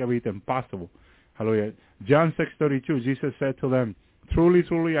can make everything possible, hallelujah. John 6:32, Jesus said to them, truly,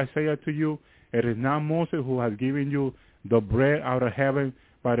 truly, I say unto you, it is not Moses who has given you the bread out of heaven,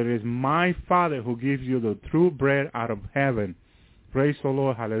 but it is my Father who gives you the true bread out of heaven. Praise the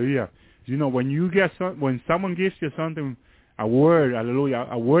Lord, hallelujah. When someone gives you something, a word, hallelujah,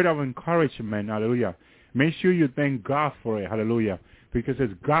 a word of encouragement, hallelujah, make sure you thank God for it, hallelujah, because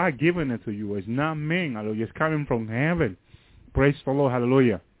it's God giving it to you. It's not me, hallelujah. It's coming from heaven. Praise the Lord,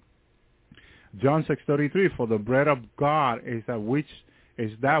 hallelujah. John 6:33, for the bread of God is that which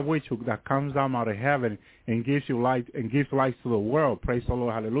that comes down out of heaven and gives you light and gives light to the world. Praise the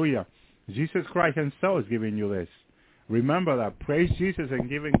Lord, hallelujah. Jesus Christ himself is giving you this. Remember that. Praise Jesus and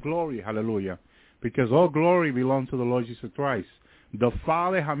give him glory, hallelujah, because all glory belongs to the Lord Jesus Christ. The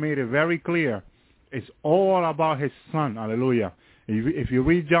Father has made it very clear. It's all about his Son, hallelujah. If you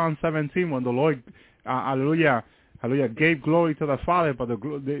read John 17, when the Lord, hallelujah, gave glory to the Father, but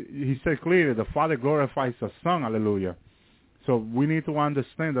he said clearly the Father glorifies the Son, hallelujah. So we need to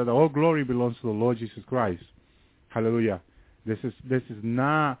understand that all glory belongs to the Lord Jesus Christ. Hallelujah. This is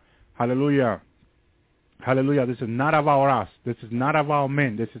not, hallelujah, hallelujah, this is not about us. This is not about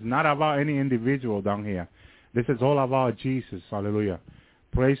men. This is not about any individual down here. This is all about Jesus. Hallelujah.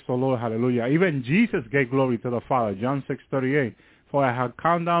 Praise the Lord. Hallelujah. Even Jesus gave glory to the Father. John 6:38. For I have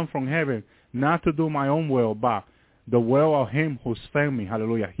come down from heaven not to do my own will, but the will of him who sent me.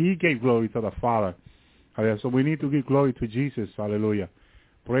 Hallelujah. He gave glory to the Father. Hallelujah. So we need to give glory to Jesus. Hallelujah.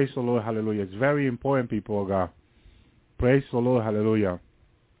 Praise the Lord. Hallelujah. It's very important, people of God. Praise the Lord. Hallelujah.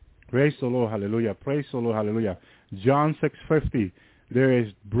 Praise the Lord. Hallelujah. Praise the Lord. Hallelujah. John 6:50. There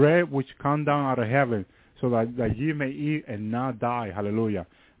is bread which come down out of heaven, so that ye may eat and not die. Hallelujah.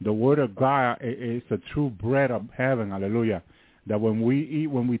 The word of God is the true bread of heaven. Hallelujah. That when we eat,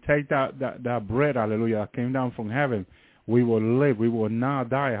 when we take that bread, hallelujah, that came down from heaven, we will live. We will not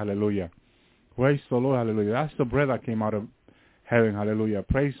die. Hallelujah. Praise the Lord. Hallelujah. That's the bread that came out of heaven. Hallelujah.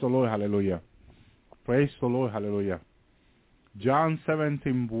 Praise the Lord. Hallelujah. Praise the Lord. Hallelujah. John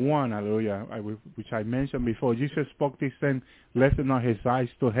 17:1, hallelujah, which I mentioned before. Jesus spoke this thing, lifting up his eyes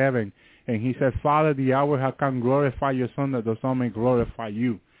to heaven. And he said, Father, the hour has come, glorify your Son, that the Son may glorify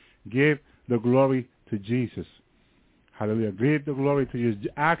you. Give the glory to Jesus. Hallelujah. Give the glory to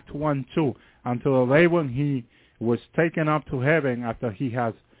Jesus. Acts 1:2, until the day when he was taken up to heaven, after he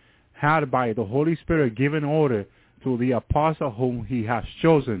has had by the Holy Spirit given order to the apostle whom he has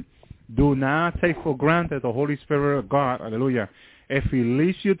chosen. Do not take for granted the Holy Spirit of God. Hallelujah. If he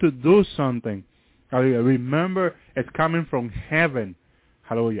leads you to do something, hallelujah, remember it's coming from heaven.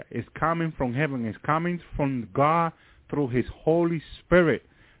 Hallelujah. It's coming from heaven. It's coming from God through his Holy Spirit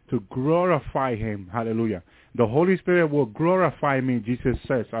to glorify him. Hallelujah. The Holy Spirit will glorify me, Jesus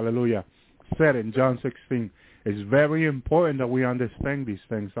says. Hallelujah. Said in John 16. It's very important that we understand these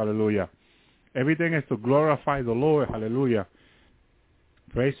things. Hallelujah. Everything is to glorify the Lord. Hallelujah.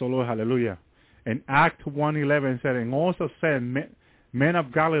 Praise the Lord. Hallelujah. And Act 1:11 said, and also said, men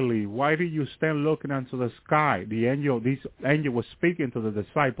of Galilee, why do you stand looking unto the sky? This angel was speaking to the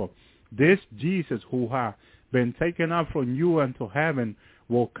disciple. This Jesus who has been taken up from you unto heaven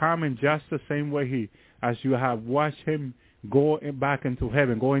will come in just the same way as you have watched him go back into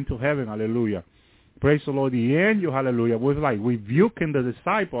heaven, go into heaven. Hallelujah. Praise the Lord. The angel, hallelujah, was like rebuking the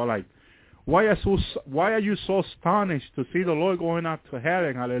disciple, like, why are you so astonished to see the Lord going up to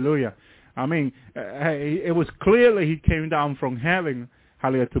heaven? Hallelujah. I mean, it was clearly he came down from heaven,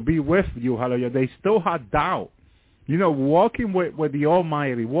 hallelujah, to be with you. Hallelujah. They still had doubt. You know, walking with the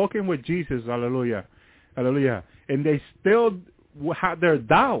Almighty, walking with Jesus. Hallelujah. Hallelujah. And they still had their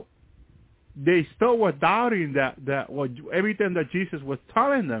doubt. They still were doubting that everything that Jesus was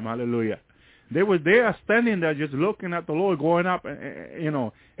telling them. Hallelujah. They were there standing there just looking at the Lord going up,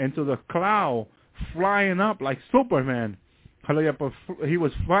 into the cloud, flying up like Superman. Hallelujah. But he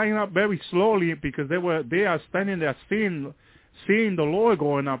was flying up very slowly because they are standing there seeing the Lord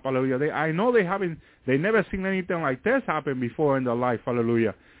going up. Hallelujah. I know they never seen anything like this happen before in their life.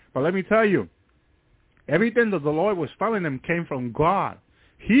 Hallelujah. But let me tell you, everything that the Lord was telling them came from God.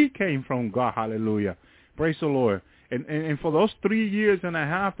 He came from God. Hallelujah. Praise the Lord. And for those 3.5 years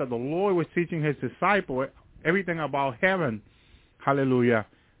that the Lord was teaching his disciples everything about heaven, hallelujah,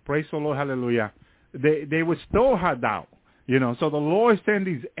 praise the Lord, hallelujah, they would still have doubt, So the Lord sent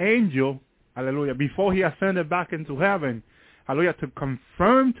his angel, hallelujah, before he ascended back into heaven, hallelujah, to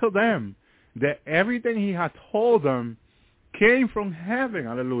confirm to them that everything he had told them came from heaven,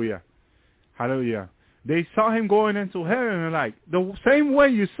 hallelujah, hallelujah. They saw him going into heaven and like, the same way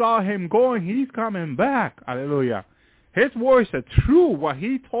you saw him going, he's coming back, hallelujah. His words are true. What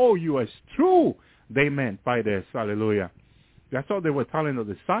he told you is true. They meant by this. Hallelujah. That's what they were telling the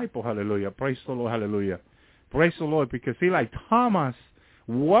disciple. Hallelujah. Praise the Lord. Hallelujah. Praise the Lord. Because like Thomas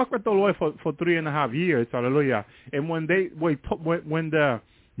walked with the Lord for 3.5 years. Hallelujah. And when the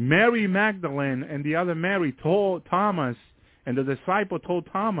Mary Magdalene and the other Mary told Thomas, and the disciple told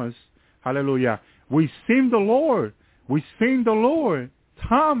Thomas, hallelujah, we seen the Lord. We seen the Lord.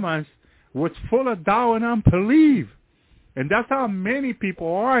 Thomas was full of doubt and unbelief. And that's how many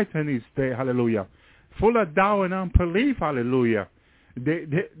people are in this day, hallelujah. Full of doubt and unbelief, hallelujah.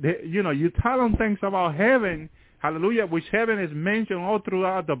 You tell them things about heaven, hallelujah, which heaven is mentioned all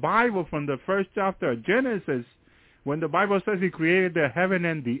throughout the Bible from the first chapter of Genesis, when the Bible says he created the heaven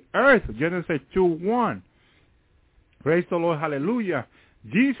and the earth, Genesis 2:1. Praise the Lord, hallelujah.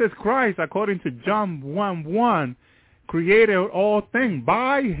 Jesus Christ, according to John 1:1, created all things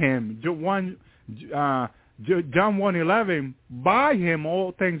by him. John 1:11, by him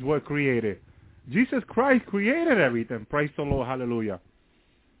all things were created. Jesus Christ created everything. Praise the Lord, hallelujah.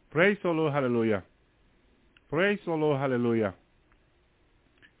 Praise the Lord, hallelujah. Praise the Lord, hallelujah.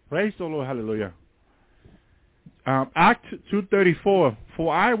 Praise the Lord, hallelujah. Act 2:34.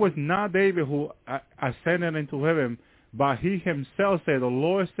 For I was not David who ascended into heaven, but he himself said, the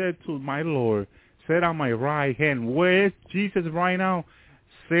Lord said to my Lord, sit on my right hand. Where is Jesus right now?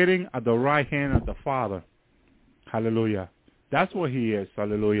 Sitting at the right hand of the Father. Hallelujah. That's where he is.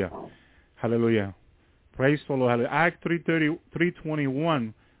 Hallelujah. Hallelujah. Praise the Lord. Hallelujah. Act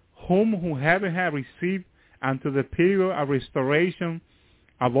 3:21. Who heaven had received unto the period of restoration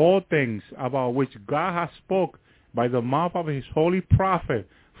of all things, about which God has spoke by the mouth of his holy prophet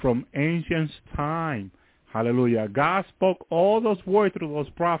from ancient time. Hallelujah. God spoke all those words through those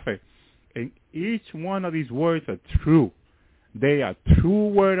prophets. And each one of these words are true. They are true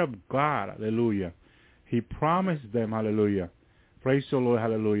word of God. Hallelujah. He promised them. Hallelujah. Praise the Lord.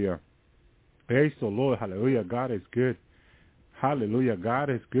 Hallelujah. Praise the Lord. Hallelujah. God is good. Hallelujah. God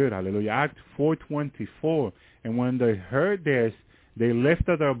is good. Hallelujah. Act 4:24. And when they heard this, they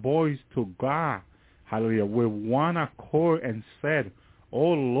lifted their voice to God. Hallelujah. With one accord and said, O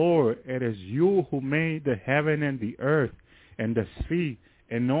Lord, it is you who made the heaven and the earth and the sea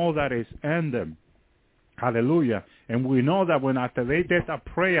and all that is in them. Hallelujah. And we know that when after they did that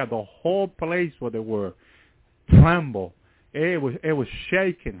prayer, the whole place where they were trembled. It was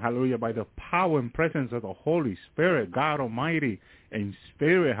shaken, hallelujah, by the power and presence of the Holy Spirit, God Almighty in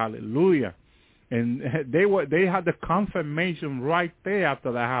spirit, hallelujah. And they had the confirmation right there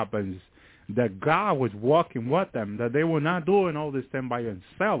after that happens that God was walking with them, that they were not doing all this thing by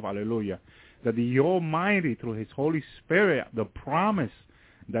themselves, hallelujah. That the Almighty, through his Holy Spirit, the promise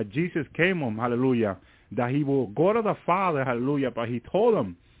that Jesus came on, hallelujah, that he will go to the Father, hallelujah, but he told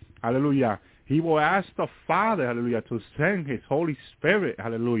them, hallelujah, he will ask the Father, hallelujah, to send his Holy Spirit,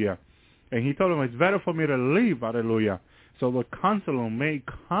 hallelujah. And he told them, it's better for me to leave, hallelujah, so the Counselor may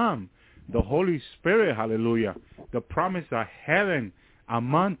come, the Holy Spirit, hallelujah, the promise of heaven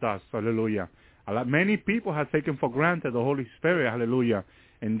among us, hallelujah. Many people have taken for granted the Holy Spirit, hallelujah,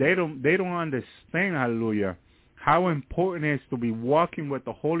 and they don't understand, hallelujah, how important it is to be walking with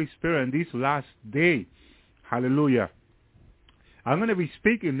the Holy Spirit in these last days, hallelujah. I'm going to be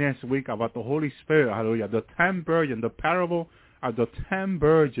speaking next week about the Holy Spirit, hallelujah, the 10 virgins, the parable of the 10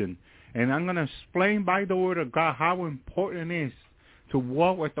 virgins. And I'm going to explain by the word of God how important it is to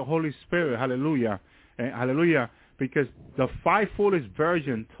walk with the Holy Spirit, hallelujah, and hallelujah, because the 5 foolish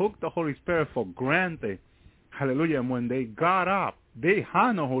virgins took the Holy Spirit for granted, hallelujah, and when they got up, they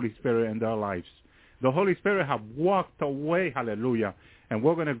had no Holy Spirit in their lives. The Holy Spirit have walked away, hallelujah, and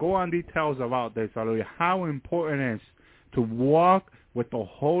we're going to go on details about this, hallelujah, how important it is to walk with the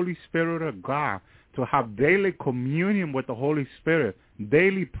Holy Spirit of God, to have daily communion with the Holy Spirit,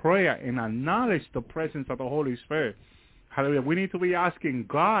 daily prayer, and acknowledge the presence of the Holy Spirit. Hallelujah. We need to be asking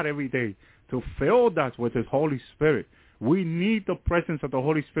God every day to fill us with his Holy Spirit. We need the presence of the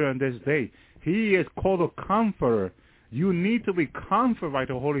Holy Spirit on this day. He is called a comforter. You need to be comforted by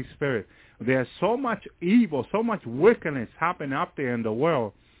the Holy Spirit. There's so much evil, so much wickedness happening up there in the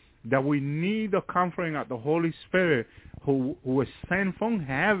world that we need the comforting of the Holy Spirit who was sent from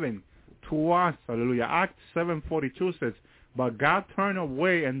heaven to us. Hallelujah. Acts 7:42 says, but God turned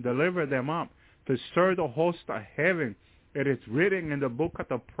away and delivered them up to serve the host of heaven. It is written in the book of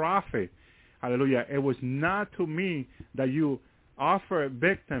the prophet. Hallelujah. It was not to me that you offer a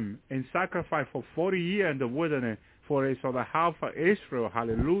victim and sacrifice for 40 years in the wilderness, for it is of the house of Israel.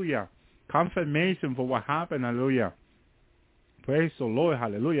 Hallelujah. Confirmation for what happened. Hallelujah. Praise the Lord.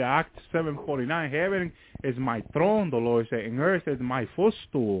 Hallelujah. Acts 7:49. Heaven is my throne, the Lord said, and earth is my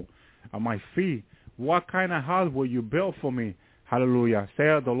footstool of my feet. What kind of house will you build for me? Hallelujah.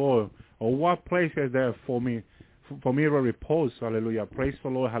 Saith the Lord. Or what place is there for me to repose? Hallelujah. Praise the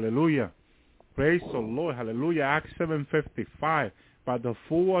Lord. Hallelujah. Praise the Lord. Hallelujah. Acts 7:55. By the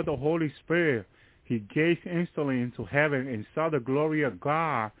full of the Holy Spirit, he gazed instantly into heaven and saw the glory of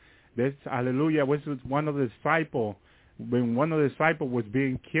God. This, hallelujah, was one of the disciples. When one of the disciples was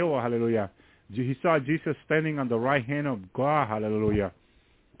being killed, hallelujah, he saw Jesus standing on the right hand of God, hallelujah.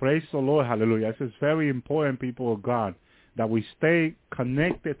 Praise the Lord, hallelujah. This is very important, people of God, that we stay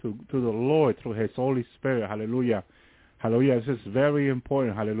connected to the Lord through his Holy Spirit, hallelujah. Hallelujah, this is very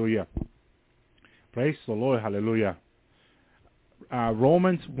important, hallelujah. Praise the Lord, hallelujah.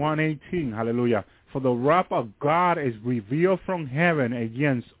 Romans 1:18, hallelujah. For the wrath of God is revealed from heaven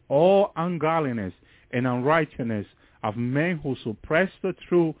against all ungodliness and unrighteousness of men who suppress the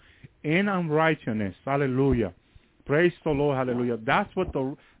truth in unrighteousness. Hallelujah. Praise the Lord. Hallelujah.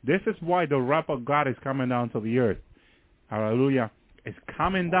 This is why the wrath of God is coming down to the earth. Hallelujah. is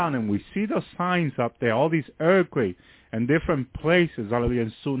coming down, and we see the signs up there, all these earthquakes in different places, hallelujah,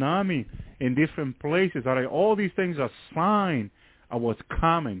 and tsunami in different places, hallelujah. All these things are sign of what's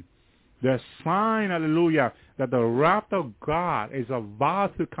coming. The sign, hallelujah, that the wrath of God is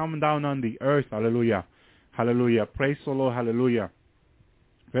about to come down on the earth, hallelujah. Hallelujah. Praise the Lord, hallelujah.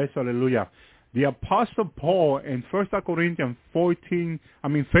 Praise hallelujah. The Apostle Paul in 1 Corinthians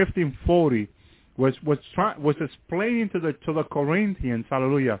 15:40 was explaining to the Corinthians,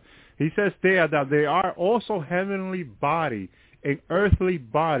 hallelujah. He says there that they are also heavenly body, an earthly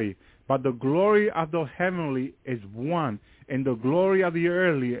body, but the glory of the heavenly is one, and the glory of the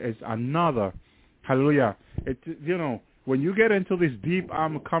earthly is another. Hallelujah. When you get into this deep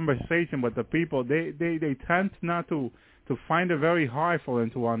conversation with the people, they tend not to find it very hard for them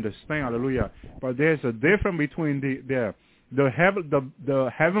to understand. Hallelujah. But there's a difference between the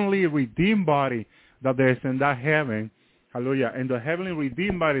heavenly redeemed body that there's in that heaven, hallelujah, and the heavenly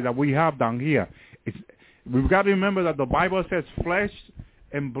redeemed body that we have down here. We've got to remember that the Bible says flesh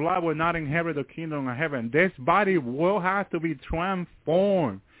and blood will not inherit the kingdom of heaven. This body will have to be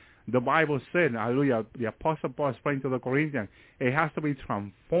transformed. The Bible said, hallelujah, the Apostle Paul explained to the Corinthians, it has to be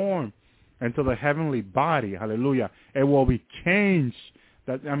transformed into the heavenly body, hallelujah. It will be changed.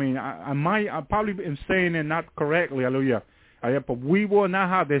 I probably am saying it not correctly, hallelujah. But we will not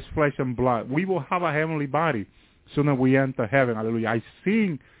have this flesh and blood. We will have a heavenly body soon as we enter heaven, hallelujah. I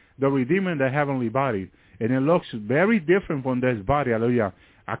seen the Redeemer in the heavenly body, and it looks very different from this body, hallelujah.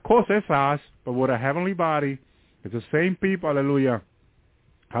 Of course, it's us, but with a heavenly body, it's the same people, hallelujah.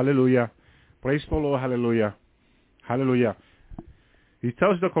 Hallelujah. Praise the Lord, hallelujah. Hallelujah. He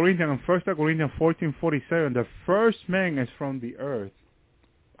tells the Corinthians in 1 Corinthians 14:47, the first man is from the earth.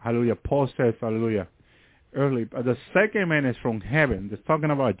 Hallelujah. Paul says, hallelujah. Early, but the second man is from heaven. They're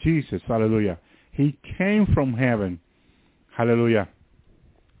talking about Jesus, hallelujah. He came from heaven. Hallelujah.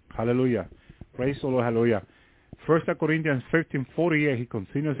 Hallelujah. Praise the Lord, hallelujah. 1 Corinthians 15:48, he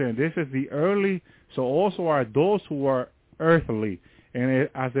continues saying, this is the early, so also are those who are earthly, and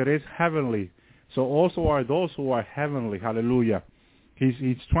as it is heavenly, so also are those who are heavenly. Hallelujah.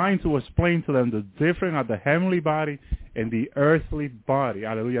 He's trying to explain to them the difference of the heavenly body and the earthly body.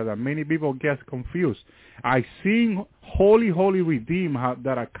 Hallelujah. That many people get confused. I seen holy redeemed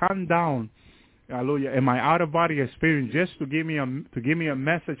that I come down, hallelujah, in my out of body experience just to give me a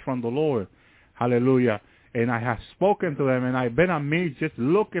message from the Lord. Hallelujah. And I have spoken to them, and I've been amazed just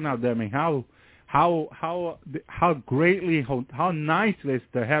looking at them and how greatly, how nice is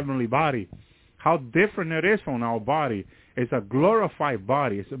the heavenly body, how different it is from our body. It's a glorified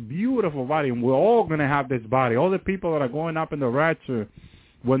body. It's a beautiful body, and we're all going to have this body. All the people that are going up in the rapture,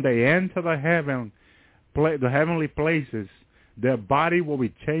 when they enter the heavenly places, their body will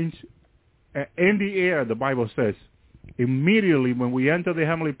be changed in the air, the Bible says. Immediately when we enter the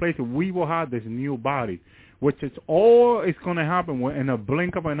heavenly places, we will have this new body, which is all is going to happen in a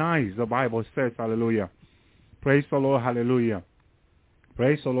blink of an eye, the Bible says. Hallelujah. Praise the Lord. Hallelujah.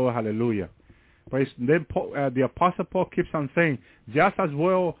 Praise the Lord. Hallelujah. The Apostle Paul keeps on saying, just as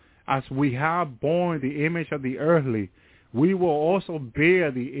well as we have borne the image of the earthly, we will also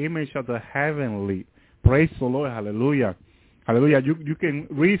bear the image of the heavenly. Praise the Lord. Hallelujah. Hallelujah. You can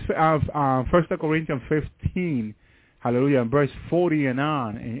read 1 Corinthians 15, hallelujah, verse 40 and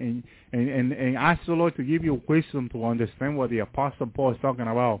on, and ask the Lord to give you wisdom to understand what the Apostle Paul is talking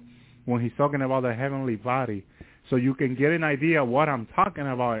about when he's talking about the heavenly body. So you can get an idea of what I'm talking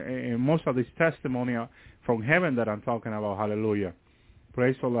about in most of this testimony from heaven that I'm talking about. Hallelujah.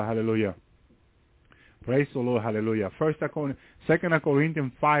 Praise the Lord. Hallelujah. Praise the Lord. Hallelujah. 2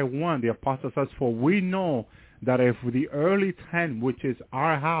 Corinthians 5:1, the apostle says, for we know that if the early tent, which is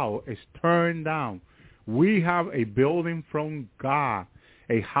our house, is turned down, we have a building from God,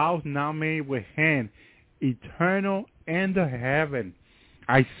 a house now made with hand, eternal in the heaven.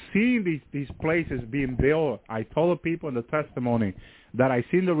 I see these places being built. I told the people in the testimony that I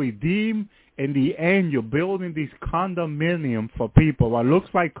seen the redeemed and the angel building these condominium for people. What looks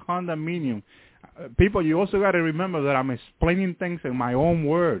like condominium. People, you also got to remember that I'm explaining things in my own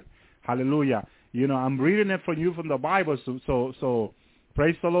word. Hallelujah. You know, I'm reading it for you from the Bible. So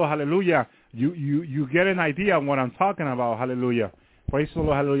praise the Lord. Hallelujah. You get an idea of what I'm talking about. Hallelujah. Praise the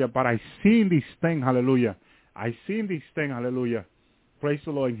Lord. Hallelujah. But I seen these things. Hallelujah. I seen these things. Hallelujah. Praise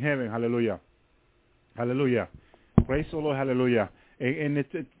the Lord in heaven. Hallelujah. Hallelujah. Praise the Lord. Hallelujah. And it's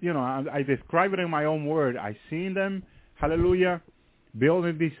you know, I describe it in my own word. I seen them. Hallelujah.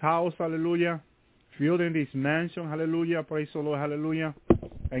 Building this house. Hallelujah. Building this mansion. Hallelujah. Praise the Lord. Hallelujah.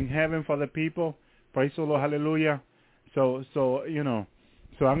 In heaven for the people. Praise the Lord. Hallelujah. So you know.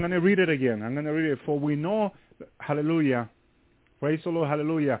 So I'm going to read it again. I'm going to read it. For we know, hallelujah, Praise the Lord,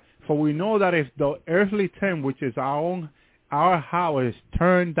 hallelujah. For we know that if the earthly tent, which is our house, is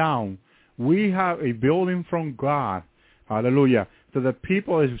turned down, we have a building from God. Hallelujah. To the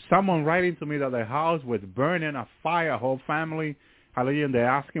people, is someone writing to me that their house was burning, a fire, whole family, hallelujah, and they're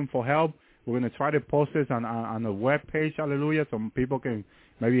asking for help. We're going to try to post this on the web page, hallelujah, so people can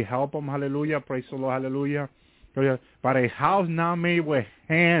maybe help them, hallelujah. Praise the Lord, hallelujah. But a house not made with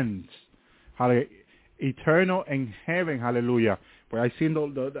hands, hallelujah, eternal in heaven, hallelujah. But I seen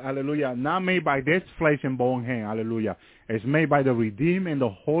the hallelujah, not made by this flesh and bone hand, hallelujah. It's made by the redeemed and the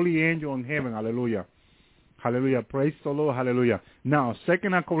holy angel in heaven, hallelujah. Hallelujah. Praise the Lord, hallelujah. Now, 2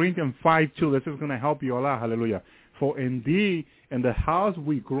 Corinthians 5:2, this is going to help you a lot, hallelujah. For indeed, in the house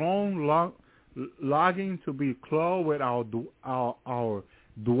we groan, longing to be clothed with our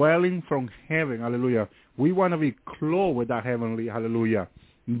dwelling from heaven, hallelujah. We want to be clothed with that heavenly, hallelujah,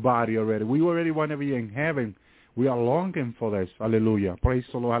 body already. We already want to be in heaven. We are longing for this, hallelujah. Praise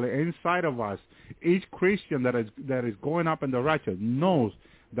the Lord, hallelujah. Inside of us, each Christian that is going up in the rapture knows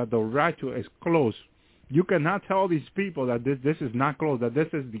that the rapture is close. You cannot tell these people that this is not close, that this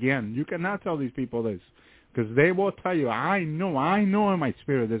is the end. You cannot tell these people this, because they will tell you, I know in my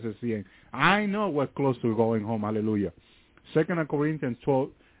spirit this is the end. I know we're close to going home, hallelujah. 2 Corinthians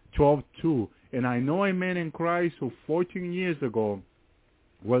 12:2, and I know a man in Christ who 14 years ago,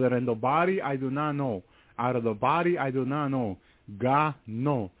 whether in the body I do not know, out of the body I do not know, God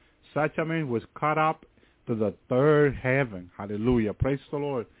knows. Such a man was caught up to the third heaven, hallelujah. Praise the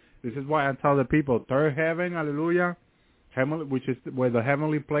Lord. This is why I tell the people, third heaven, hallelujah, heaven, which is where the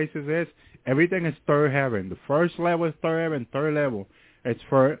heavenly places is. Everything is third heaven. The first level is third heaven. Third level, it's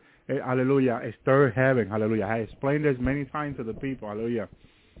for hallelujah, it's third heaven, hallelujah. I explained this many times to the people, hallelujah.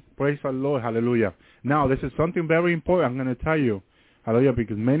 Praise the Lord, hallelujah. Now, this is something very important I'm going to tell you, hallelujah,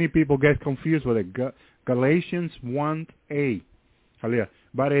 because many people get confused with it. Galatians 1:8, hallelujah.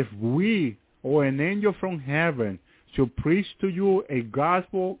 But if we or an angel from heaven should preach to you a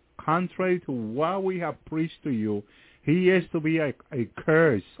gospel contrary to what we have preached to you, he is to be a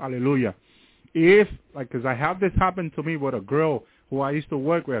curse. Hallelujah. If, because I have this happen to me with a girl who I used to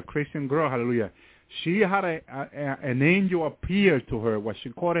work with, a Christian girl, hallelujah. She had an angel appear to her, what she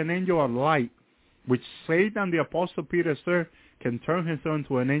called an angel of light, which Satan, the Apostle Peter said, can turn himself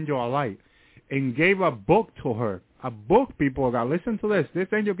into an angel of light, and gave a book to her. A book, people, God, listen to this. This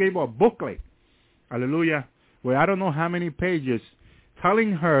angel gave her a booklet, hallelujah, where I don't know how many pages,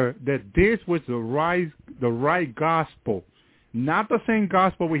 telling her that this was the right gospel. Not the same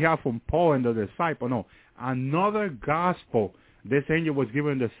gospel we have from Paul and the disciple, no. Another gospel this angel was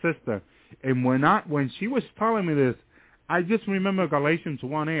giving the sister. And when she was telling me this, I just remember Galatians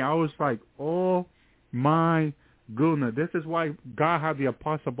 1:8. I was like, oh my goodness. This is why God had the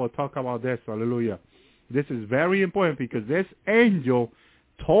apostle Paul talk about this. Hallelujah. This is very important, because this angel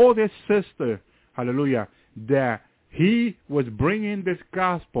told his sister, hallelujah, that he was bringing this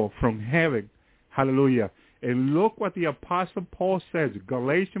gospel from heaven. Hallelujah. And look what the Apostle Paul says,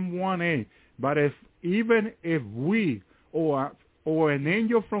 Galatians 1:8. But even if we or an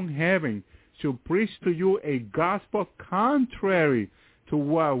angel from heaven should preach to you a gospel contrary to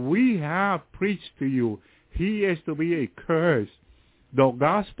what we have preached to you, he is to be a curse. The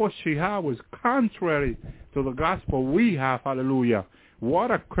gospel she had was contrary to the gospel we have. Hallelujah.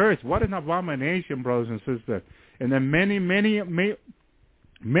 What a curse. What an abomination, brothers and sisters. And then many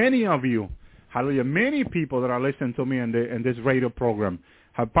of you, hallelujah, many people that are listening to me in this radio program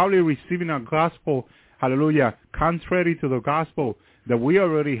have probably receiving a gospel, hallelujah, contrary to the gospel that we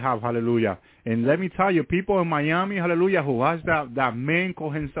already have, hallelujah. And let me tell you, people in Miami, hallelujah, who has that man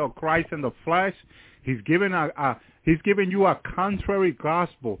called himself Christ in the flesh, he's giving you a contrary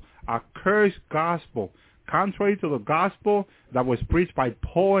gospel, a cursed gospel, contrary to the gospel that was preached by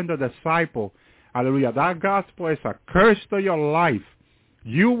Paul and the disciple. Hallelujah. That gospel is a curse to your life.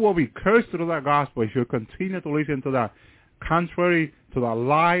 You will be cursed through that gospel if you continue to listen to that, contrary to the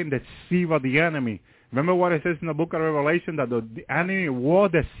lie and deceive of the enemy. Remember what it says in the book of Revelation, that the enemy will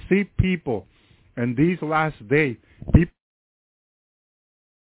deceive people in these last days.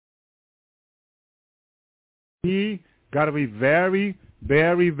 He got to be very,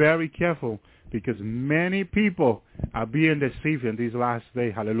 very, very careful, because many people are being deceived in these last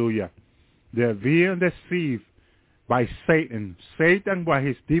days. Hallelujah. They're being deceived by Satan. Satan, by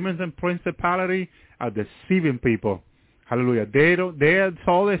his demons and principality, are deceiving people. Hallelujah. They're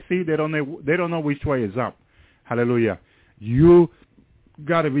so deceived, they don't know which way is up. Hallelujah. You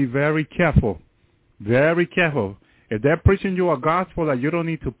got to be very careful. Very careful. If they're preaching you a gospel that you don't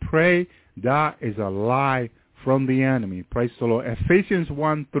need to pray, that is a lie from the enemy. Praise the Lord. Ephesians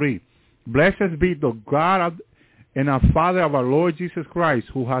 1:3. Blessed be the God and our Father of our Lord Jesus Christ,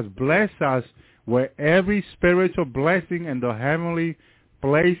 who has blessed us with every spiritual blessing in the heavenly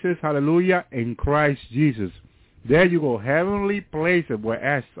places, hallelujah, in Christ Jesus. There you go, heavenly places with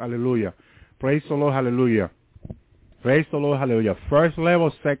S, hallelujah. Praise the Lord, hallelujah. Praise the Lord, hallelujah. First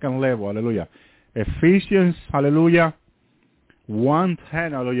level, second level, hallelujah. Ephesians, hallelujah,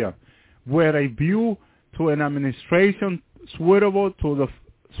 1:10, hallelujah. With a view to an administration suitable to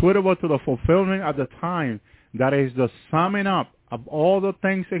the fulfillment of the time, that is the summing up of all the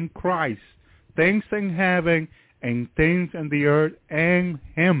things in Christ, things in heaven and things in the earth and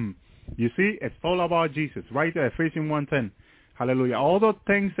Him. You see, it's all about Jesus, right there, Ephesians 1:10. Hallelujah. All the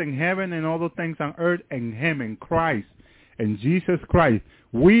things in heaven and all the things on earth and Him, in Christ, in Jesus Christ.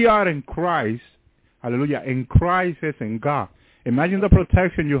 We are in Christ, hallelujah, in Christ is in God. Imagine the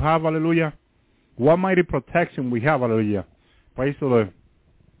protection you have, hallelujah. What mighty protection we have, hallelujah. Praise the Lord.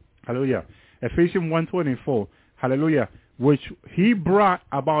 Hallelujah. Ephesians 1:24, hallelujah, which He brought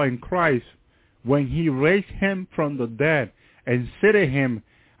about in Christ when He raised Him from the dead and seated Him,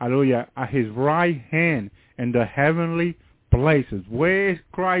 hallelujah, at His right hand in the heavenly places. Where is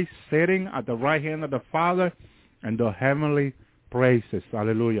Christ sitting? At the right hand of the Father in the heavenly places.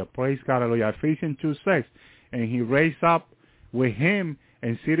 Hallelujah. Praise God. Hallelujah. Ephesians 2:6, and He raised up with Him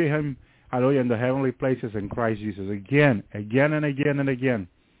and seated Him, hallelujah, in the heavenly places in Christ Jesus. Again and again.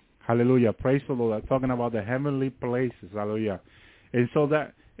 Hallelujah. Praise the Lord. I'm talking about the heavenly places. Hallelujah. And so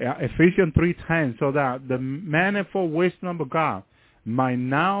that, Ephesians 3:10, so that the manifold wisdom of God might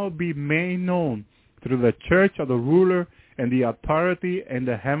now be made known through the church of the ruler and the authority in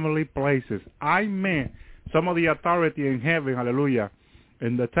the heavenly places. I meant some of the authority in heaven, hallelujah.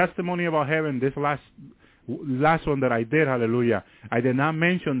 In the testimony about heaven, this last one that I did, hallelujah, I did not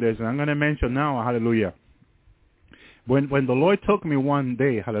mention this, and I'm going to mention now, hallelujah. When the Lord took me one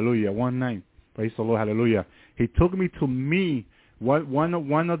day, hallelujah, one night, praise the Lord, hallelujah, He took me to meet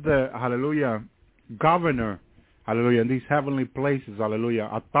one of the, hallelujah, governor, hallelujah, in these heavenly places, hallelujah,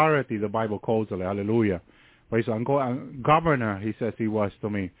 authority, the Bible calls it, hallelujah. Praise the Lord. Governor, He says He was to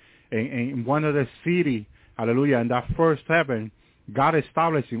me. In one of the city, hallelujah, in that first heaven, God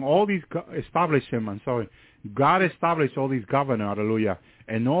established all these governors, hallelujah,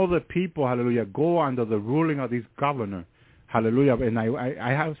 and all the people, hallelujah, go under the ruling of this governor, hallelujah. And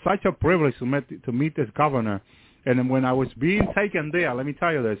I have such a privilege to meet this governor. And when I was being taken there, let me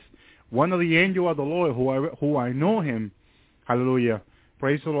tell you this, one of the angels of the Lord, who I know him, hallelujah,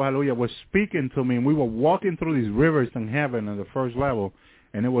 praise the Lord, hallelujah, was speaking to me, and we were walking through these rivers in heaven on the first level,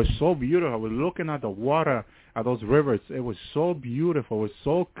 and it was so beautiful. I was looking at the water of those rivers. It was so beautiful. It was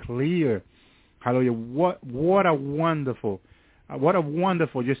so clear. Hallelujah. What a wonderful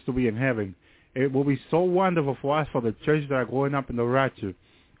just to be in heaven. It will be so wonderful for us, for the church that are going up in the rapture.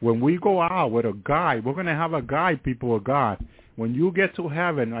 When we go out with a guide, we're going to have a guide, people of God. When you get to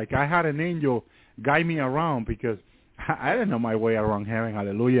heaven, like I had an angel guide me around, because I didn't know my way around heaven.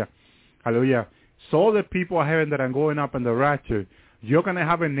 Hallelujah. Hallelujah. So the people of heaven that are going up in the rapture, you're going to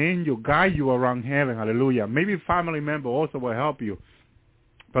have an angel guide you around heaven. Hallelujah. Maybe a family member also will help you.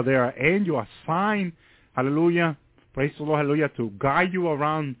 But there are angels assigned, hallelujah, praise the Lord, hallelujah, to guide you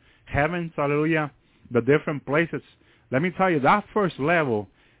around heaven, hallelujah, the different places. Let me tell you, that first level,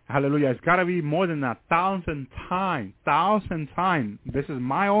 hallelujah, it's got to be more than 1,000 times. This is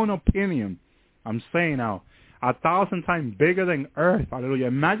my own opinion. I'm saying now, 1,000 times bigger than Earth. Hallelujah.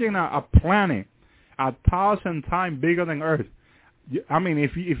 Imagine a planet 1,000 times bigger than Earth. I mean,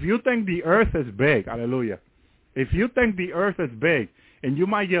 if you think the Earth is big, hallelujah. If you think the Earth is big and you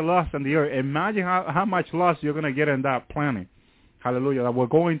might get lost in the Earth, imagine how much lost you're going to get in that planet. Hallelujah. That we're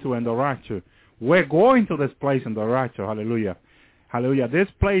going to in the rapture. We're going to this place in the rapture. Hallelujah. Hallelujah. This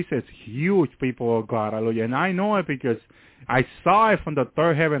place is huge, people of God. Hallelujah. And I know it because I saw it from the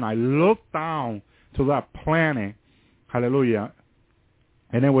third heaven. I looked down to that planet. Hallelujah.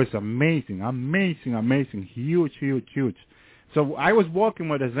 And it was amazing, amazing, amazing, huge, huge, huge. So I was walking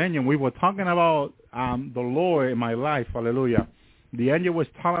with this angel. We were talking about the Lord in my life. Hallelujah. The angel was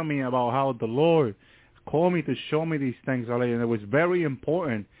telling me about how the Lord called me to show me these things. Hallelujah. And it was very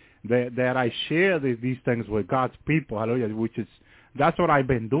important that I share these things with God's people. Hallelujah. That's what I've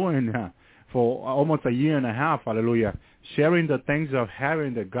been doing for almost a year and a half. Hallelujah. Sharing the things of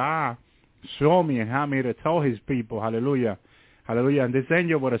heaven that God showed me and had me to tell His people. Hallelujah. Hallelujah. And this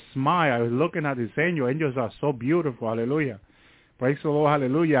angel with a smile, I was looking at this angel. Angels are so beautiful. Hallelujah. Praise the Lord.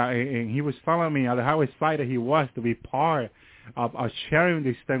 Hallelujah. And he was telling me how excited he was to be part of sharing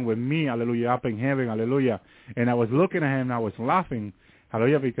this thing with me. Hallelujah. Up in heaven. Hallelujah. And I was looking at him and I was laughing.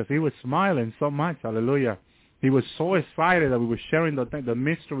 Hallelujah. Because he was smiling so much. Hallelujah. He was so excited that we were sharing the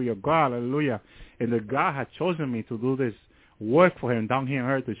mystery of God, hallelujah, and that God had chosen me to do this work for him down here on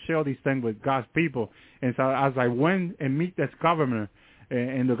earth, to share these things with God's people. And so as I went and meet this governor,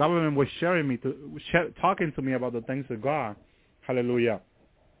 and the government was talking to me about the things of God, hallelujah,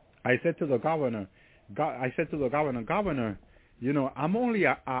 I said to the governor, Governor, you know, I'm only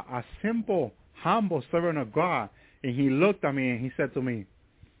a simple, humble servant of God. And he looked at me and he said to me,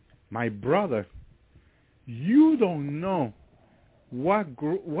 my brother, you don't know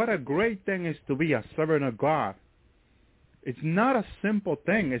what a great thing is to be a servant of God. It's not a simple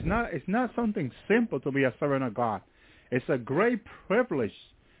thing. It's not something simple to be a servant of God. It's a great privilege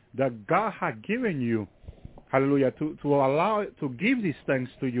that God has given you, hallelujah, to allow it to give these things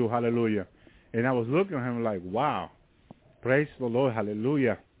to you, hallelujah. And I was looking at him like, wow, praise the Lord,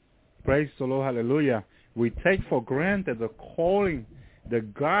 hallelujah. Praise the Lord, hallelujah. We take for granted the calling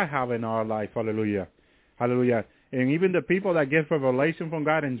that God have in our life, hallelujah, hallelujah. And even the people that get revelation from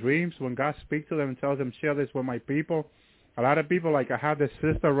God in dreams, when God speaks to them and tells them, share this with my people, a lot of people, like I had this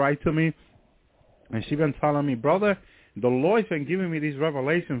sister write to me, and she been telling me, brother, the Lord's been giving me these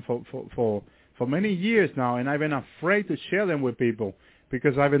revelations for many years now, and I've been afraid to share them with people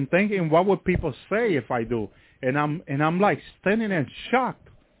because I've been thinking, what would people say if I do? And I'm like standing there shocked.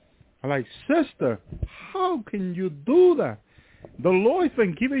 I'm like, sister, how can you do that? The Lord's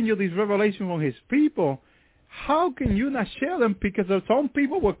been giving you these revelations from his people. How can you not share them? Because if some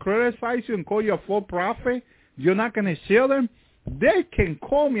people will criticize you and call you a false prophet, you're not going to share them. They can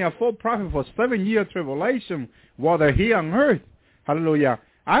call me a false prophet for 7-year tribulation while they're here on earth. Hallelujah.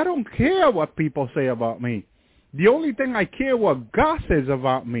 I don't care what people say about me. The only thing I care what God says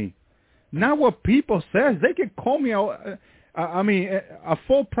about me. Not what people say. They can call me a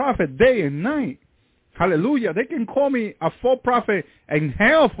false prophet day and night. Hallelujah. They can call me a false prophet in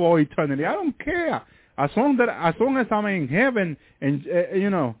hell for eternity. I don't care. As long as I'm in heaven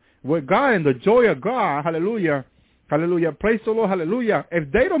and, with God and the joy of God, hallelujah, hallelujah, praise the Lord, hallelujah.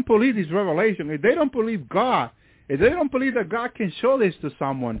 If they don't believe this revelation, if they don't believe God, if they don't believe that God can show this to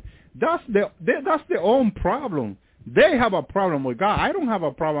someone, that's their own problem. They have a problem with God. I don't have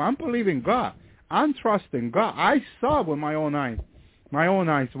a problem. I'm believing God. I'm trusting God. I saw with my own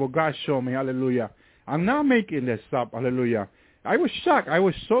eyes what God showed me, hallelujah. I'm not making this up, hallelujah. I was shocked. I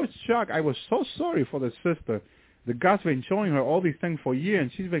was so shocked. I was so sorry for the sister. The God's been showing her all these things for years,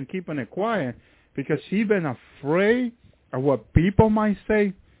 and she's been keeping it quiet because she's been afraid of what people might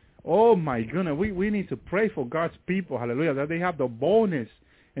say. Oh, my goodness. We need to pray for God's people, hallelujah, that they have the boldness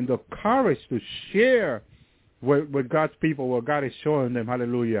and the courage to share with God's people what God is showing them,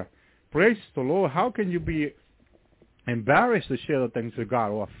 hallelujah. Praise the Lord. How can you be embarrassed to share the things of God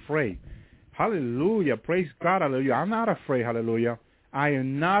or afraid? Hallelujah. Praise God, hallelujah. I'm not afraid, hallelujah. I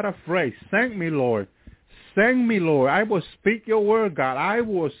am not afraid. Thank me, Lord. Send me, Lord. I will speak your word, God. I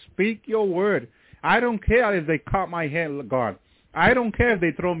will speak your word. I don't care if they cut my head, God. I don't care if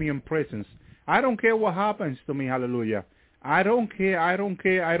they throw me in prisons. I don't care what happens to me, hallelujah. I don't care,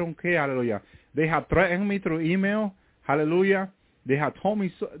 hallelujah. They have threatened me through email, hallelujah. They have told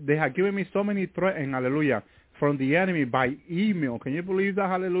me, they have given me so many threats, hallelujah, from the enemy by email. Can you believe that,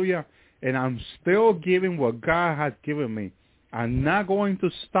 hallelujah? And I'm still giving what God has given me. I'm not going to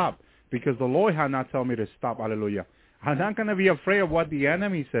stop because the Lord has not told me to stop, hallelujah. I'm not going to be afraid of what the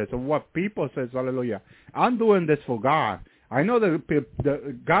enemy says or what people says, hallelujah. I'm doing this for God. I know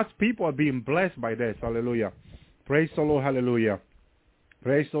that God's people are being blessed by this, hallelujah. Praise the Lord, hallelujah.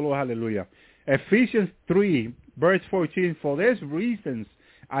 Praise the Lord, hallelujah. Ephesians 3, verse 14, for these reasons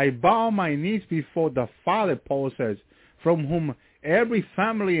I bow my knees before the Father, Paul says, from whom every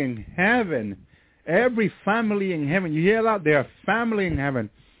family in heaven, you hear that? They are family in heaven.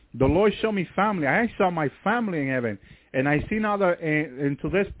 The Lord showed me family. I saw my family in heaven. And I seen into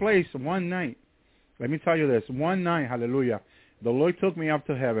this place one night. Let me tell you this. One night, hallelujah, the Lord took me up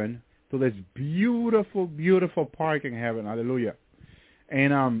to heaven, to this beautiful, beautiful park in heaven, hallelujah.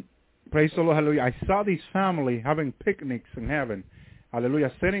 And praise the Lord, hallelujah. I saw this family having picnics in heaven,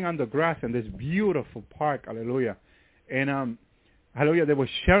 hallelujah, sitting on the grass in this beautiful park, hallelujah. And hallelujah, they were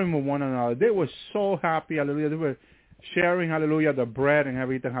sharing with one another. They were so happy, hallelujah. They were sharing, hallelujah, the bread and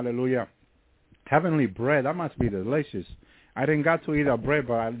everything, hallelujah. Heavenly bread, that must be delicious. I didn't get to eat that bread,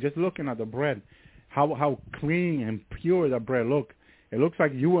 but I'm just looking at the bread, how clean and pure that bread look. It looks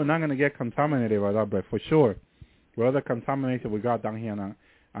like you are not going to get contaminated by that bread, for sure. With all the contamination we got down here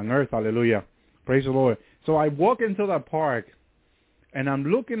on earth, hallelujah. Praise the Lord. So I walk into the park, and I'm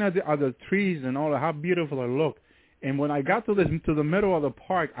looking at the trees and all, how beautiful they look. And when I got to the middle of the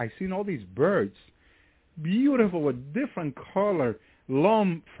park, I seen all these birds, beautiful with different color,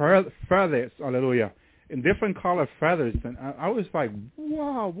 long feathers, hallelujah. in different color feathers, and I was like,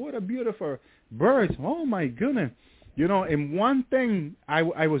 wow, what a beautiful birds. Oh my goodness. You know, and one thing I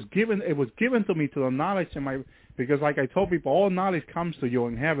was given, it was given to me to the knowledge in my, because like I told people, all knowledge comes to you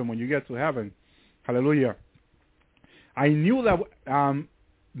in heaven when you get to heaven. Hallelujah. I knew that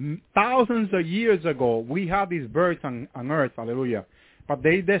thousands of years ago we had these birds on earth. Hallelujah. But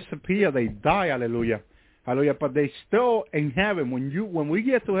they disappear, they die. Hallelujah. Hallelujah. But they still in heaven. When we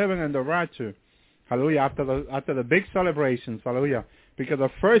get to heaven in the rapture, hallelujah, after the big celebrations, hallelujah. Because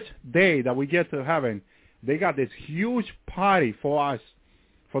the first day that we get to heaven, they got this huge party for us,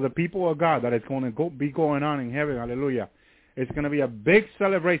 for the people of God, that is going to be going on in heaven. Hallelujah. It's going to be a big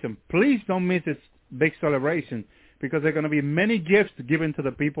celebration. Please don't miss this big celebration, because there are going to be many gifts given to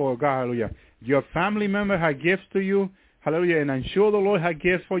the people of God. Hallelujah. Your family member had gifts to you. Hallelujah. And I'm sure the Lord had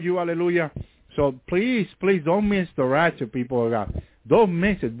gifts for you. Hallelujah. So please don't miss the rapture, people of God. Don't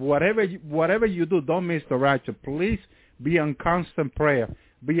miss it. Whatever you do, don't miss the rapture. Please be on constant prayer.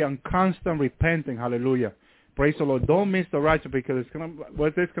 Be on constant repenting. Hallelujah. Praise the Lord. Don't miss the rapture, because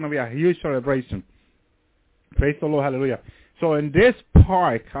it's gonna be a huge celebration. Praise the Lord. Hallelujah. So in this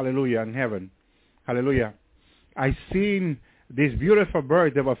park, hallelujah, in heaven, hallelujah, I seen these beautiful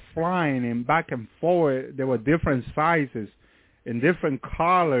birds. They were flying and back and forward. They were different sizes in different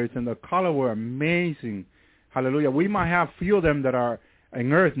colors, and the color were amazing. Hallelujah. We might have few of them that are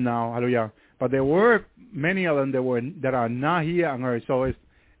on earth now. Hallelujah. But there were many of them that are not here on earth. So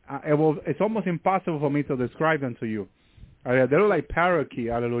it's almost impossible for me to describe them to you. They look like parakeet.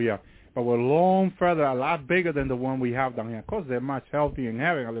 Hallelujah. But we're long further, a lot bigger than the one we have down here. Of course, they're much healthier in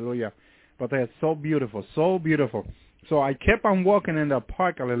heaven. Hallelujah. But they're so beautiful, so beautiful. So I kept on walking in the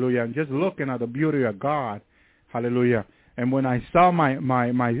park, hallelujah, and just looking at the beauty of God, hallelujah. And when I saw my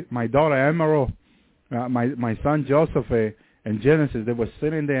daughter Emerald, my son Joseph, and Genesis, they were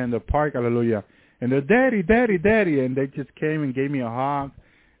sitting there in the park, hallelujah. And they're, daddy, daddy, daddy. And they just came and gave me a hug.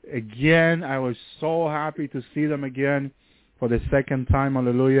 Again, I was so happy to see them again for the second time,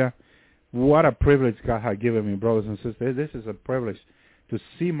 hallelujah. What a privilege God had given me, brothers and sisters. This is a privilege to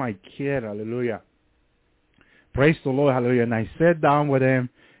see my kid, hallelujah. Praise the Lord, hallelujah. And I sat down with them,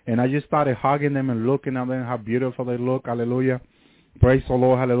 and I just started hugging them and looking at them, how beautiful they look, hallelujah. Praise the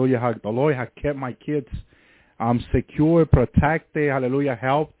Lord, hallelujah. How the Lord had kept my kids secure, protected, hallelujah,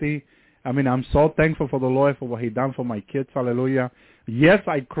 healthy. I mean, I'm so thankful for the Lord for what He done for my kids, hallelujah. Yes,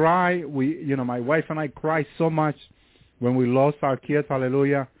 I cry. My wife and I cried so much when we lost our kids,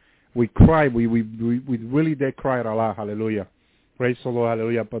 hallelujah. We cried. We really did cry a lot, hallelujah. Praise the Lord,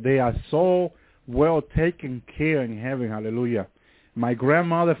 hallelujah. But they are so well taken care in heaven, hallelujah. My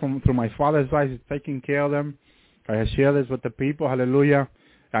grandmother through my father's side is taking care of them. I have shared this with the people, hallelujah.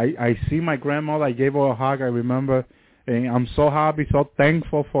 I see my grandmother. I gave her a hug, I remember. And I'm so happy, so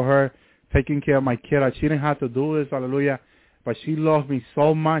thankful for her taking care of my kid. She didn't have to do this, hallelujah. But she loved me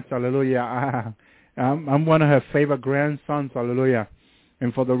so much, hallelujah. I'm one of her favorite grandsons, hallelujah.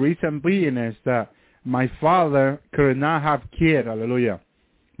 And for the reason being is that my father could not have kids, hallelujah.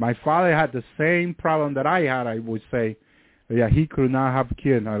 My father had the same problem that I had, I would say. Yeah, he could not have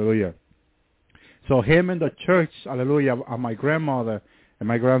kids, hallelujah. So him and the church, hallelujah, and my grandmother and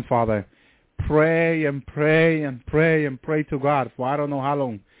my grandfather pray and pray and pray and pray to God for I don't know how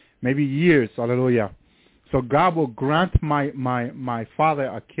long, maybe years, hallelujah. So God will grant my father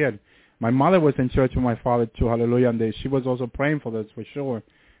a kid. My mother was in church with my father too, hallelujah, and she was also praying for this for sure,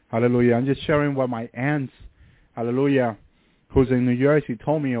 hallelujah. I'm just sharing what my aunts, hallelujah, who's in New Jersey,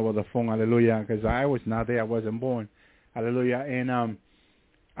 told me over the phone, hallelujah, because I was not there, I wasn't born, hallelujah.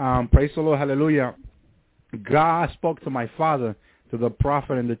 And praise the Lord, hallelujah. God spoke to my father, to the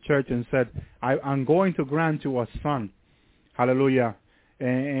prophet in the church, and said, I'm going to grant you a son, hallelujah.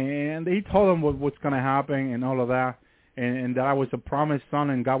 And he told him what's going to happen and all of that. And that I was a promised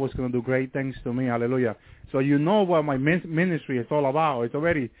son, and God was going to do great things to me. Hallelujah. So you know what my ministry is all about. It's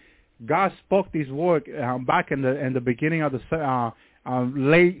already, God spoke these words back in the beginning of the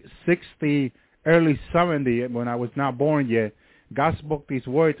late 60, early 70, when I was not born yet. God spoke these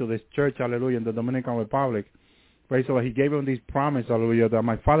words to this church, hallelujah, in the Dominican Republic. Praise the Lord. He gave him these promises, hallelujah, that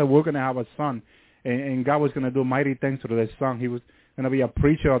my father was going to have a son, and God was going to do mighty things through this son. He was going to be a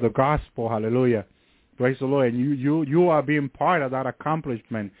preacher of the gospel, hallelujah. Praise the Lord. And you are being part of that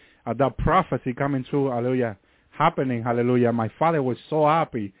accomplishment, of that prophecy coming true, hallelujah, happening, hallelujah. My father was so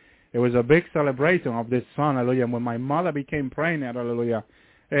happy. It was a big celebration of this son, hallelujah. And when my mother became pregnant, hallelujah,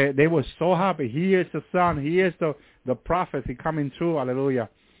 they were so happy. He is the son. He is the prophecy coming true, hallelujah.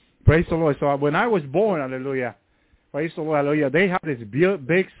 Praise the Lord. So when I was born, hallelujah, praise the Lord, hallelujah, they had this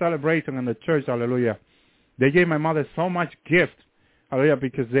big celebration in the church, hallelujah. They gave my mother so much gift, Hallelujah,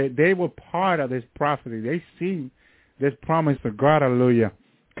 because they were part of this prophecy. They seen this promise of God, hallelujah,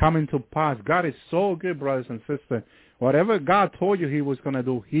 coming to pass. God is so good, brothers and sisters. Whatever God told you he was going to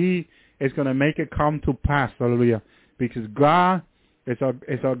do, he is going to make it come to pass, hallelujah. Because God is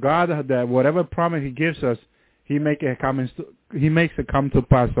a God that whatever promise he gives us, he makes it come to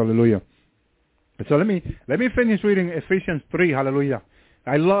pass, hallelujah. So let me finish reading Ephesians 3, hallelujah.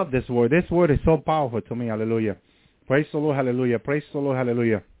 I love this word. This word is so powerful to me, hallelujah. Praise the Lord, hallelujah. Praise the Lord,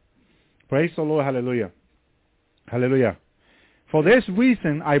 hallelujah. Praise the Lord, hallelujah. Hallelujah. For this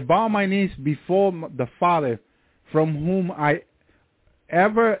reason, I bow my knees before the Father, from whom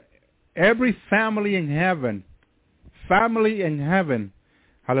every family in heaven,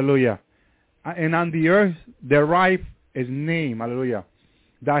 hallelujah, and on the earth derive his name, hallelujah,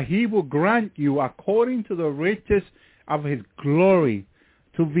 that he will grant you according to the riches of his glory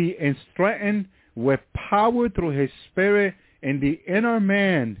to be strengthened with power through his Spirit in the inner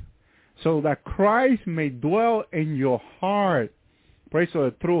man, so that Christ may dwell in your heart. Praise the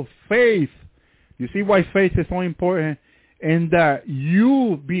Lord, through faith. You see why faith is so important? In that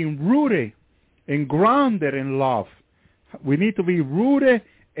you being rooted and grounded in love. We need to be rooted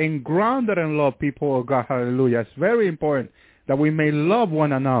and grounded in love, people of God. Hallelujah. It's very important that we may love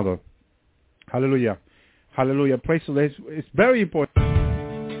one another. Hallelujah. Hallelujah. Praise the Lord. It's very important.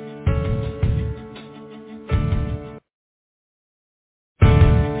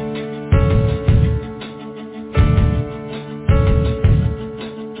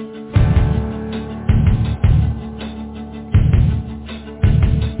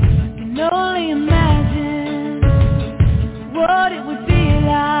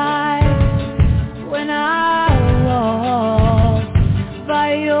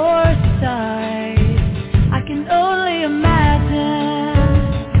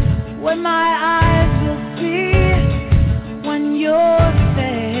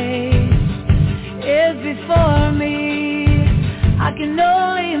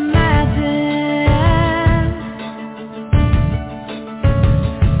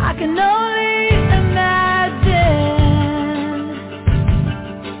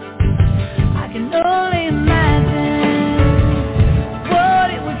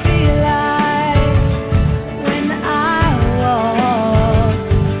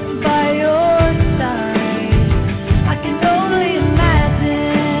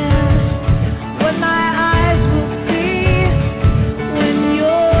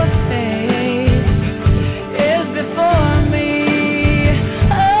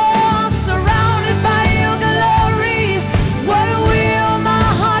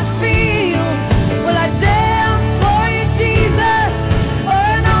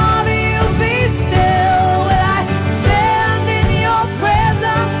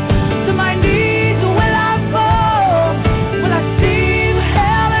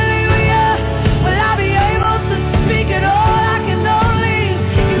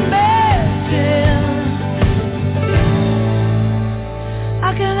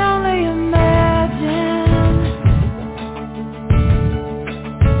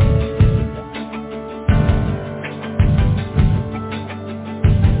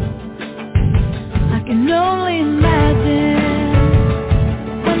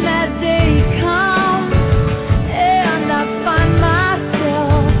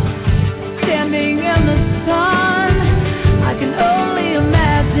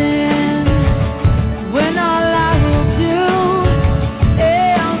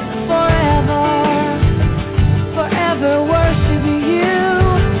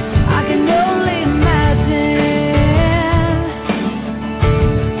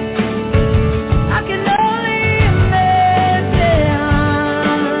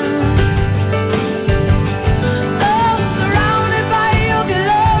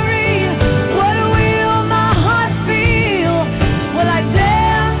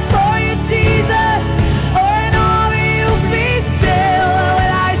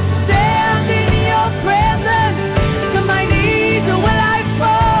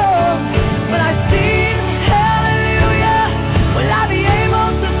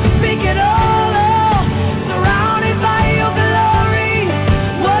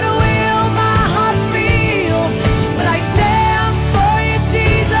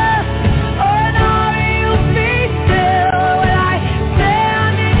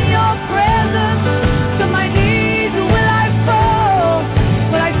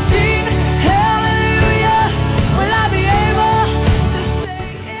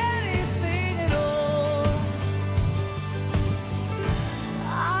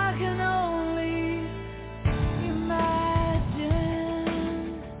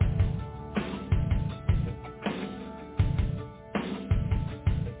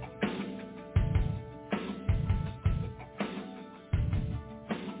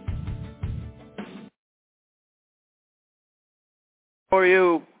 How are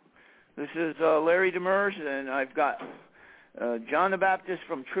you? This is Larry Demers, and I've got John the Baptist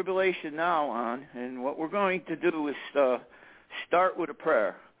from Tribulation Now on, and what we're going to do is start with a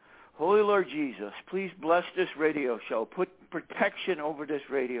prayer. Holy Lord Jesus, please bless this radio show. Put protection over this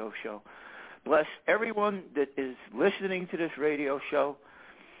radio show. Bless everyone that is listening to this radio show,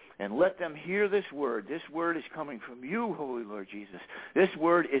 and let them hear this word. This word is coming from you, Holy Lord Jesus. This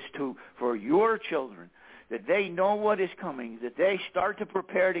word is for your children, that they know what is coming, that they start to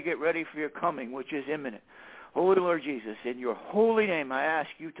prepare to get ready for your coming, which is imminent. Holy Lord Jesus, in your holy name, I ask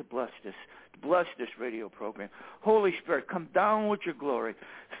you to bless this radio program. Holy Spirit, come down with your glory.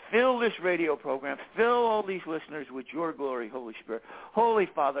 Fill this radio program. Fill all these listeners with your glory, Holy Spirit. Holy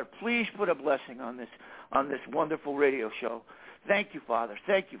Father, please put a blessing on this wonderful radio show. Thank you, Father.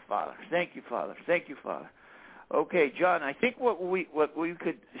 Thank you, Father. Thank you, Father. Thank you, Father. Okay, John, I think what we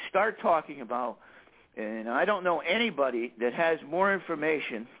could start talking about, and I don't know anybody that has more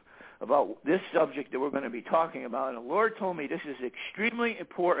information about this subject that we're going to be talking about. And the Lord told me this is extremely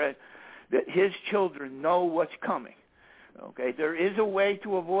important that his children know what's coming. Okay, there is a way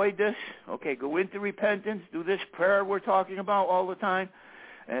to avoid this. Okay, go into repentance, do this prayer we're talking about all the time.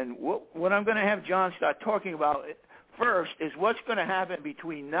 And what I'm going to have John start talking about first is what's going to happen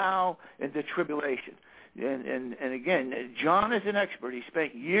between now and the tribulation. And again, John is an expert. He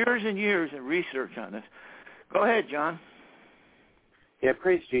spent years and years in research on this. Go ahead, John. Yeah,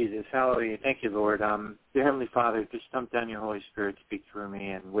 praise Jesus. Hallelujah. Thank you, Lord. Dear Heavenly Father, just dump down your Holy Spirit to speak through me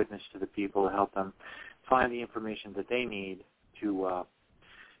and witness to the people, to help them find the information that they need to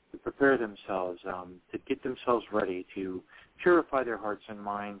prepare themselves, to get themselves ready, to purify their hearts and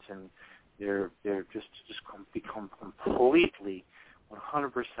minds, and they're just become completely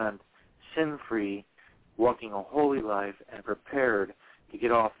 100% sin-free, walking a holy life and prepared to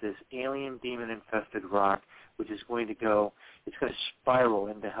get off this alien demon-infested rock, which is going to spiral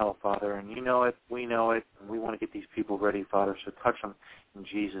into hell, Father. And you know it, we know it, and we want to get these people ready, Father, so touch them in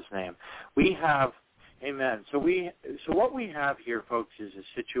Jesus' name. We have, amen. So what we have here, folks, is a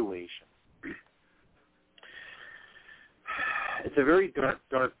situation. It's a very dark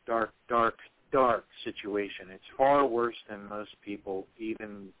situation. It's far worse than most people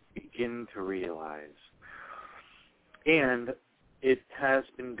even begin to realize. And it has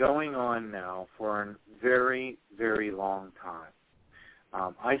been going on now for a very, very long time.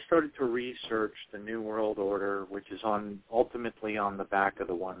 I started to research the New World Order, which is ultimately on the back of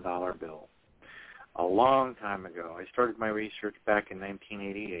the $1 bill, a long time ago. I started my research back in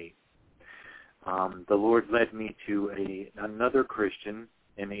 1988. The Lord led me to another Christian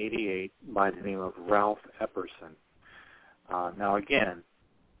in 88 by the name of Ralph Epperson. Now, again,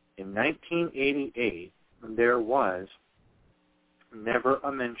 in 1988, there was never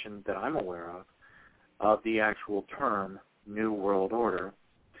a mention that I'm aware of the actual term New World Order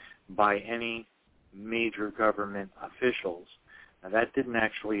by any major government officials. Now, that didn't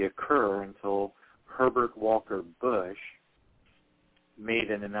actually occur until Herbert Walker Bush made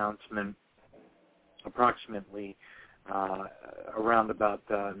an announcement approximately around about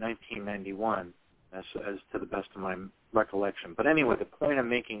 1991, as to the best of my recollection. But anyway, the point I'm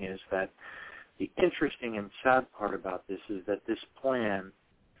making is that the interesting and sad part about this is that this plan,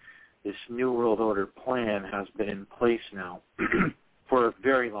 this New World Order plan, has been in place now for a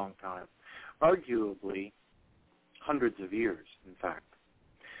very long time, arguably hundreds of years, in fact.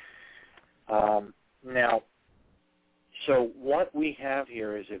 Now, so what we have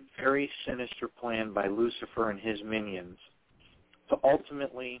here is a very sinister plan by Lucifer and his minions to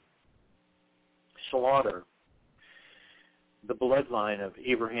ultimately slaughter the bloodline of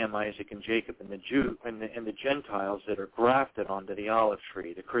Abraham, Isaac, and Jacob, and the Gentiles that are grafted onto the olive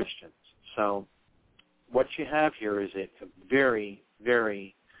tree, the Christians. So what you have here is a very,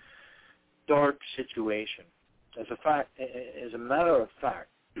 very dark situation. As a matter of fact,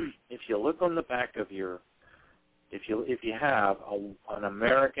 if you look on the back of if you have an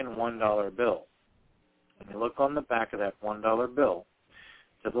American $1 bill, and you look on the back of that $1 bill,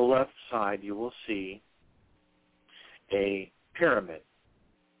 to the left side you will see a pyramid.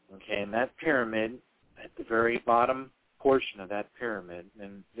 Okay, and that pyramid, at the very bottom portion of that pyramid,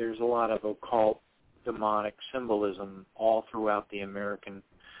 and there's a lot of occult, demonic symbolism all throughout the American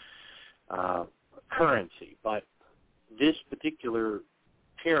currency, but this particular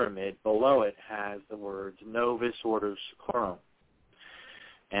pyramid below it has the words Novus Ordo Seclorum.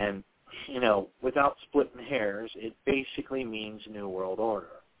 And, without splitting hairs, it basically means New World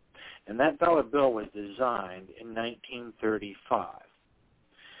Order. And that dollar bill was designed in 1935.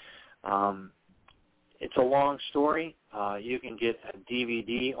 It's a long story. You can get a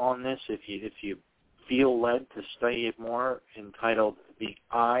DVD on this if you feel led to study it more, entitled The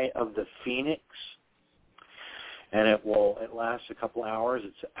Eye of the Phoenix. And it lasts a couple hours.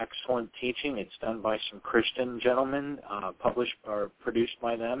 It's excellent teaching. It's done by some Christian gentlemen, published or produced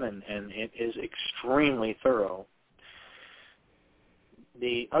by them, and it is extremely thorough.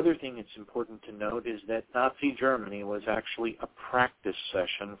 The other thing that's important to note is that Nazi Germany was actually a practice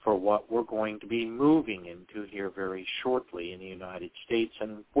session for what we're going to be moving into here very shortly in the United States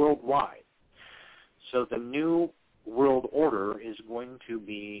and worldwide. So the new world order is going to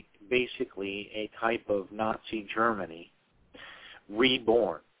be basically a type of Nazi Germany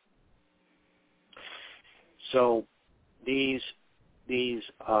reborn. So these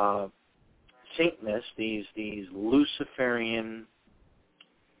Satanists, these Luciferian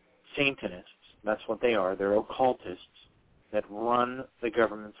Satanists, that's what they are. They're occultists that run the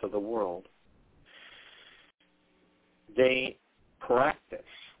governments of the world. They practice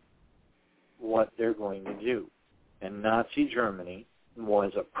what they're going to do. And Nazi Germany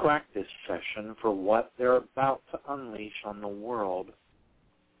was a practice session for what they're about to unleash on the world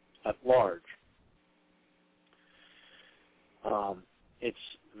at large. It's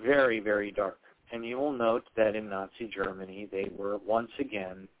very, very dark. And you will note that in Nazi Germany, they were once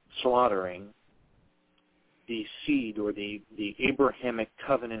again slaughtering the seed or the Abrahamic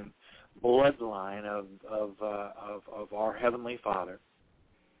covenant bloodline of our Heavenly Father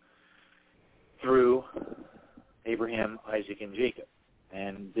through Abraham, Isaac, and Jacob.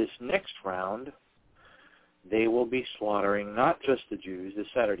 And this next round, they will be slaughtering not just the Jews, the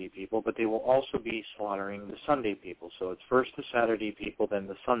Saturday people, but they will also be slaughtering the Sunday people. So it's first the Saturday people, then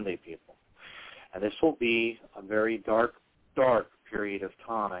the Sunday people. And this will be a very dark, dark period of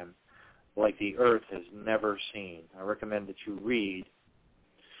time like the earth has never seen. I recommend that you read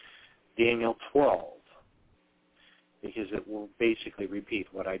Daniel 12, because it will basically repeat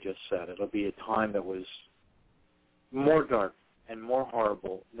what I just said. It'll be a time that was more dark and more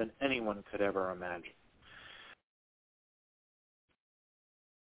horrible than anyone could ever imagine.